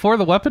Emblem before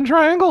the weapon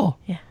triangle?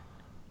 Yeah.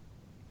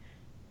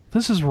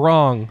 This is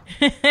wrong.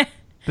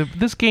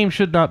 This game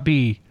should not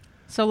be.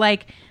 So,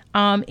 like,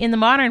 in the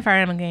modern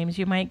Fire Emblem games,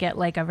 you might get,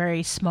 like, a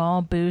very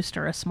small boost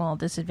or a small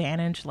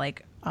disadvantage,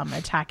 like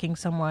attacking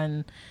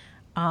someone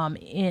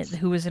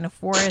who is in a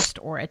forest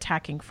or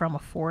attacking from a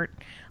fort.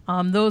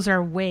 Those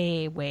are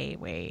way, way,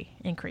 way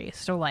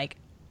increased. So, like,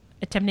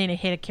 attempting to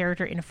hit a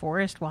character in a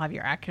forest will have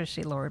your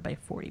accuracy lowered by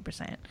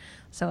 40%.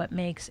 So it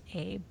makes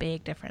a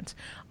big difference.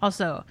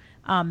 Also,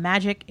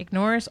 magic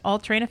ignores all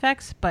terrain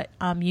effects, but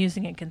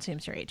using it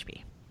consumes your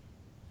HP.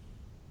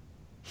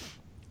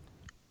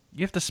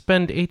 You have to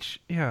spend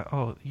Yeah.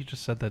 Oh, you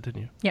just said that,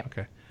 didn't you? Yep.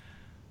 Okay.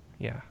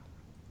 Yeah.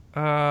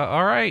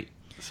 All right.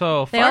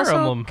 So They Fire also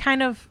Emblem.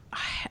 kind of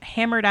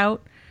hammered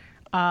out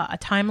a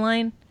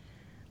timeline,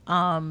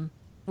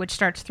 which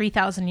starts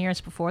 3,000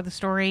 years before the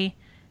story,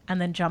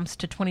 and then jumps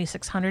to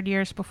 2,600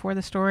 years before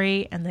the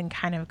story, and then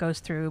kind of goes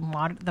through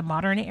the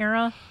modern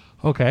era.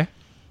 Okay.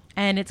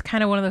 And it's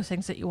kind of one of those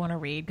things that you want to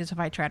read, because if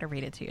I try to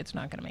read it to you, it's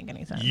not going to make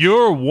any sense.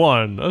 You're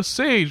a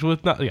sage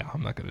with not. Yeah,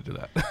 I'm not going to do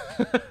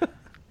that.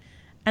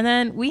 And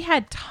then we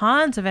had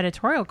tons of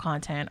editorial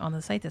content on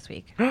the site this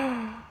week. So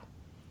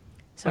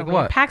Like we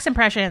had what? PAX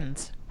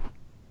Impressions.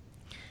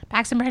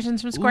 PAX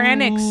Impressions from Square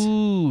Enix.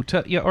 Ooh.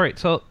 Yeah. All right.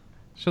 So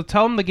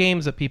tell them the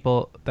games that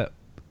people that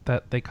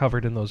they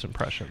covered in those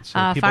impressions, so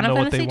people Final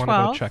know what they Fantasy want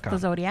to go XII, check The out.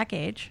 Zodiac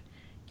Age,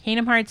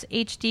 Kingdom Hearts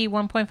HD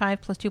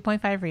 1.5 plus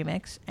 2.5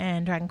 Remix,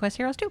 and Dragon Quest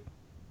Heroes 2.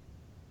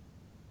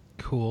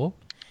 Cool.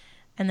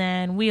 And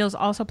then Wheels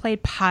also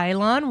played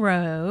Pylon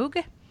Rogue.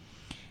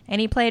 And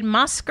he played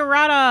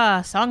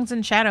Masquerada, Songs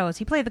and Shadows.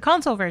 He played the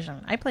console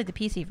version. I played the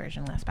PC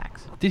version last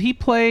PAX. Did he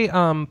play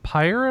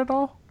Pyre at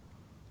all?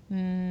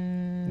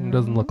 It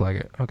doesn't look like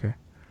it. Okay.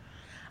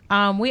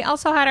 We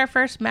also had our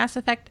first Mass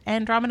Effect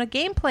Andromeda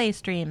gameplay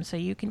stream, so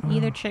you can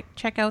either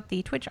check out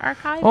the Twitch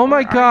archive. Oh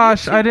my or our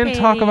gosh, I YouTube didn't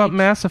talk about page.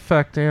 Mass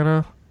Effect,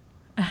 Anna.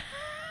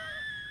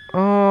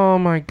 Oh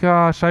my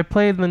gosh, I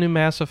played the new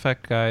Mass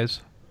Effect,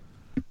 guys.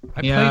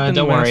 I played the don't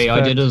new Mass worry,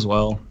 I did Effect. as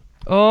well.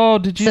 Oh,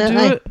 did you do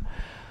it?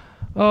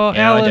 Oh,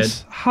 Yeah, I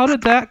Alice, how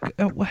did that...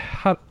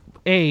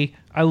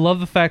 I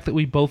love the fact that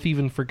we both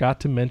even forgot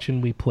to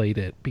mention we played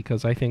it,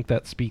 because I think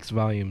that speaks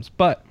volumes.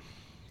 But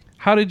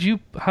how did you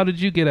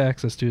get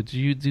access to it? Did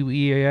you do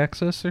EA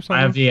Access or something?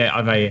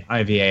 I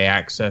have EA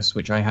Access,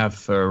 which I have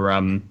for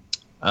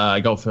I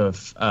got for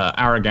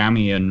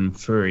Aragami and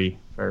Furi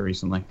very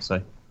recently.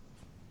 So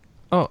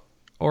Oh,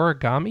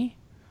 Origami?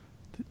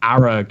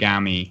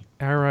 Aragami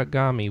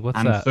What's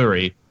and that?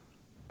 Furi.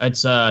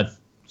 It's a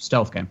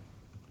stealth game.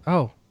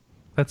 Oh,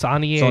 that's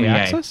on EA on EA.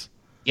 Access?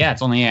 Yeah,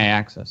 it's on EA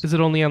Access. Is it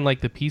only on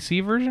like the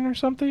PC version or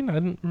something? I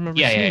didn't remember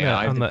seeing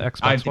that on the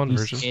Xbox One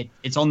version.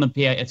 It's on the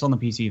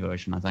PC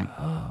version, I think.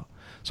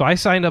 So I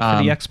signed up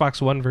for the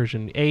Xbox One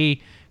version,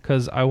 A,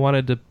 because I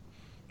wanted to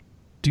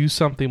do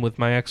something with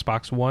my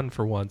Xbox One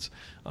for once,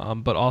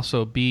 but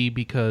also B,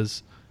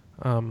 because...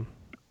 no,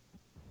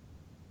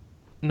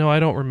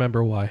 I don't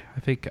remember why. I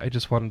think I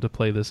just wanted to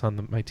play this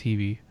on my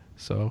TV,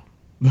 so...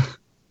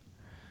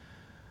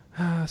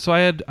 So I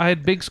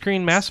had big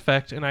screen Mass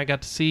Effect, and I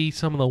got to see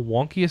some of the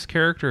wonkiest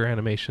character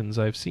animations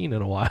I've seen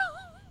in a while.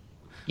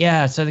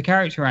 Yeah, so the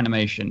character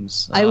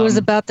animations. I was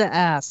about to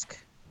ask.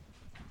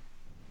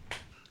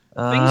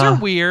 Things are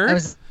weird. I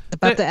was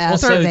about to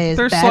ask. also, Are they as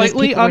They're bad as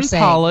slightly people are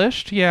saying?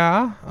 unpolished,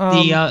 yeah.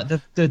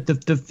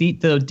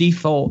 The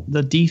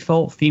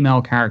default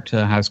female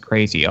character has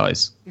crazy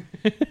eyes.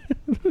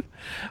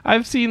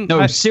 I've seen...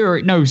 No,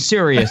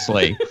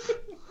 seriously.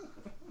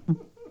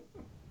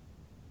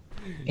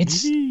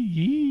 It's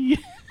the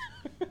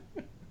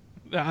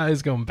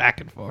eyes going back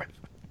and forth.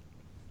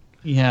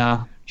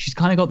 yeah. She's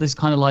kind of got this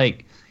kind of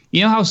like,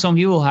 you know how some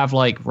people have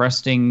like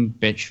resting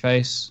bitch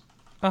face.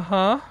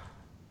 Uh-huh.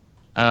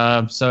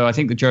 So I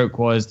think the joke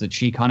was that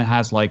she kind of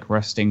has like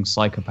resting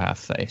psychopath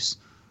face.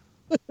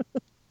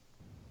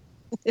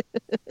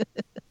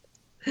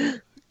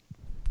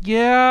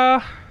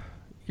 Yeah,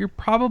 you're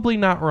probably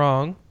not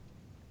wrong.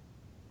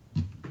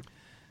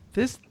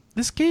 This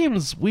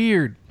game's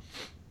weird.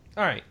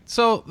 All right,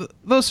 so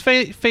those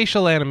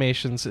facial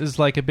animations is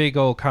like a big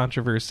old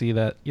controversy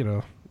that, you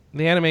know,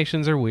 the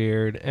animations are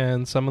weird,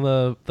 and some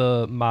of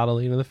the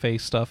modeling of the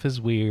face stuff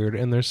is weird,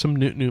 and there's some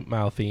newt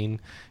mouthing,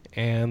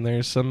 and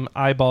there's some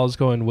eyeballs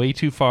going way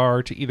too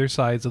far to either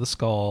sides of the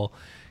skull,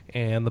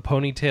 and the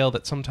ponytail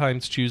that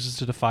sometimes chooses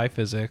to defy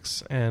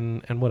physics,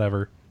 and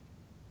whatever.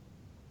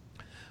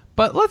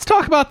 But let's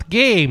talk about the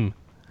game.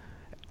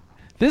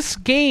 This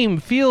game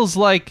feels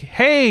like,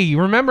 hey,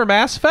 remember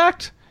Mass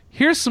Effect?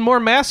 Here's some more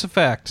Mass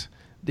Effect.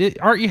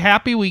 Aren't you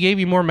happy we gave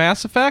you more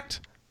Mass Effect?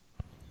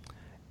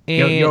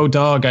 And Yo,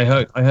 dog! I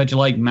heard you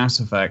like Mass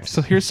Effect.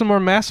 so here's some more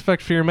Mass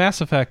Effect for your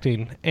Mass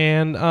Effecting.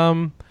 And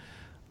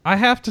I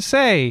have to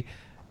say,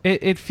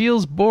 it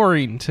feels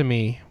boring to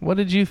me. What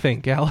did you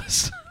think,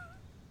 Alice?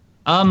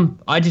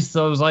 I just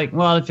thought it was like,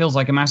 well, it feels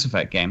like a Mass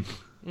Effect game.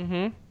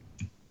 Mm-hmm.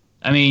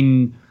 I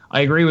mean,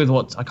 I agree with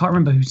I can't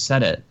remember who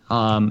said it.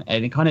 And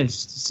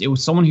it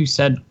was someone who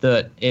said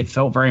that it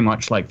felt very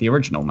much like the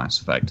original Mass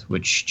Effect,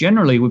 which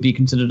generally would be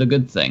considered a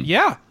good thing.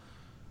 Yeah.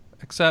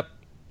 Except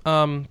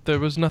there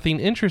was nothing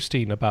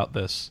interesting about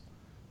this.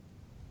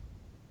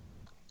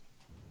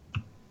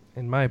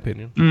 In my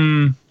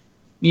opinion.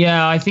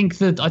 Yeah, I think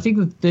that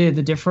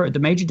the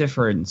major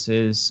difference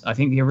is I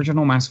think the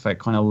original Mass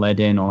Effect kind of led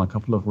in on a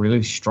couple of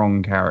really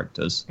strong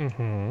characters.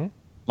 Mm-hmm.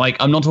 Like,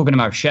 I'm not talking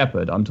about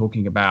Shepard. I'm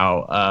talking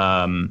about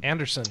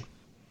Anderson.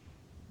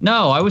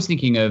 No, I was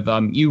thinking of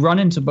you run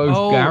into both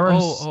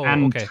Garrus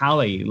and okay.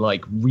 Tali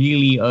like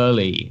really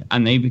early,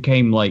 and they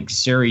became like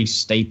series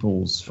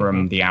staples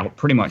from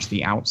pretty much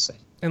the outset.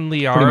 And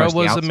Liara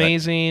was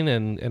amazing,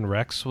 and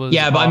Rex was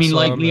but I mean,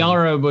 like, awesome,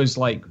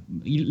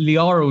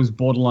 Liara was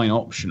borderline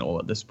optional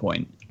at this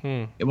point.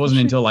 It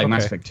wasn't until like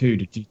Mass Effect 2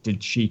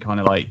 did she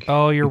kind of like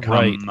you're become,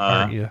 right,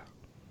 aren't you?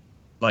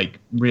 Like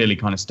really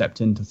kind of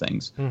stepped into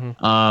things.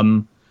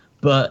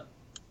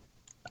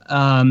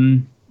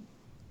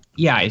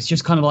 Yeah, it's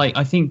just kind of like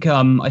I think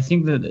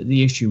that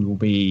the issue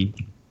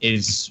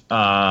is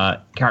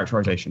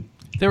characterization.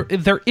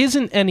 There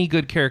isn't any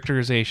good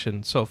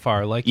characterization so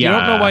far. Like, you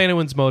don't know why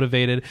anyone's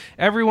motivated.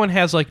 Everyone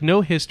has like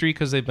no history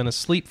because they've been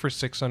asleep for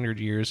 600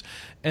 years,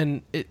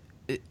 and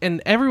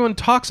everyone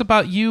talks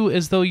about you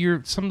as though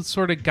you're some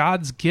sort of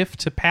God's gift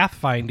to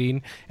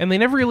pathfinding, and they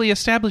never really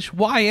establish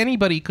why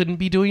anybody couldn't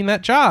be doing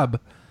that job.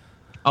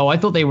 Oh, I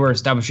thought they were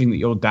establishing that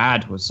your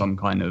dad was some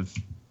kind of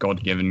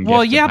God-given gift.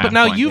 Well, yeah, but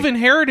now you've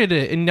inherited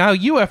it, and now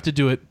you have to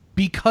do it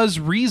because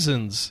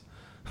reasons.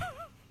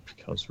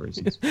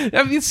 Reasons.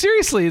 I mean,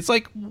 seriously, it's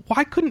like,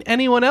 why couldn't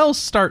anyone else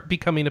start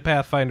becoming a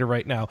Pathfinder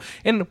right now?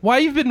 And why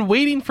you've been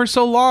waiting for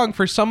so long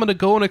for someone to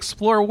go and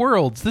explore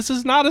worlds? This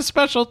is not a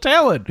special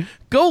talent.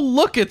 Go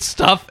look at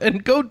stuff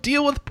and go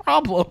deal with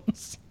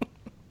problems.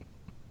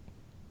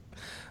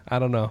 I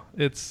don't know.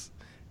 It's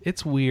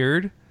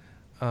weird.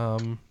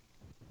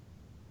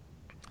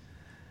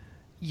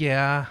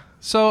 Yeah.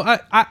 So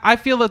I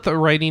feel that the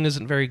writing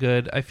isn't very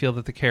good. I feel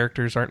that the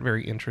characters aren't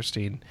very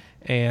interesting.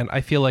 And I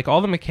feel like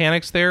all the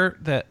mechanics there,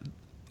 that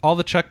all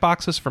the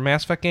checkboxes for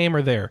Mass Effect game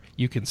are there.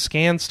 You can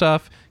scan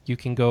stuff. You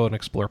can go and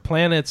explore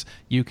planets.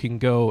 You can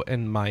go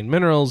and mine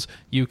minerals.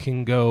 You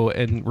can go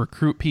and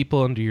recruit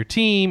people into your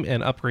team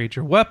and upgrade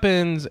your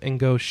weapons and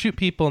go shoot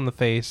people in the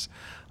face.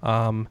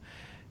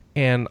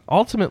 And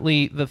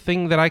ultimately, the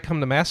thing that I come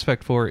to Mass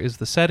Effect for is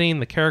the setting,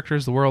 the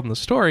characters, the world, and the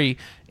story,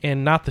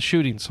 and not the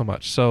shooting so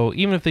much. So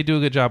even if they do a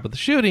good job with the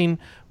shooting,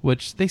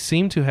 which they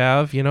seem to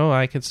have,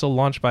 I can still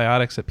launch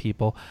biotics at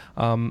people.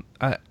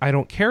 I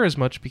don't care as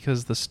much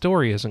because the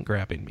story isn't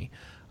grabbing me.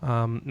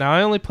 Now,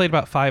 I only played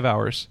about 5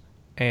 hours,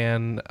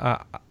 and I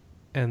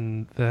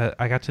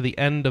got to the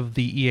end of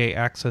the EA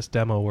Access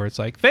demo where it's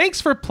like,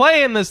 thanks for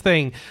playing this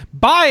thing.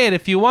 Buy it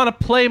if you want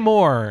to play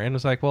more. And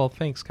it's like, well,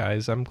 thanks,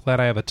 guys. I'm glad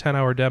I have a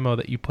 10-hour demo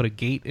that you put a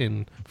gate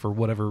in for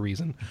whatever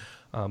reason.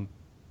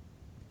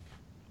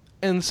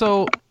 And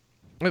so,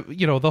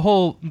 the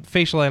whole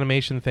facial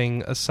animation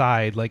thing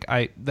aside, like,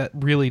 that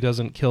really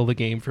doesn't kill the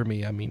game for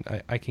me. I mean,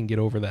 I can get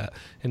over that.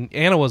 And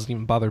Anna wasn't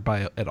even bothered by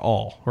it at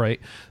all, right?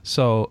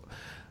 So,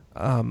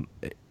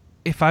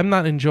 if I'm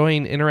not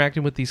enjoying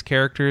interacting with these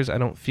characters, I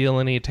don't feel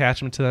any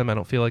attachment to them, I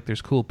don't feel like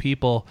there's cool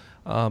people,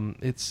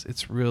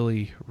 it's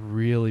really,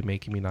 really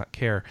making me not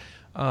care.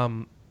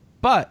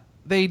 But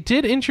they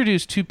did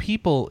introduce two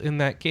people in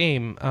that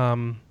game.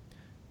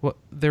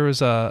 There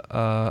was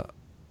an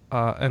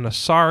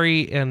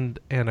Asari and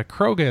a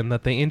Krogan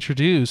that they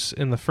introduce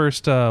in the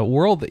first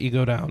world that you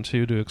go down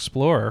to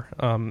explore.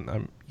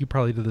 You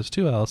probably did this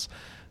too, Alice.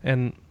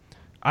 And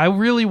I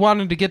really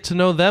wanted to get to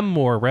know them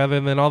more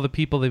rather than all the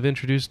people they've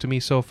introduced to me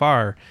so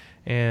far.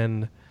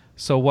 And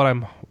so what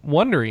I'm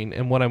wondering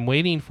and what I'm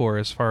waiting for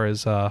as far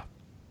as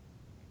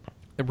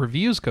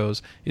reviews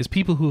goes is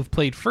people who have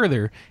played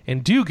further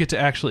and do get to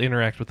actually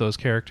interact with those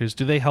characters.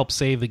 Do they help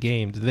save the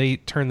game? Do they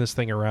turn this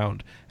thing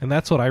around? And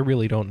that's what I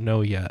really don't know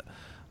yet.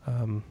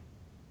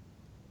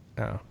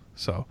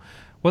 So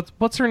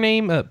what's her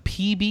name?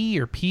 PB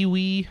or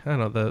Pee-wee? I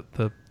don't know,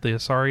 the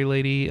Asari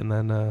lady, and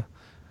then I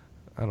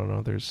don't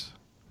know, there's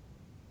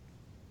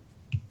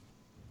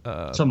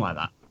something like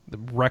that. The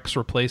Rex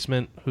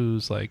replacement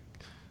who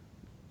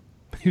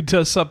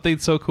does something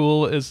so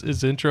cool as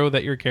his intro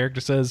that your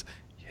character says,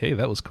 "Hey,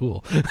 that was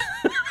cool."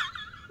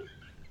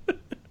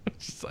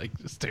 It's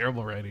just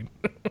terrible writing.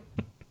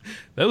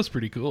 That was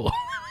pretty cool.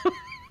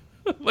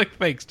 Like,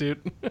 thanks,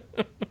 dude.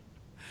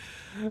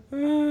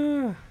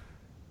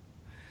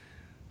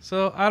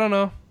 So I don't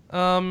know.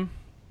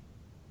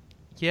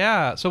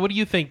 Yeah. So what do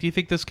you think? Do you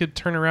think this could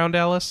turn around,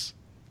 Alice?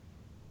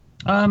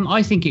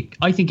 I think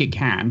it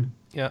can.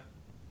 Yeah.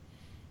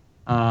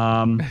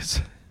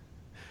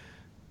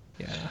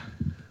 Yeah.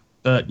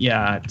 But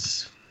yeah,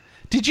 it's.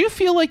 Did you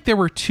feel like there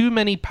were too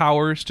many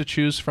powers to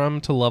choose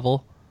from to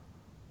level?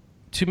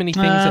 Too many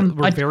things that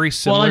were very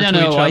similar to each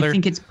other?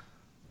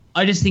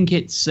 I just think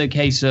it's a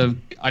case of,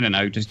 I don't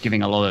know, just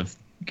giving a lot of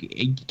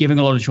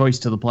choice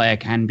to the player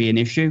can be an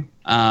issue.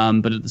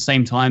 But at the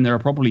same time, there are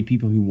probably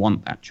people who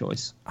want that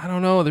choice. I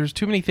don't know. There's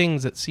too many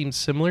things that seem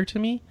similar to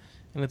me.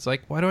 And it's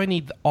like, why do I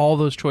need all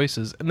those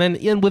choices? And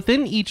then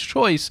within each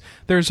choice,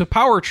 there's a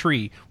power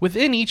tree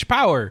within each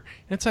power.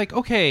 And it's like,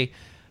 okay,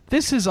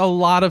 this is a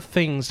lot of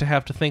things to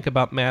have to think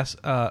about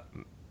maxing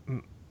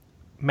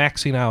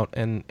out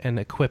and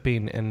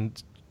equipping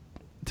and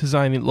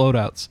designing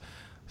loadouts.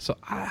 So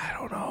I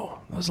don't know.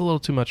 That was a little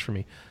too much for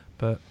me.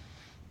 But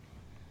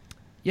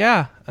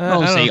yeah.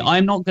 Well, see,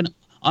 I'm not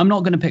I'm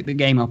not going to pick the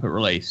game up at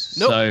release.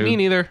 Nope, so, me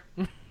neither.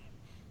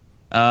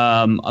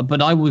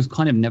 but I was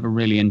kind of never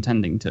really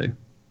intending to.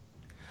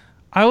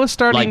 I was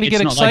starting to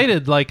get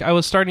excited. Like, I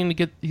was starting to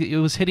get... It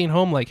was hitting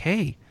home like,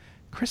 hey,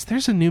 Chris,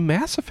 there's a new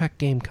Mass Effect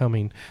game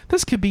coming.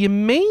 This could be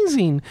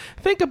amazing.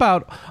 Think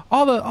about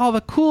all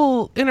the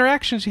cool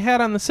interactions you had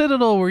on the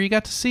Citadel, where you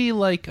got to see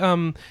like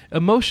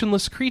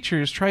emotionless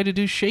creatures try to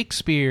do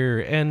Shakespeare,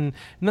 and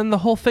then the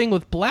whole thing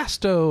with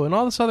Blasto and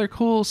all this other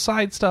cool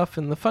side stuff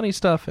and the funny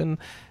stuff, and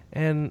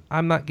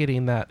I'm not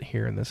getting that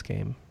here in this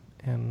game,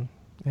 and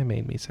it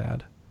made me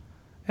sad.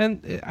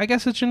 And I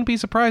guess it shouldn't be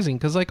surprising,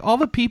 because like all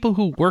the people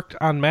who worked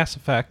on Mass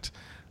Effect,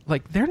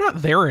 like they're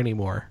not there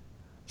anymore.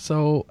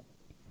 So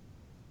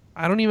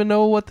I don't even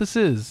know what this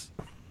is.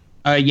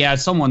 Yeah,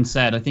 someone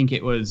said, I think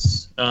it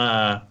was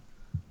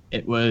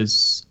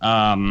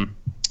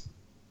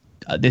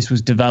this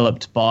was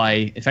developed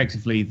by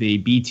effectively the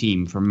B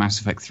team from Mass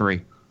Effect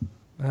 3.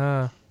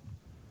 And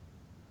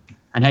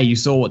hey, you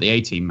saw what the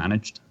A team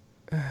managed.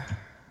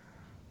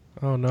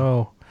 Oh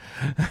no.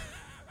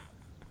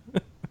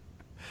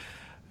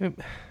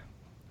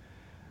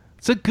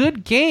 It's a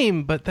good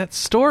game, but that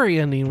story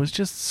ending was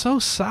just so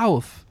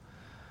south.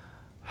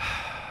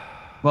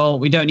 Well,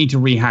 we don't need to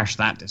rehash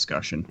that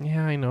discussion.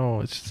 Yeah, I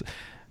know.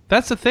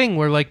 That's the thing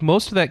where like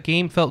most of that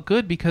game felt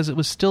good because it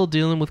was still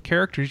dealing with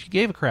characters you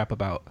gave a crap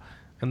about.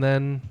 And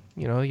then,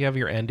 you have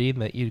your ending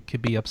that you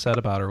could be upset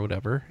about or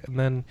whatever. And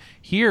then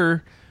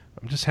here,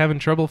 I'm just having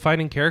trouble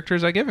finding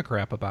characters I give a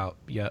crap about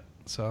yet.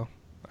 So,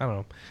 I don't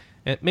know.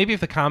 Maybe if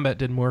the combat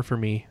did more for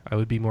me, I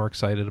would be more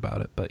excited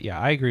about it. But yeah,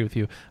 I agree with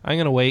you. I'm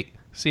going to wait,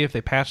 see if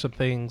they patch some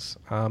things.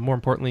 More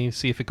importantly,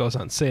 see if it goes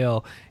on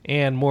sale.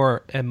 And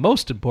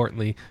most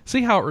importantly,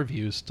 see how it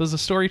reviews. Does the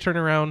story turn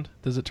around?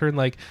 Does it turn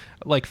like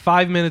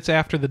 5 minutes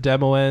after the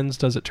demo ends?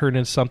 Does it turn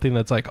into something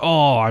that's like,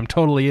 oh, I'm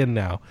totally in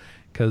now?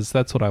 Because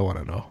that's what I want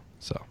to know.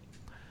 So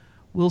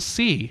we'll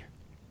see.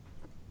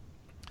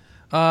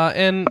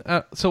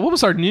 So what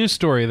was our news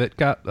story that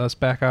got us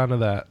back onto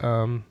that?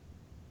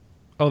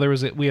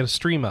 We had a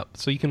stream up,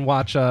 so you can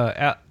watch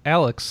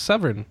Alex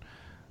Severin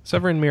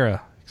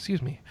Mira,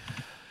 excuse me,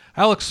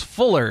 Alex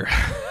Fuller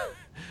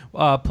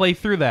play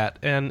through that.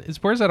 And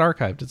where's that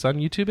archived? It's on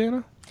YouTube,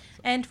 Anna?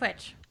 And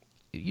Twitch.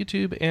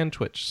 YouTube and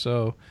Twitch.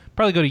 So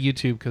probably go to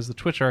YouTube because the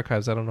Twitch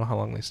archives, I don't know how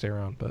long they stay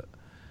around, but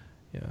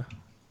yeah.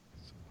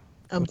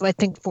 I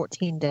think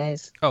 14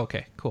 days. Oh,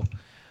 okay, cool.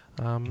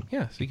 So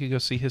you could go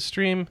see his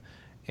stream,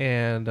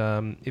 and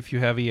if you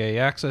have EA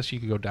access, you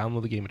could go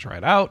download the game and try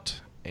it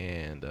out,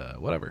 and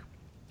whatever.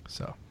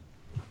 So,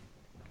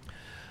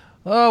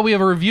 we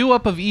have a review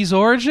up of Ys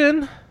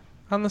Origin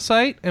on the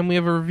site, and we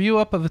have a review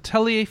up of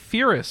Atelier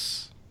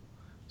Furus.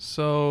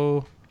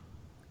 So,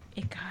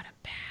 it got a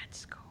bad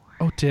score.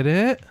 Oh, did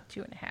it?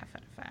 2.5 out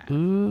of 5.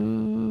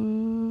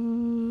 Ooh,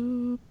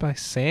 by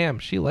Sam.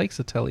 She likes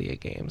Atelier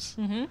games.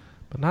 Mm-hmm.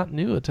 But not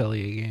new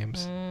Atelier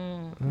games.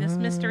 This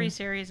mystery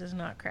series is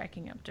not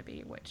cracking up to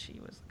be what she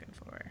was looking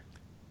for.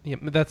 Yeah,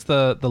 that's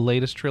the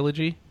latest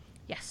trilogy?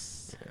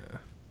 Yes. Yeah.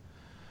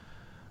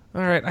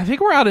 All right, I think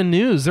we're out of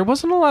news. There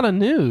wasn't a lot of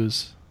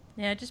news.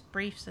 Yeah, just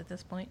briefs at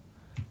this point.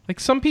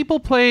 Like, some people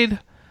played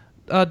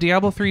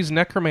Diablo 3's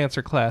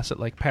Necromancer class at,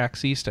 like,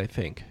 PAX East, I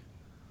think.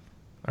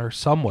 Or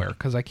somewhere,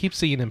 because I keep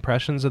seeing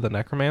impressions of the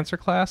Necromancer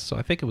class, so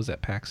I think it was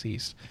at PAX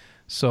East.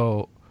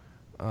 So,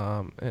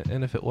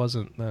 and if it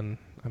wasn't, then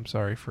I'm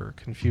sorry for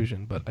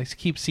confusion, but I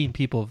keep seeing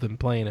people have been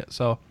playing it.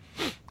 So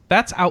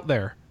that's out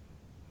there.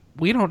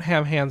 We don't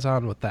have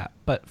hands-on with that.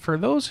 But for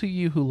those of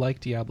you who like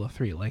Diablo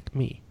 3, like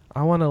me,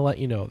 I want to let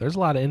you know there's a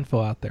lot of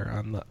info out there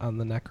on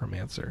the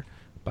Necromancer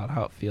about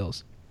how it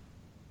feels.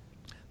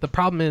 The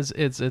problem is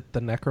it's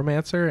the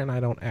Necromancer, and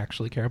I don't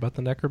actually care about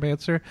the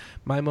Necromancer.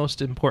 My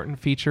most important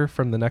feature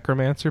from the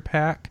Necromancer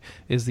pack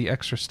is the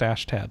extra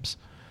stash tabs.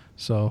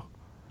 So,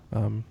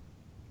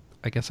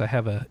 I guess I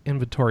have a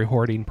inventory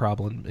hoarding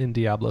problem in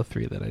Diablo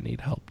 3 that I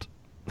need helped.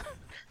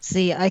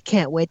 See, I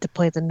can't wait to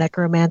play the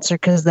Necromancer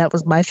because that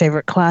was my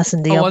favorite class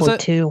in Diablo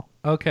 2.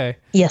 Okay.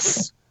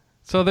 Yes.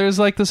 So there's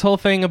like this whole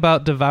thing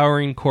about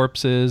devouring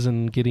corpses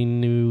and getting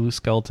new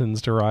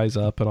skeletons to rise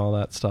up and all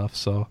that stuff.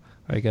 So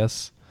I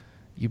guess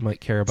you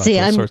might care about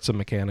those sorts of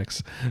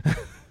mechanics.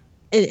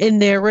 In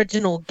the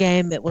original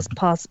game, it was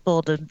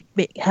possible to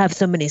have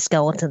so many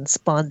skeletons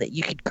spawn that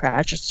you could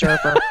crash a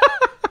server.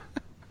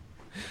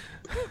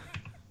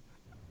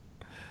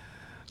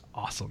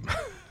 Awesome.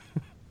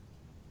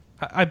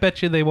 I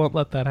bet you they won't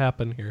let that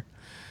happen here.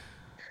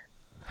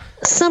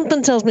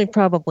 Something tells me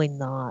probably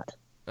not.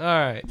 All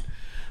right.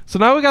 So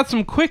now we got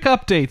some quick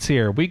updates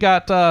here. We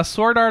got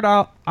Sword Art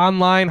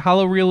Online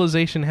Hollow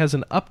Realization has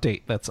an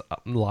update that's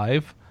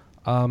live.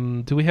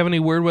 Do we have any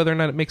word whether or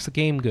not it makes the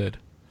game good?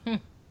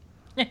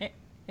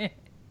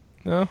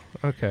 No?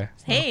 Okay.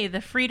 Hey, the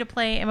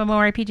free-to-play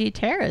MMORPG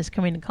Terra is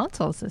coming to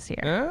consoles this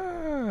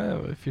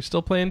year. If you're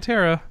still playing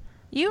Terra.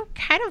 You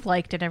kind of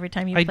liked it every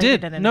time you played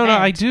it at an event. No,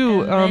 I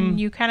do. And then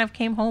you kind of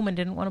came home and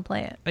didn't want to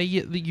play it.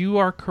 You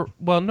are...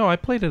 Well, no, I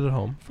played it at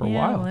home for a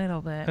while. Yeah, a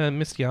little bit.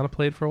 Miss Diana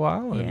played for a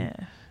while. Yeah.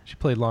 She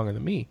played longer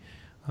than me.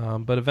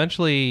 But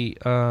eventually,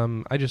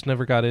 I just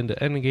never got into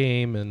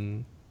Endgame,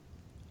 and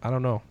I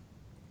don't know.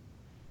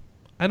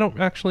 I don't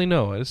actually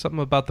know. It's something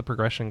about the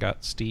progression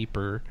got steep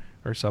or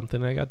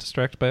something. I got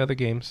distracted by other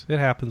games. It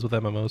happens with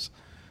MMOs.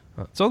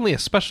 It's only a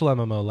special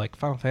MMO like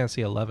Final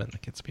Fantasy XI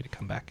that gets me to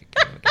come back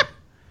again and again.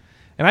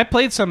 And I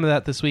played some of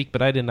that this week,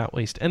 but I did not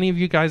waste any of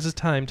you guys'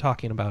 time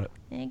talking about it.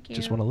 Thank you.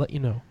 Just want to let you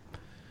know.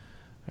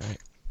 All right.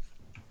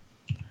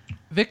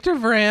 Victor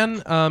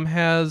Vran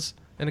has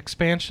an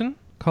expansion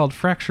called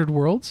Fractured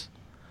Worlds.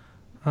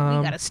 We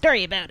got a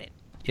story about it.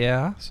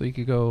 Yeah, so you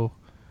could go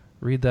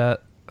read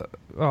that.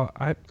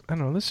 I don't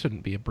know. This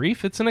shouldn't be a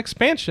brief. It's an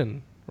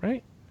expansion,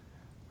 right?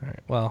 All right.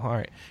 Well, all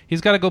right.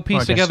 He's got to go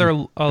piece together.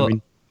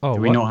 Do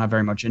we not have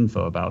very much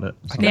info about it?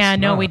 I guess Yeah,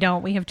 no, not. we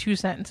don't. We have 2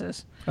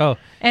 sentences. Oh,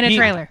 And a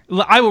trailer.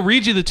 I will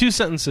read you the 2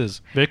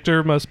 sentences.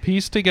 Victor must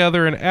piece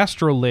together an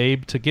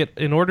astrolabe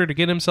in order to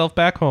get himself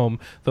back home,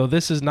 though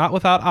this is not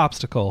without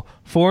obstacle.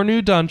 4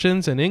 new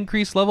dungeons, an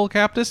increased level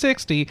cap to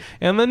 60,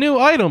 and the new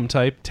item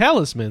type,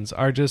 talismans,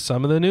 are just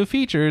some of the new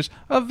features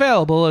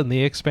available in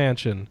the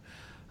expansion.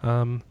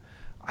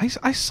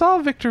 I saw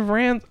Victor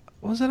Vran.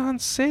 Was it on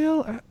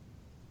sale?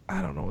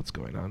 I don't know what's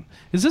going on.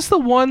 Is this the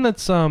one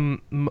that's the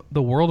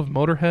World of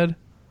Motorhead?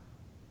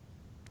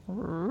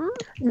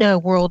 No,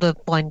 World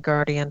of Blind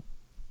Guardian.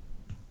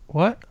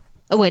 What?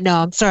 Oh wait, no,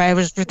 I'm sorry. I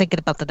was thinking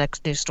about the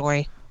next news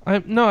story.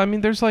 No, I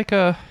mean there's like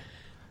a.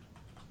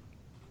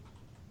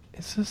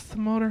 Is this the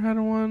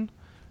Motorhead one?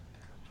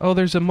 Oh,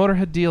 there's a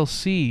Motorhead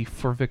DLC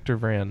for Victor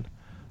Vran.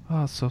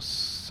 Oh,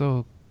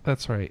 so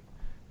that's right.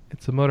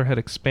 It's a Motorhead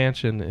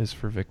expansion is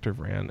for Victor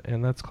Vran,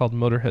 and that's called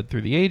Motorhead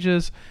Through the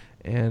Ages,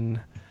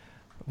 and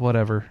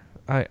whatever.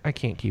 I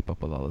can't keep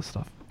up with all this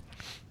stuff.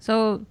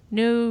 So,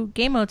 new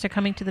game modes are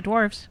coming to the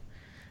dwarves.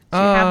 So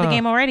you have the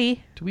game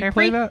already. Do we They're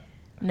play free. that?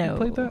 No. Have we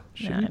played that?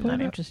 Should No, we I'm play not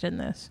that? interested in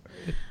this.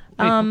 Wait,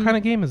 what kind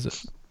of game is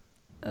it?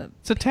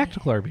 It's a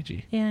tactical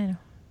RPG Yeah, I know.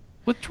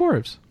 with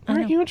dwarves. Why I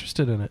aren't know. you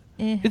interested in it?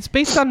 Eh. It's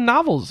based on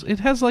novels.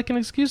 It has like an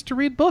excuse to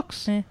read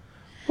books. Eh.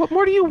 What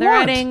more do you They're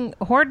want? adding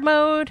horde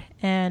mode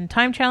and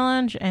time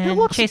challenge and It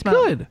looks chase good.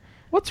 mode.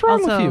 What's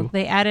wrong Also, with you?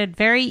 they added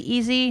very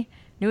easy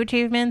new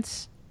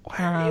achievements. Why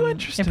are you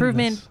interested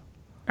improvement in this?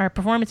 or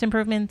performance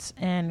improvements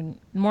and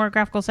more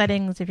graphical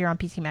settings if you're on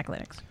PC Mac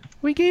Linux.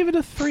 We gave it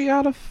a 3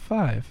 out of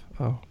 5.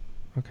 Oh,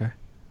 okay.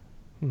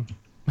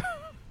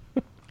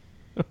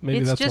 Maybe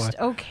It's that's just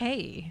why.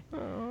 okay.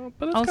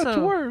 But it's got also-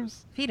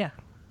 dwarves. Vita.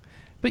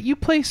 But you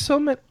play so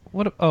many.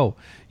 What? Oh,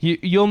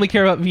 you only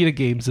care about Vita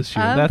games this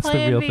year. I'm That's the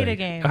playing real Vita thing.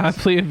 games. I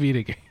play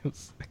Vita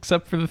games,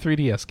 except for the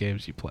 3DS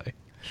games you play.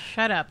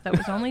 Shut up. That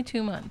was only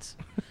 2 months.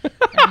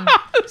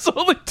 It's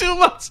only 2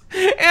 months,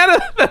 Anna.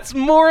 That's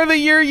more of the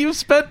year you've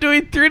spent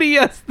doing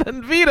 3DS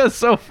than Vita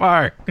so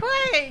far.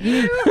 Wait,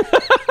 you...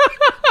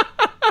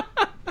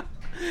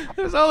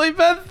 There's only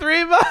been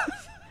 3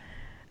 months.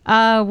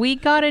 we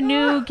got a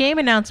new game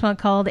announcement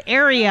called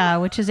Area,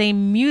 which is a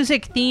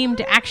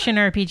music-themed action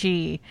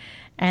RPG.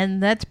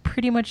 And that's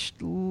pretty much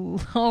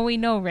all we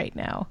know right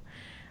now.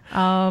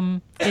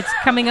 It's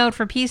coming out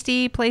for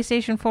PC,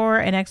 PlayStation 4,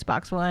 and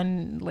Xbox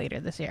One later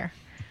this year.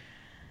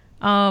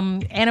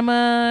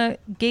 Anima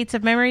Gates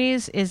of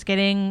Memories is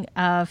getting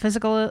a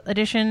physical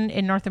edition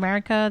in North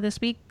America this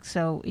week.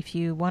 So if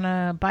you want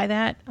to buy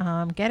that,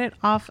 get it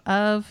off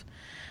of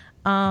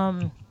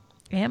Amazon?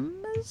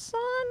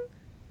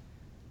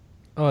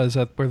 Oh, is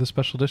that where the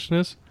special edition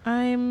is?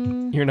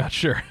 You're not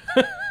sure.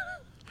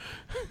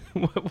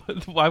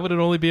 Why would it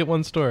only be at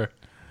one store?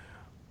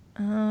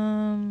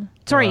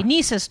 Sorry,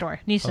 Nisa store.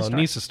 Nisa store.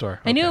 Nisa store.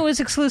 I knew Okay. it was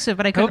exclusive,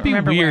 but I That couldn't would be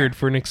remember weird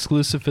for an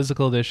exclusive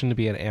physical edition to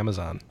be at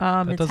Amazon.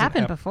 where. That It's doesn't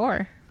happened happen.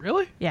 before.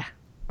 Really? Yeah.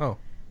 Oh,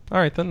 all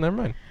right then. Never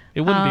mind.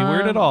 It wouldn't be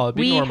weird at all. It'd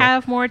be we normal.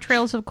 have more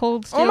Trails of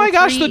Cold Steel. Oh my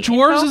gosh, 3 the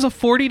Dwarves info, is a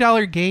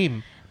 $40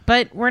 game.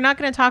 but we're not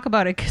going to talk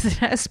about it because it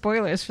has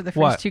spoilers for the first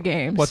What? 2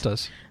 games. What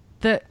does?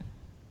 The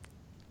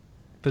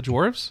The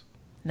Dwarves?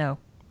 no.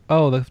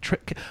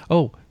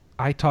 Oh,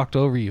 I talked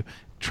over you.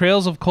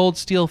 Trails of Cold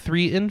Steel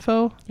 3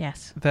 info?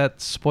 Yes.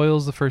 That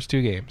spoils the first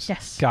 2 games.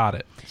 Yes. Got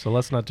it. So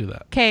let's not do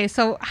that. Okay,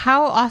 so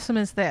how awesome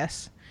is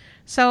this?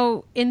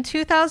 So in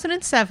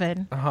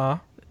 2007, Uh-huh.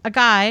 a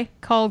guy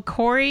called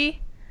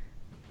Corey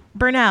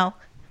Burnell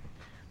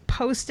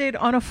posted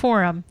on a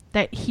forum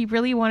that he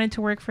really wanted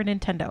to work for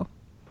Nintendo.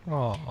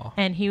 Oh.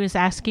 And he was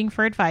asking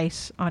for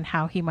advice on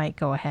how he might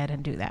go ahead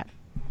and do that.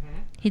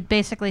 He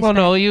basically Well, spent,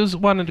 no, he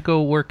wanted to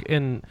go work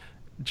in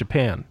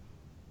Japan.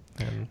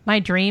 And, my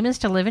dream is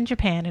to live in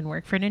Japan and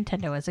work for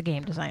Nintendo as a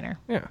game designer.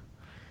 yeah.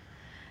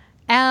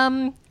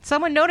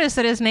 Someone noticed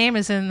that his name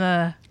is in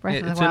the Breath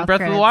of the It's Wild in Breath of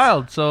credits. the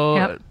Wild, so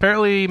Yep.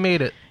 apparently he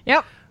made it.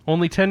 Yep.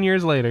 Only 10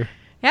 years later.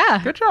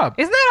 Yeah. Good job.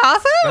 Isn't that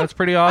awesome? That's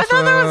pretty awesome. I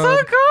thought that was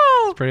so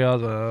cool. Pretty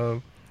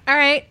awesome. All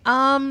right.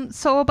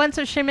 So a bunch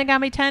of Shin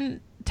Megami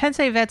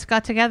Tensei vets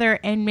got together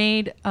and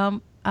made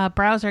a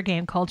browser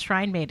game called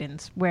Shrine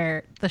Maidens,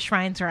 where the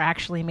shrines are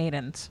actually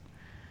maidens.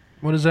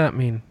 What does that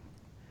mean?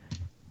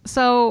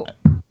 So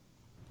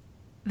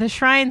the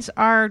shrines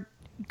are I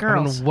don't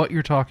girls. know what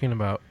you're talking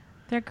about.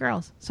 They're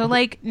girls. So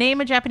like name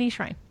a Japanese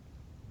shrine.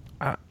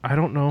 I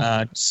don't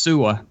know.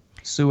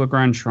 Sewer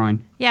Grand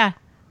Shrine. Yeah,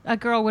 a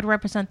girl would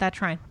represent that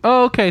shrine.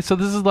 Oh, okay. So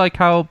this is like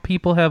how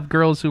people have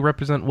girls who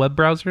represent web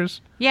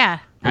browsers? Yeah.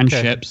 And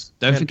Okay. ships.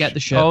 Don't forget the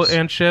ships. Oh,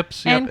 and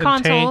ships. Yep, And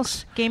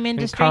consoles, tanks, game and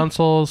industry.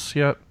 consoles,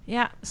 yep.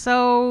 Yeah.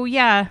 So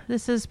yeah,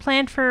 this is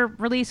planned for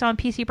release on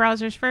PC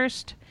browsers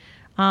first,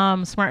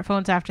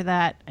 smartphones after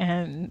that,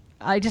 and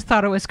I just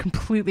thought it was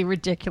completely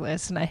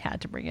ridiculous, and I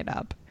had to bring it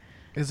up.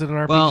 Is it an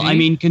RPG? Well, I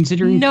mean,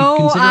 considering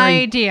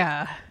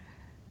Idea.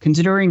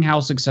 considering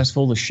how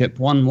successful the ship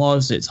one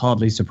was, it's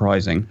hardly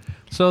surprising.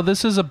 So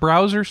this is a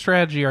browser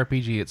strategy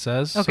RPG, it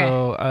says. Okay.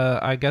 So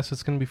I guess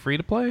it's going to be free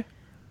to play?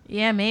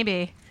 Yeah,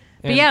 maybe.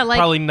 But And yeah, like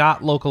probably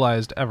not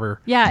localized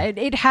ever. yeah,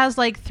 it has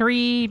like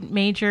 3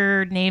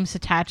 major names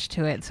attached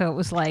to it, so it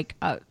was like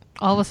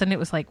all of a sudden it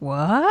was like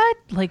what?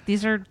 Like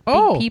these are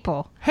big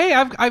people. Hey,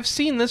 I've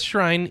seen this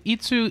shrine,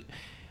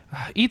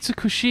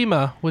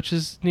 Itsukushima, which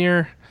is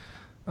near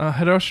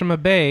Hiroshima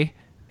Bay,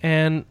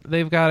 and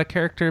they've got a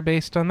character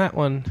based on that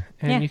one,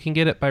 and Yeah. you can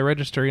get it by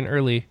registering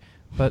early.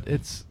 But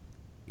it's,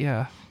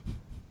 yeah,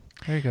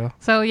 there you go.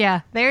 So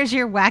yeah, there's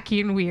your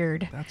wacky and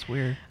weird. That's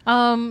weird.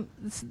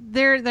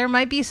 There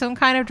might be some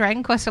kind of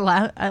Dragon Quest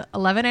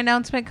 11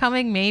 announcement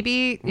coming.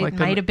 Maybe it Like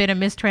might have been a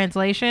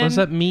mistranslation. What does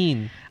that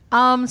mean?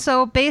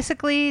 So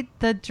basically,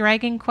 the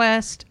Dragon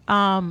Quest,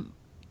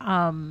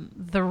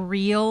 the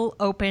real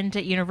opened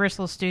at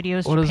Universal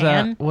Studios What is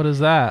Japan. that? What is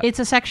that? It's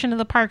a section of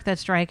the park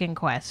that's Dragon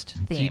Quest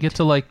themed. Do you get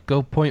to like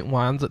go point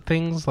wands at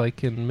things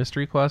like in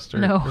Mystery Quest or,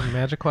 No. or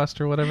Magic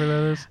Quest or whatever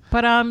that is?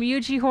 But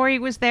Yuji Horii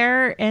was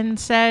there and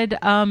said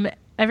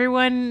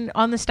everyone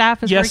on the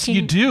staff is Yes, working.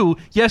 you do.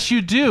 Yes,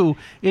 you do.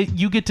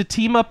 You get to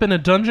team up in a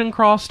dungeon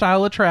crawl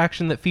style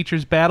attraction that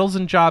features battles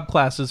and job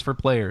classes for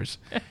players.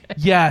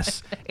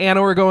 Yes,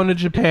 Anna, we're going to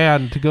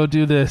Japan to go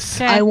do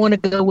this. Okay. I want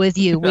to go with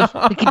you. We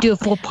could do a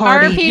full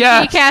party.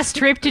 RPGCast Yes.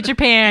 trip to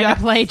Japan Yes.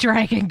 to play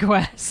Dragon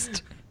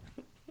Quest.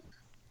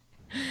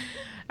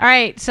 All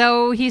right,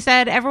 so he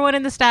said everyone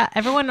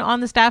on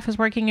the staff is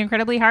working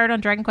incredibly hard on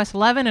Dragon Quest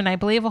 11, and I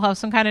believe we'll have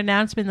some kind of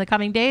announcement in the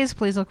coming days.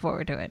 Please look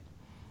forward to it.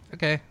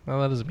 Okay, well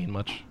that doesn't mean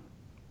much.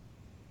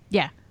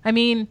 Yeah, I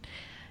mean,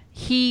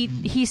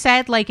 he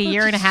said like a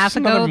year and a just half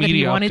another ago that he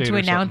media wanted update to or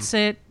announce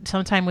it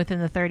sometime within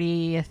the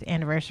 30th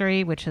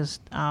anniversary, which is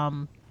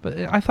But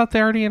I thought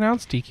they already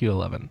announced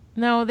DQ11.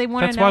 no, they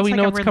want That's to why announce we like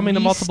know a it's coming to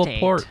release multiple date.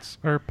 ports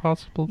or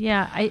multiple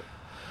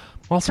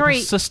Sorry,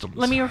 systems.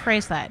 let me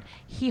rephrase that.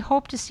 He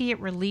hoped to see it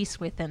release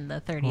within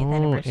the 30th Oh,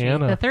 anniversary.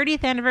 Anna. The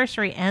 30th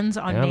anniversary ends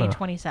on May Anna.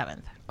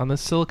 27th. On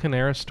this Silicon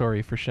Era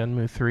story for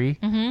Shenmue 3,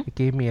 it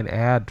gave me an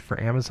ad for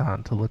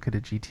Amazon to look at a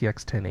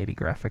GTX 1080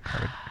 graphic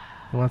card.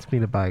 It wants me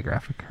to buy a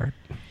graphic card.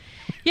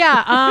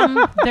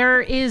 Yeah,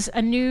 there is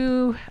a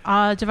new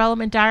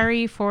development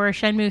diary for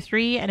Shenmue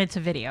 3, and it's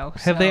a video.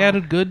 Have they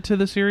added good to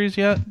the series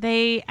yet?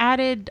 They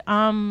added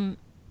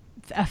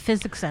a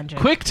physics engine.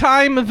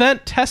 QuickTime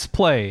event test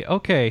play.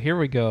 Okay, here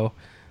we go.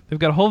 They've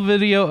got a whole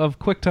video of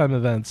QuickTime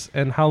events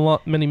and how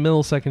many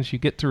milliseconds you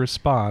get to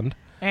respond.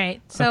 All right,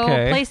 so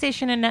Okay.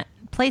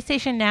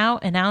 PlayStation Now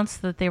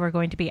announced that they were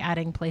going to be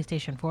adding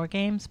PlayStation 4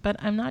 games, but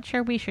I'm not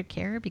sure we should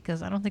care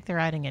because I don't think they're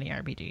adding any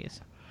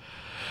RPGs.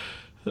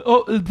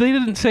 Oh, they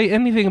didn't say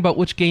anything about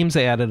which games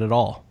they added at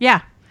all.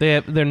 Yeah.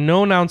 There are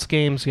no announced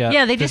games yet.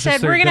 Yeah, they just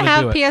said we're going to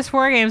have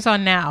PS4 games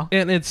on now.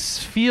 And it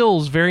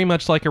feels very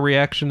much like a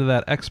reaction to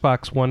that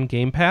Xbox One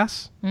Game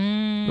Pass,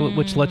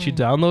 which lets you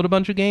download a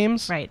bunch of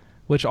games. Right.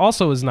 Which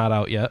also is not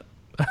out yet.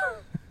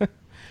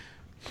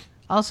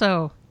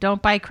 Also,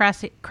 don't buy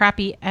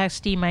crappy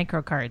SD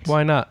micro cards.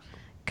 Why not?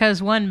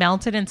 Because one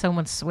melted in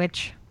someone's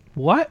Switch.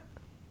 What?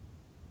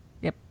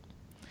 Yep.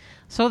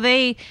 So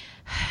there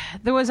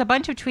was a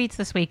bunch of tweets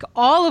this week,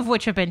 all of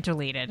which have been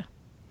deleted.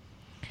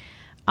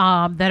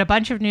 That a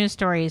bunch of news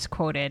stories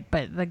quoted,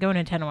 but the Go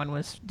Nintendo one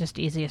was just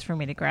easiest for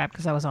me to grab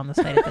because I was on the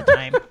site at the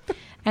time.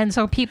 And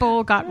so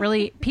people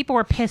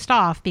were pissed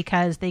off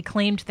because they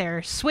claimed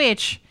their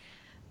Switch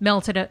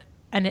melted their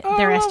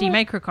SD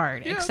micro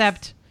card. Yes.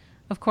 Except,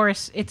 of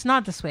course, it's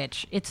not the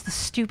Switch. It's the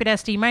stupid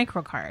SD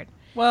micro card.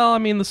 Well, I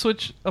mean, the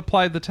Switch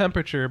applied the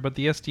temperature, but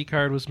the SD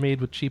card was made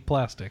with cheap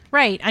plastic.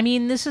 Right. I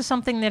mean, this is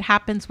something that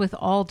happens with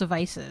all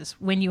devices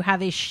when you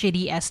have a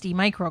shitty SD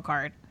micro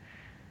card.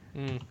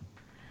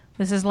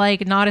 This is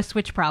like not a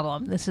Switch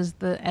problem. This is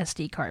the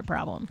SD card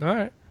problem. All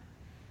right.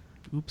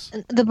 Oops.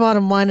 The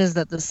bottom line is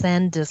that the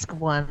SanDisk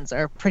ones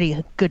are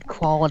pretty good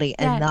quality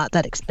and Yeah. not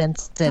that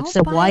expensive. Don't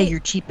So buy why it. you're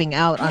cheaping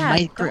out on Yeah,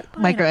 micro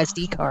don't buy an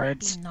SD awful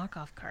cards?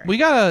 knockoff card. We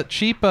got a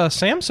cheap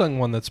Samsung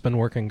one that's been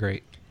working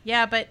great.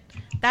 Yeah, but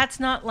that's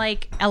not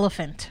like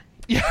Elephant.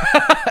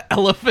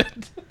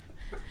 Elephant.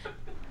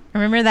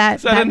 Remember that?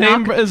 Is that a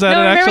name? Is that an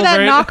remember actual that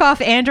brand?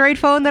 knockoff Android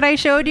phone that I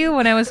showed you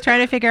when I was trying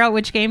to figure out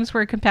which games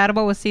were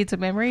compatible with Seeds of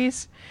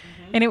Memories?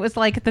 And it was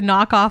like the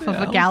knockoff of a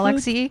Elephant?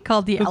 Galaxy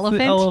called the It's Elephant.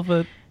 The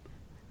elephant.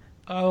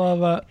 I love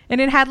that. And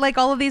it had like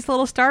all of these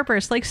little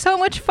starbursts, like so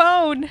much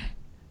phone.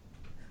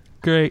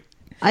 Great.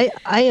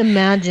 I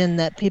imagine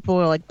that people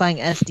are like buying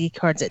SD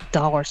cards at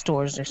dollar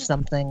stores or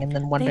something and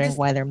then wondering just-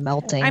 why they're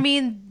melting. I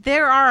mean,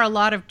 there are a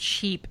lot of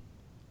cheap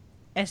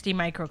SD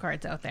micro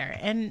cards out there,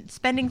 and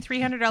spending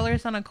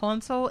 $300 on a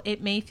console,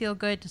 it may feel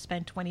good to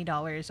spend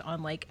 $20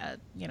 on like a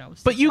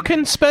But you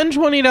can spend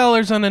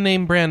 $20 on a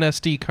name brand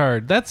SD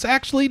card. That's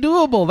actually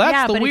doable.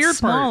 That's the weird it's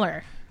smaller.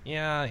 part.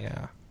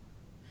 Yeah.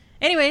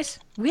 Anyways,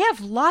 we have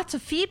lots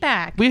of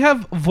feedback. We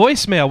have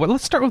voicemail. Well,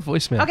 let's start with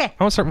voicemail. Okay.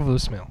 I want to start with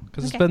voicemail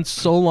because it's been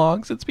so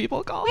long since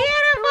people called. We had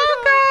a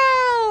phone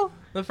call.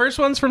 The first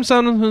one's from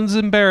someone who's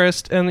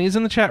embarrassed, and he's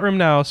in the chat room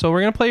now. So we're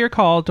gonna play your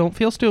call. Don't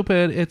feel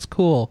stupid. It's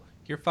cool.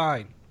 You're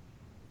fine.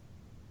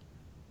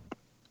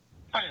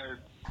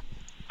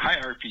 Hi,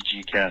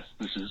 RPGCast.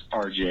 This is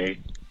RJ.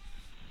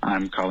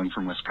 I'm calling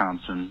from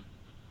Wisconsin.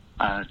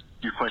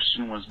 Your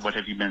question was, what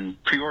have you been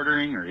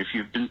pre-ordering, or if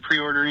you've been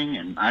pre-ordering,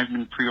 and I've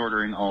been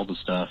pre-ordering all the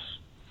stuff.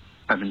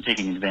 I've been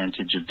taking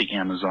advantage of the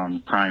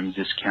Amazon Prime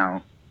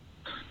discount.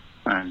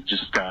 I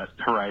just got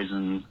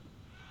Horizon,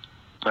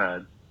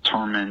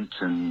 Torment,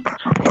 and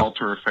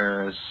Alter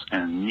Ferris,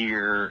 and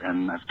Nier,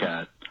 and I've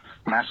got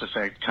Mass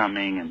Effect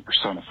coming, and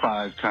Persona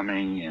 5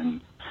 coming,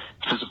 and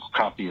physical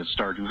copy of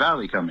Stardew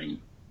Valley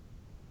coming.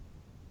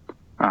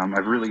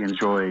 I've really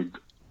enjoyed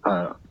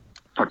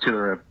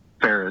Alter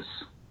Ferris.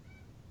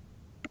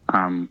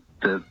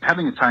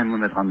 Having a time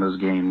limit on those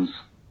games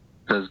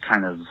does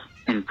kind of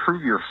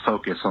improve your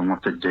focus on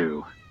what to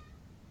do.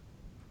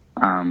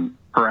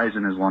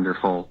 Horizon is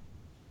wonderful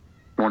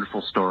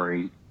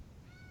story.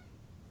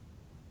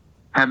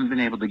 Haven't been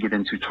able to get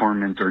into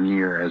Torment or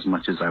Nier as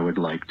much as I would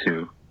like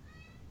to.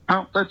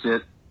 Oh, that's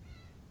it.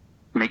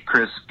 Make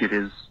Chris get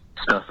his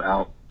stuff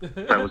out.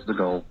 That was the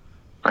goal.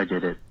 I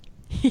did it.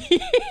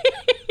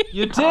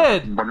 You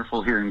did.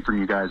 Wonderful hearing from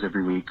you guys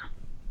every week.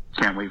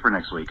 Can't wait for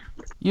next week.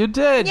 You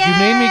did. Yay! You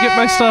made me get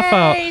my stuff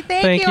out.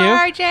 Thank you,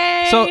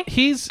 RJ. So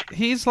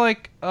he's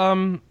like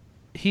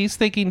he's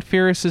thinking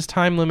Ferris's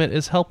time limit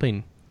is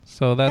helping.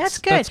 So that's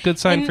good. That's a good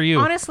sign for you.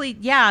 Honestly,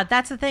 yeah,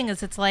 that's the thing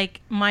is it's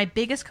like my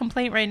biggest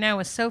complaint right now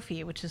with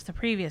Sophie, which is the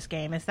previous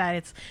game, is that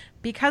it's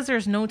because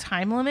there's no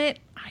time limit,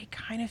 I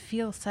kind of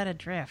feel set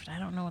adrift. I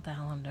don't know what the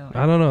hell I'm doing.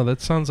 I don't know. That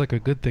sounds like a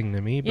good thing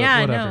to me, but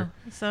whatever. I know.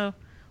 So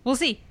we'll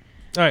see.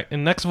 All right,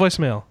 and next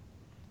voicemail.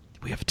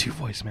 We have 2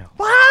 voicemails.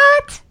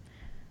 What?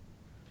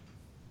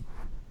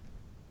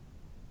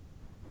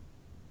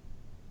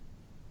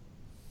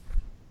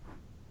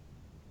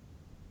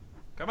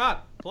 Come on,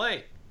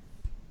 play.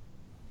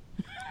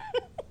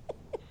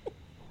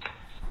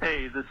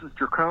 Hey, this is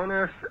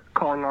Draconis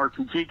calling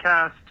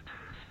RPGCast.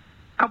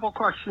 Couple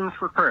questions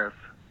for Chris.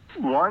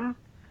 One,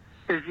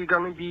 is he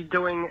going to be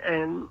doing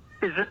an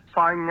Is It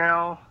Fine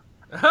Now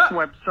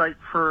website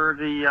for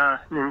the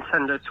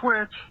Nintendo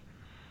Switch?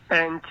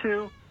 And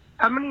 2,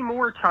 how many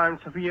more times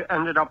have you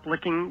ended up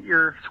licking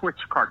your Switch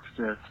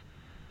cartridges?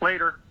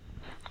 Later.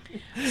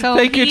 So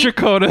Thank you,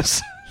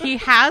 Draconis. He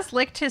has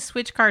licked his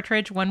Switch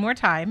cartridge one more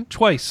time.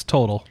 Twice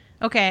total.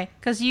 Okay,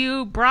 because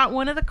you brought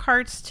one of the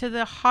carts to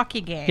the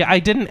hockey game. Yeah, I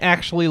didn't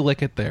actually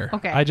lick it there.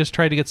 Okay. I just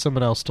tried to get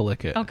someone else to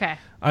lick it. Okay.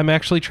 I'm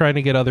actually trying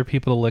to get other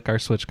people to lick our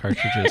Switch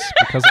cartridges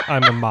because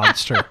I'm a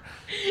monster.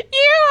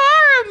 You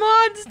are a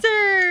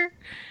monster!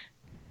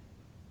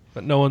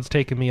 But no one's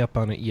taken me up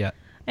on it yet.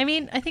 I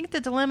mean, I think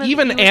the dilemma...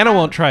 Even Anna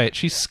won't try it.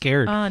 She's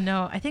scared. Oh,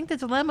 no. I think the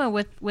dilemma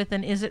with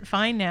an Is It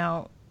Fine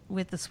Now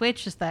with the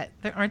Switch is that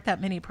there aren't that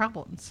many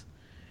problems.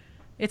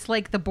 It's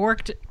like the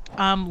borked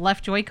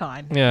left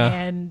Joy-Con. Yeah.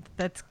 And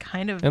that's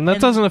kind of... And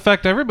that doesn't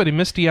affect everybody.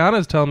 Miss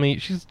Deanna's telling me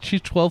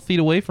she's 12 feet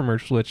away from her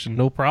Switch and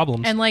no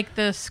problems. And like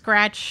the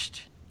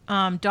scratched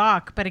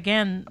dock. But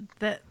again,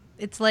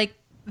 it's like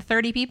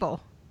 30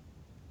 people.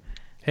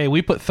 Hey,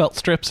 we put felt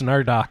strips in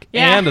our dock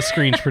and a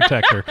screen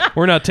protector.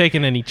 We're not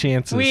taking any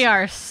chances. We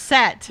are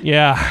set.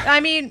 Yeah. I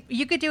mean,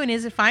 you could do an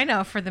Is It Fine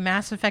Now for the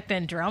Mass Effect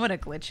Andromeda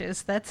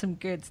glitches. That's some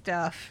good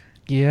stuff.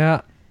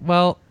 Yeah.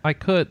 Well, I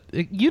could.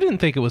 You didn't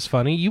think it was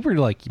funny. You were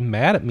like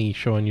mad at me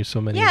showing you so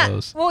many of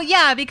those. Well,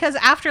 yeah, because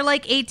after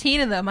like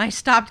 18 of them, I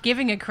stopped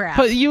giving a crap.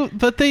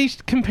 But they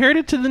compared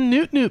it to the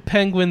Newt Newt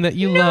penguin that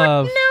you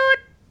love. Newt.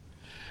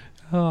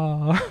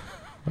 Oh.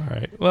 All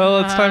right. Well,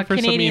 it's time for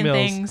Canadian some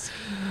emails. Things.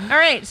 All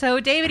right. So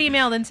David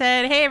emailed and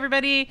said, "Hey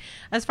everybody,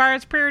 as far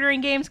as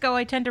pre-ordering games go,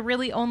 I tend to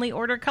really only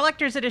order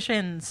collector's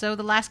editions. So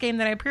the last game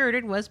that I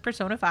pre-ordered was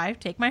Persona 5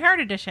 Take My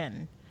Heart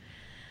edition."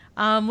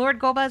 Lord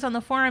Golbaz on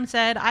the forum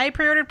said, "I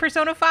pre-ordered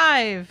Persona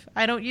 5.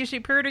 I don't usually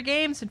pre-order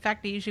games. In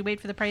fact, I usually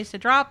wait for the price to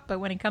drop. But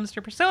when it comes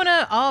to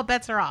Persona, all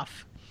bets are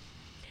off."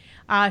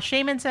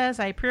 Shaman says,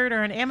 "I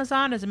pre-order on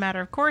Amazon as a matter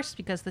of course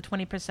because the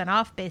 20%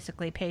 off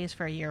basically pays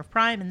for a year of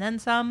Prime and then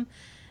some.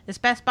 If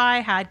Best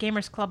Buy had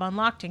Gamers Club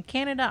unlocked in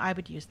Canada, I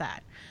would use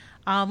that."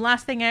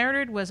 Last thing I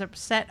ordered was a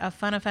set of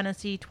Final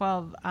Fantasy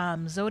 12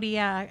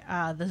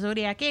 Zodiac, the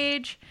Zodiac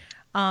Age,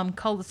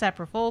 Cul-de-sac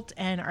Revolt,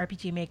 and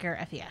RPG Maker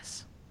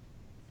FES.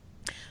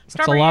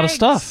 That's a lot of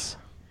stuff.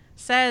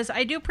 Says,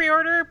 "I do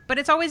pre-order, but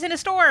it's always in a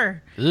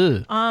store.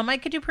 Ugh. I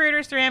could do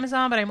pre-orders through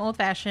Amazon, but I'm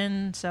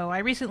old-fashioned, so I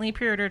recently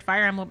pre-ordered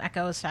Fire Emblem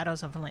Echoes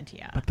Shadows of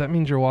Valentia." But that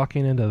means you're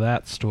walking into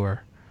that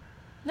store.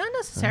 Not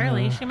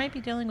necessarily. She might be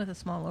dealing with a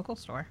small local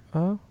store.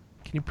 Oh,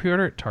 can you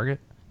pre-order at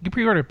Target? You can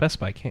pre-order at Best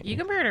Buy, can't you? You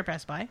can pre-order at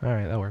Best Buy. All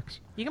right, that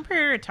works. You can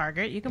pre-order at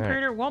Target. You can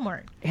pre-order at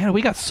Walmart. And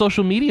we got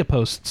social media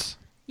posts.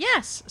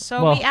 Yes.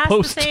 So Well, we asked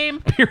post, the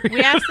same. period.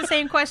 We asked the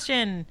same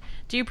question.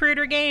 Do you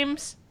pre-order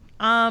games?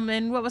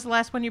 And what was the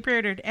last one you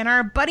pre-ordered? And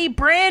our buddy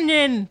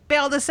Brandon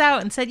bailed us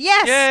out and said,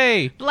 yes!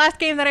 Yay! The last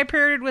game that I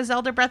pre-ordered was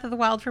Zelda Breath of the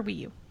Wild for Wii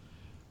U.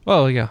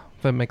 Oh, yeah.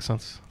 That makes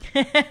sense.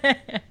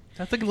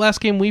 That's the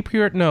last game we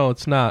pre-ordered? No,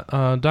 it's not.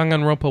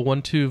 Danganronpa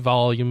 1-2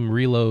 Volume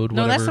Reload,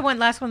 No, whatever. that's the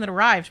last one that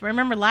arrived.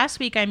 Remember, last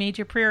week I made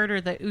you pre-order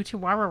the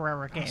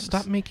Utawarawara games.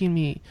 Stop making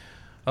me...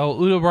 Oh,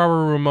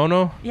 Utawawa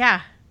Ramono?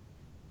 Yeah.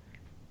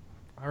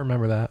 I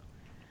remember that.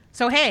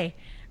 So, hey,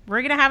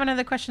 we're going to have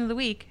another question of the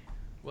week.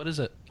 What is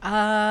it?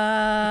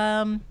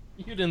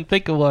 You didn't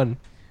think of one.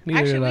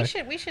 Neither did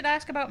I. we should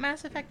ask about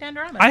Mass Effect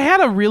Andromeda. I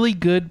had a really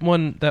good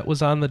one that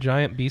was on the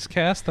Giant Beast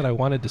cast that I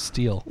wanted to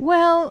steal.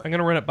 Well, I'm going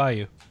to run it by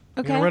you. okay.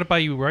 I'm going to run it by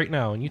you right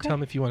now, and you tell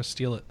me if you want to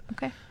steal it.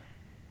 Okay.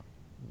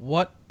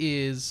 What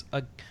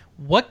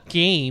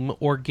game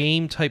or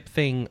game type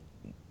thing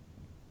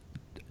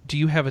do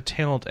you have a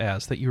talent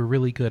as that you're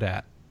really good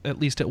at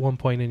least at one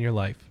point in your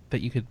life, that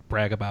you could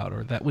brag about,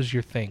 or that was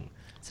your thing?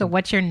 So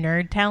what's your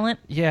nerd talent?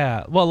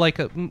 Yeah, well, like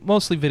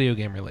mostly video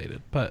game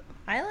related, but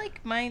I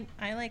like my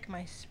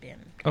spin.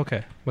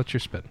 okay. What's your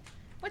spin?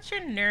 What's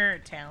your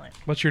nerd talent?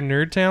 What's your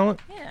nerd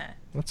talent? Yeah.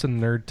 What's a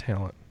nerd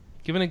talent?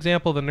 Give an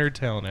example of the nerd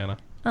talent, Anna.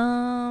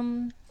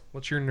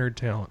 What's your nerd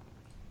talent?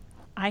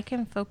 I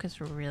can focus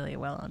really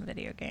well on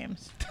video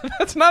games.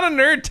 That's not a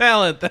nerd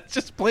talent. That's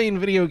just playing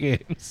video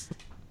games.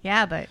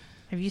 Yeah, but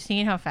have you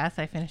seen how fast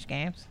I finish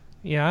games?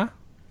 Yeah?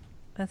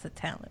 That's a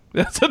talent.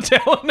 That's a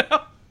talent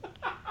now.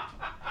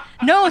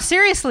 No,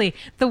 seriously.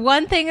 The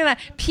one thing that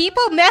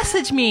people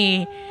message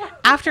me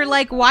after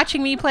like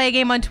watching me play a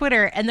game on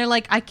Twitter, and they're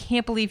like, "I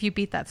can't believe you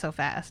beat that so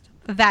fast."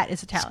 That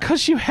is a talent.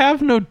 Because you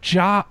have no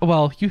job.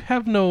 Well, you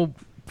have no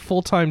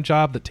full-time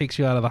job that takes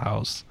you out of the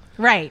house.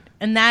 Right.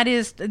 And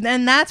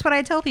that's what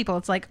I tell people.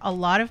 It's like a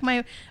lot of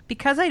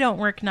because I don't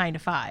work 9 to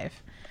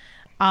 5.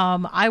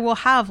 I will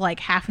have like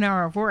half an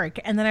hour of work,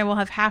 and then I will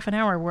have half an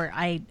hour where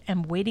I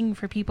am waiting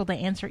for people to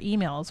answer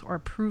emails or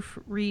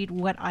proofread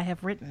what I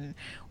have written,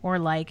 or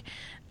like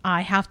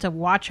I have to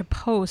watch a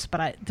post,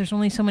 but there's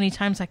only so many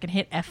times I can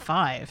hit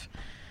F5.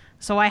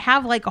 So I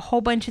have like a whole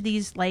bunch of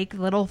these like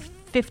little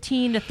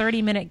 15 to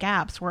 30 minute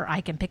gaps where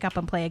I can pick up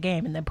and play a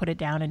game and then put it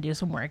down and do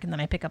some work, and then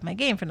I pick up my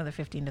game for another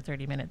 15 to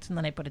 30 minutes and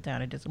then I put it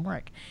down and do some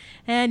work.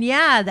 And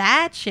yeah,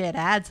 that shit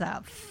adds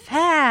up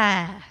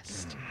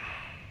fast.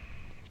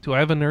 Do I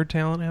have a nerd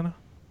talent, Anna?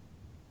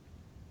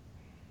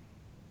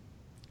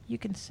 You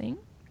can sing?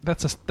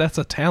 That's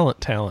a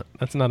talent.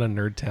 That's not a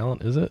nerd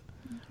talent, is it?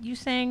 You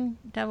sang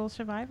Devil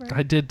Survivor.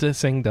 I did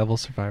sing Devil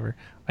Survivor.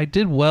 I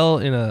did well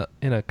in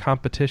a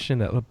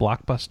competition at a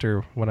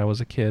Blockbuster when I was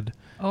a kid.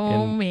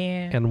 Oh,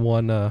 man.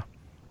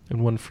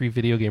 And won free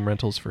video game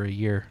rentals for a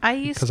year.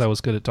 Because I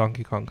was good at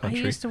Donkey Kong Country.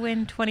 I used to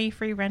win 20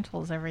 free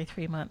rentals every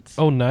 3 months.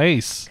 Oh,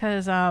 nice.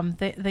 Because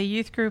the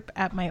youth group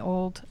at my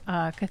old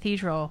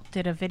cathedral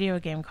did a video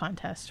game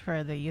contest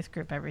for the youth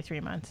group every 3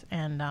 months.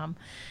 And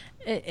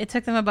it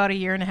took them about a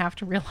year and a half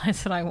to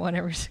realize that I won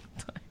every single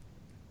time.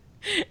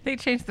 They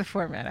changed the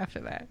format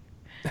after that.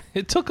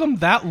 It took them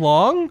that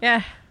long?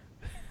 Yeah.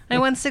 I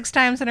won 6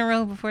 times in a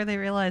row before they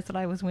realized that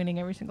I was winning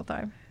every single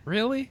time.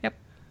 Really? Yep.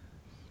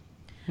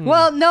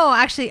 Well, no,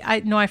 actually,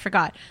 I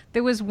forgot.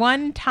 There was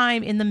one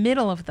time in the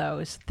middle of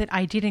those that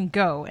I didn't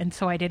go, and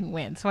so I didn't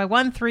win. So I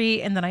won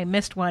 3, and then I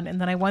missed 1, and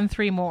then I won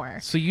 3 more.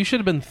 So you should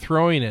have been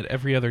throwing it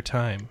every other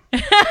time.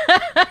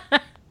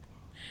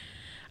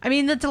 I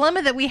mean, the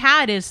dilemma that we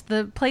had is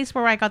the place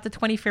where I got the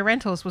 20 free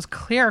rentals was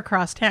clear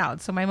across town,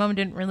 so my mom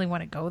didn't really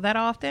want to go that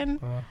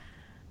often.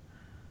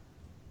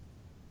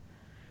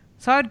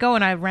 So I would go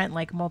and I'd rent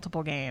like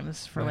multiple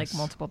games for like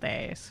multiple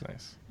days.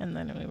 Nice. And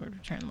then we would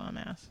return them en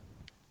masse.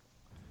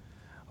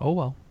 Oh,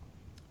 well.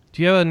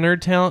 Do you have a nerd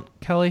talent,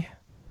 Kelly?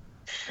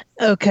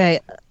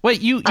 Okay.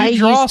 Wait, you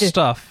draw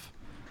stuff.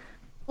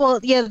 Well,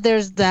 yeah,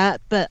 there's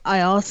that, but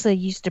I also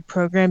used to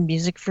program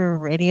music for a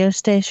radio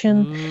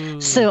station.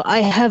 Ooh. So I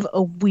have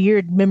a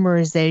weird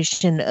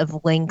memorization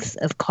of length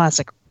of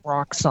classic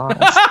rock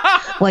songs.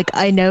 Like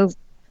I know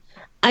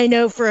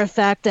for a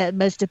fact that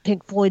most of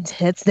Pink Floyd's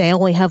hits, they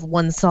only have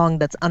one song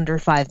that's under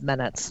 5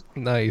 minutes.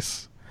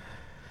 Nice.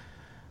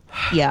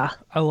 Yeah.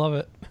 I love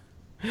it.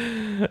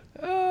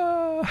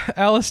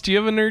 Alice, do you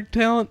have a nerd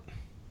talent?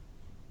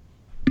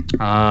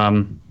 I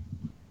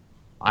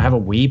have a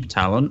weeb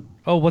talent.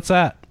 Oh, what's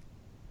that?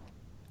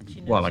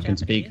 Well, I can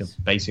speak a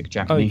basic Oh, you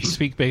Japanese. can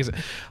speak basic.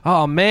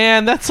 Oh,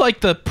 man, that's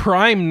like the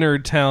prime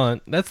nerd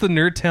talent. That's the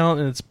nerd talent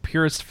in its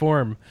purest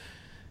form.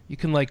 You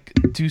can, like,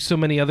 do so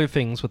many other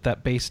things with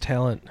that base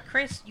talent.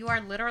 Chris, you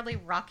are literally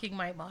rocking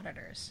my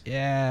monitors.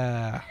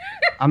 Yeah.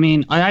 I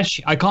mean, I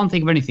can't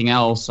think of anything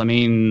else. I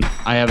mean,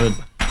 I have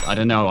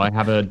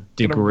a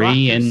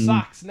degree in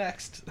socks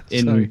next.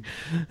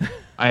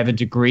 I have a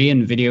degree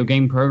in video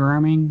game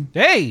programming.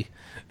 Hey,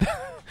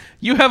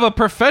 you have a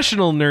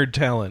professional nerd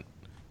talent.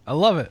 I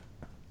love it.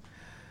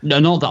 No,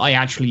 not that I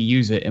actually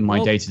use it in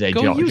my day-to-day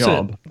go use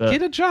job. It. But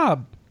Get a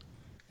job.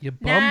 You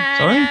bum.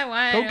 Sorry?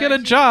 Go get a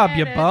job,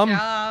 you bum.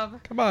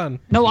 Come on.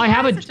 No, I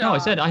have a has a no. I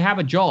job. said I have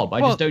a job. I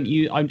Well- just don't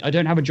use. I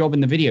don't have a job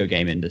in the video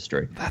game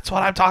industry. That's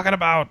what I'm talking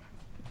about.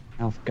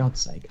 Oh, for God's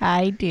sake!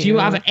 I do. Do you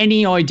have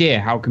any idea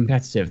how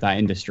competitive that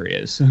industry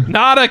is?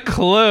 Not a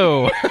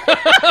clue.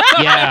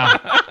 yeah,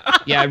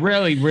 it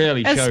really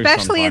shows.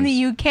 Especially in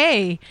sometimes.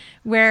 the UK,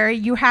 where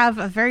you have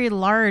a very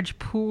large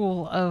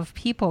pool of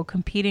people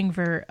competing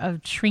for a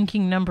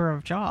shrinking number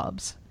of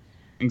jobs.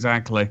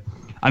 Exactly.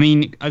 I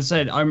mean, as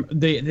I said,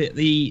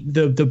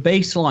 the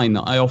baseline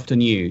that I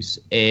often use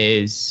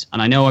is,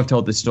 and I know I've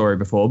told this story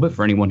before, but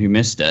for anyone who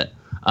missed it,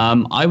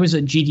 I was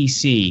at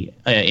GDC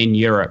in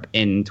Europe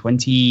in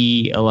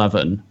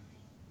 2011.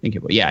 I think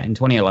it was, in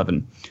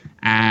 2011.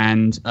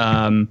 And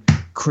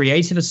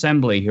Creative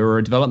Assembly, who are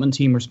a development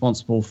team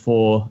responsible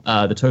for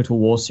the Total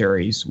War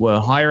series, were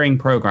hiring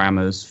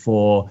programmers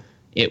for,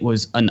 it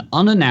was an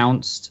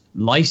unannounced,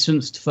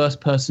 licensed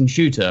first-person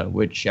shooter,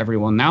 which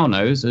everyone now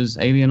knows as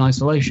Alien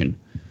Isolation.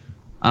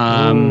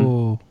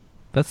 Ooh,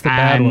 that's the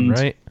bad one, and-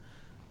 right?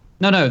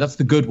 No, that's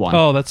the good one.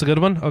 Oh, that's a good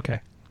one? Okay.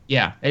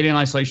 Yeah, Alien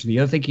Isolation.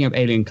 You're thinking of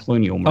Alien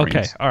Colonial Marines.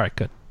 Okay. All right,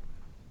 good.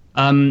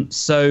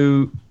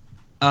 So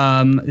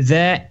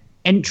their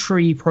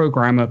entry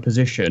programmer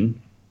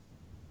position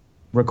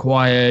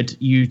required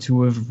you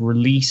to have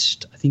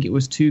released, I think it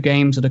was 2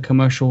 games at a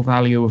commercial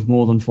value of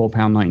more than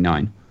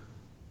 £4.99.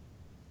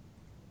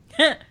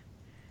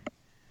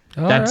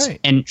 All That's right.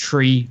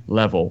 entry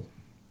level.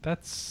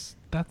 That's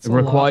It a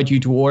required you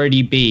to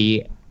already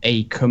be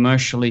a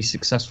commercially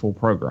successful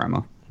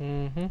programmer.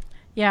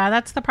 Yeah,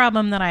 that's the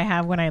problem that I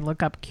have when I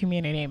look up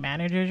community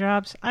manager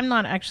jobs. I'm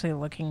not actually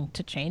looking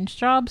to change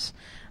jobs,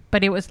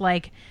 but it was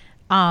like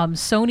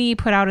Sony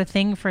put out a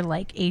thing for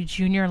like a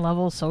junior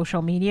level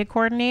social media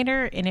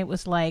coordinator, and it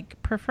was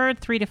like preferred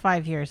 3 to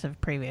 5 years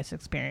of previous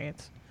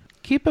experience.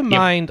 Keep in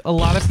mind, a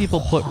lot of people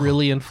put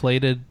really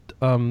inflated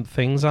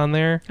things on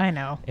there, I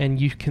know. and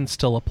you can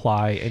still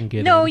apply and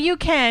get No, in. you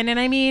can, and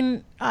I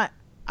mean, I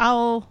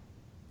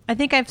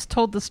think I've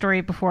told the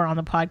story before on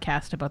the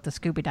podcast about the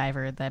scuba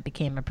diver that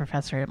became a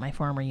professor at my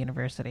former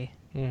university.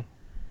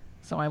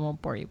 So I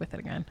won't bore you with it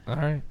again. All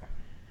right.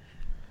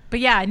 But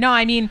yeah, no,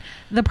 I mean,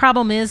 the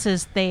problem is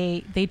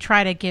they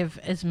try to give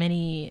as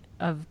many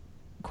of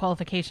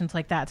qualifications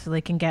like that so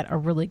they can get a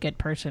really good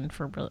person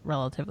for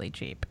relatively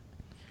cheap.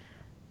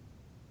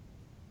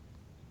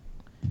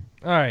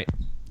 All right.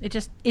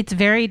 It's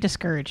very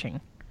discouraging.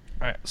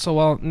 All right. So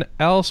while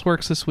Alice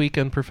works this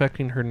weekend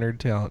perfecting her nerd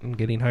talent and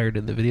getting hired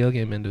in the video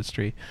game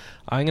industry,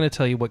 I'm going to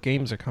tell you what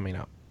games are coming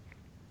out.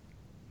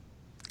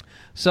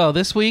 So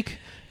this week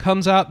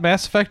comes out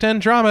Mass Effect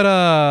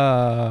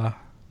Andromeda.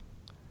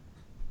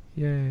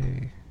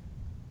 Yay.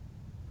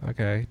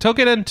 Okay.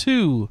 Toukiden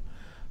 2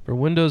 for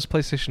Windows,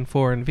 PlayStation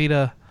 4, and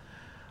Vita.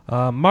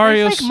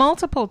 Mario's... There's like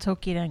multiple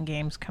Toukiden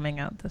games coming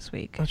out this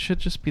week. That should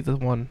just be the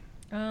one.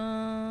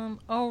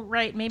 Oh,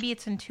 right. Maybe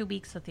it's in 2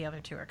 weeks that the other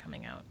 2 are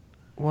coming out.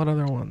 What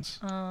other ones?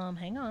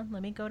 Hang on.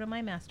 Let me go to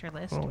my master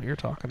list. Oh, you're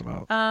talking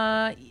about.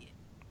 I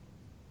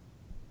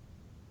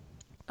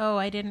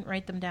didn't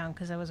write them down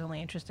because I was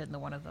only interested in the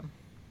one of them.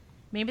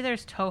 Maybe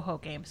there's Toho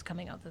games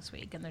coming out this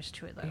week, and there's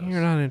 2 of those.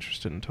 You're not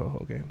interested in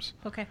Toho games.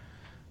 Okay.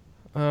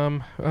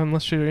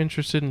 Unless you're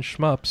interested in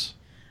shmups.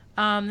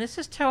 This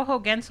is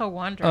Toho Gensou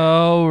Wanderer.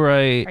 Oh,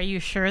 right. Are you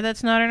sure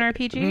that's not an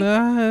RPG?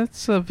 Nah,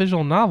 it's a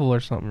visual novel or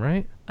something,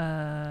 right?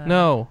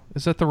 No.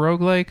 Is that the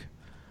roguelike?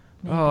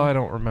 Maybe. Oh, I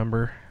don't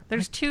remember.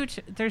 There's 2.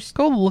 There's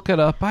Go look it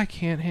up. I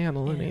can't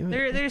handle anything.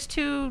 there's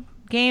 2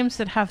 games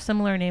that have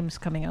similar names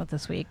coming out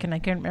this week, and I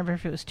can't remember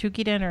if it was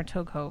Toukiden or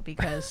Toho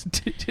because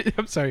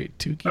I'm sorry,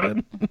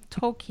 Toukiden?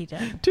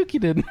 Tokiden.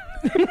 Toukiden.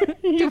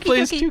 He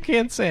plays Dookie.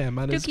 Toucan Sam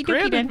on his Dookie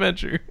grand Dookiden.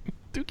 adventure.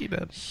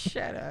 Toukiden.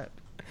 Shut up.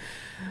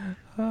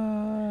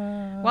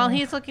 While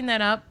he's looking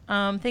that up,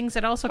 things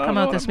that also come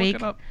out this I'm looking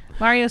week: up.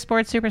 Mario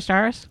Sports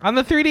Superstars. On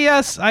the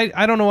 3DS,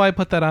 I don't know why I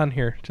put that on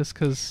here. Just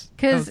because.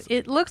 Because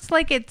it looks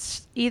like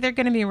it's either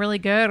going to be really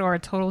good or a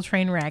total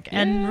train wreck,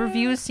 and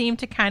reviews seem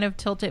to kind of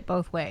tilt it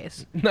both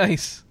ways.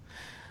 Nice.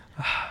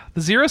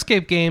 The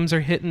Zeroscape games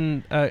are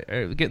getting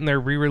their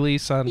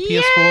re-release on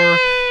PS4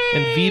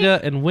 and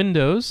Vita and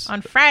Windows.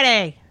 On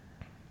Friday,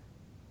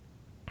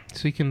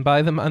 So you can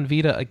buy them on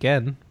Vita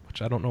again,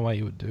 which I don't know why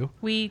you would do.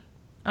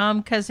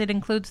 because it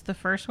includes the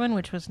first one,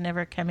 which was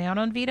never coming out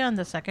on Vita, and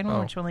the second one,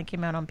 Oh. which only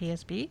came out on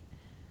PSP.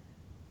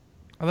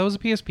 Oh, that was a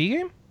PSP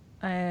game?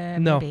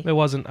 No, Maybe. it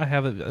wasn't. I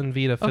have it on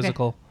Vita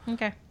physical.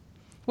 Okay.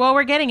 Well,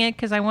 we're getting it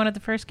because I wanted the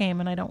first game,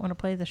 and I don't want to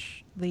play the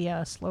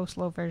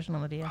slow version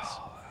on the DS.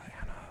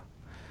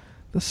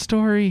 The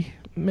story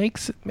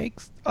makes...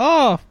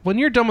 Oh, when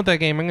you're done with that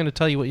game, I'm going to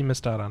tell you what you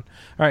missed out on.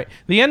 All right.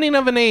 The Ending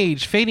of an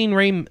Age, The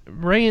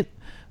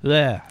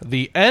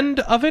End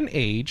of an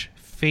Age,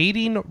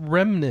 Fading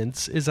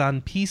Remnants is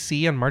on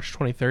PC on March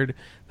 23rd.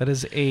 That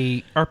is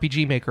a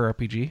RPG Maker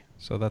RPG,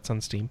 so that's on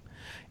Steam.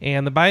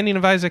 And The Binding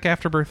of Isaac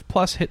Afterbirth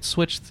Plus hit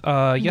Switch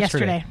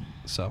yesterday.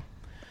 So,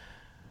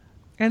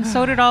 And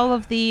so did all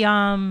of the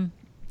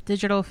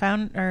digital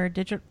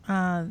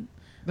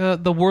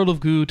The World of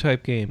Goo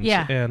type games.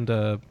 Yeah.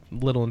 And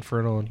Little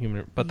Inferno and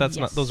Human... But that's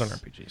not... Yes. Those aren't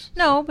RPGs.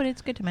 No, but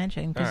it's good to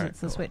mention because All right, it's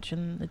the cool. Switch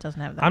and it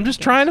doesn't have that. I'm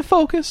just trying to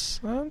focus.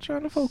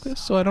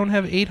 So I don't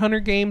have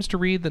 800 games to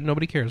read that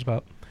nobody cares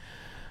about.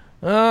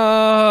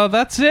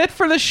 That's it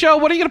for the show.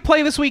 What are you going to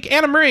play this week,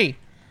 Anna Marie?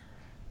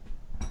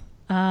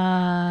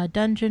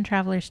 Dungeon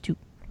Travelers 2.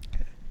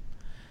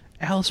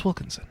 Alice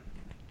Wilkinson.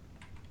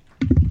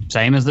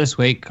 Same as this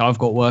week. I've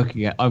got work.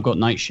 I've got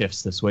night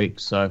shifts this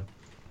week, so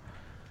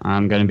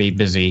I'm going to be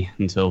busy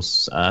until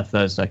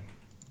Thursday.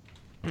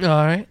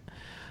 All right.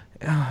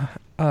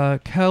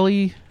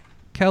 Kelly,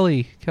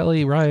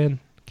 Ryan,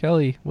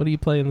 Kelly, what are you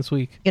playing this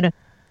week?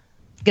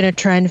 Gonna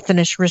try and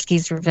finish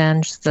Risky's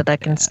Revenge so that I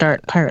can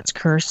start Pirate's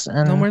Curse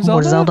and No more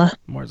more Zelda? Zelda.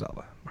 More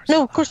Zelda.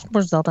 No, of course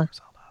more Zelda.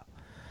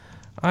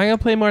 I'm going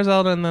to play more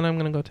Zelda, and then I'm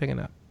going to go take a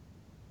nap.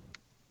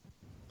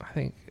 I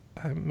think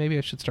maybe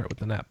I should start with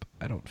the nap.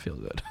 I don't feel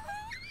good.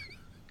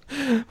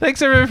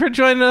 Thanks, everyone, for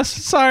joining us.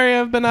 Sorry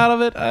I've been out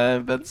of it.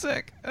 I've been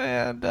sick.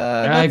 And Go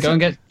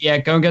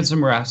and get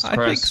some rest, I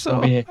Chris. think so.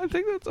 We'll be here. I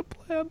think that's a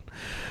plan.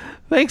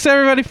 Thanks,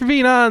 everybody, for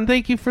being on.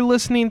 Thank you for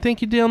listening.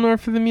 Thank you, Dale North,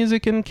 for the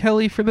music, and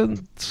Kelly for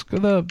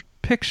the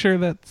picture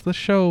that the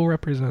show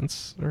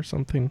represents or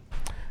something.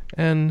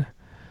 And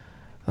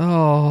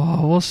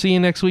we'll see you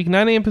next week,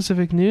 9 a.m.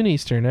 Pacific, noon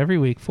Eastern, every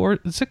week.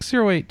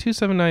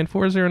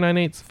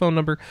 608-279-4098 is the phone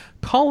number.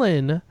 Call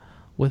in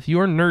with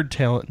your nerd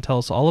talent and tell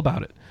us all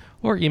about it.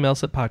 Or email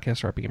us at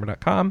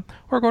podcast@rpgamer.com,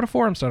 or go to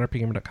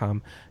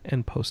forums.rpgamer.com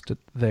and post it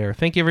there.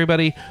 Thank you,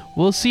 everybody.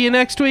 We'll see you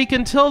next week.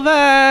 Until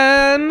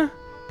then,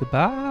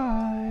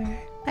 goodbye.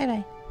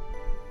 Bye-bye.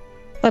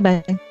 Bye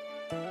bye.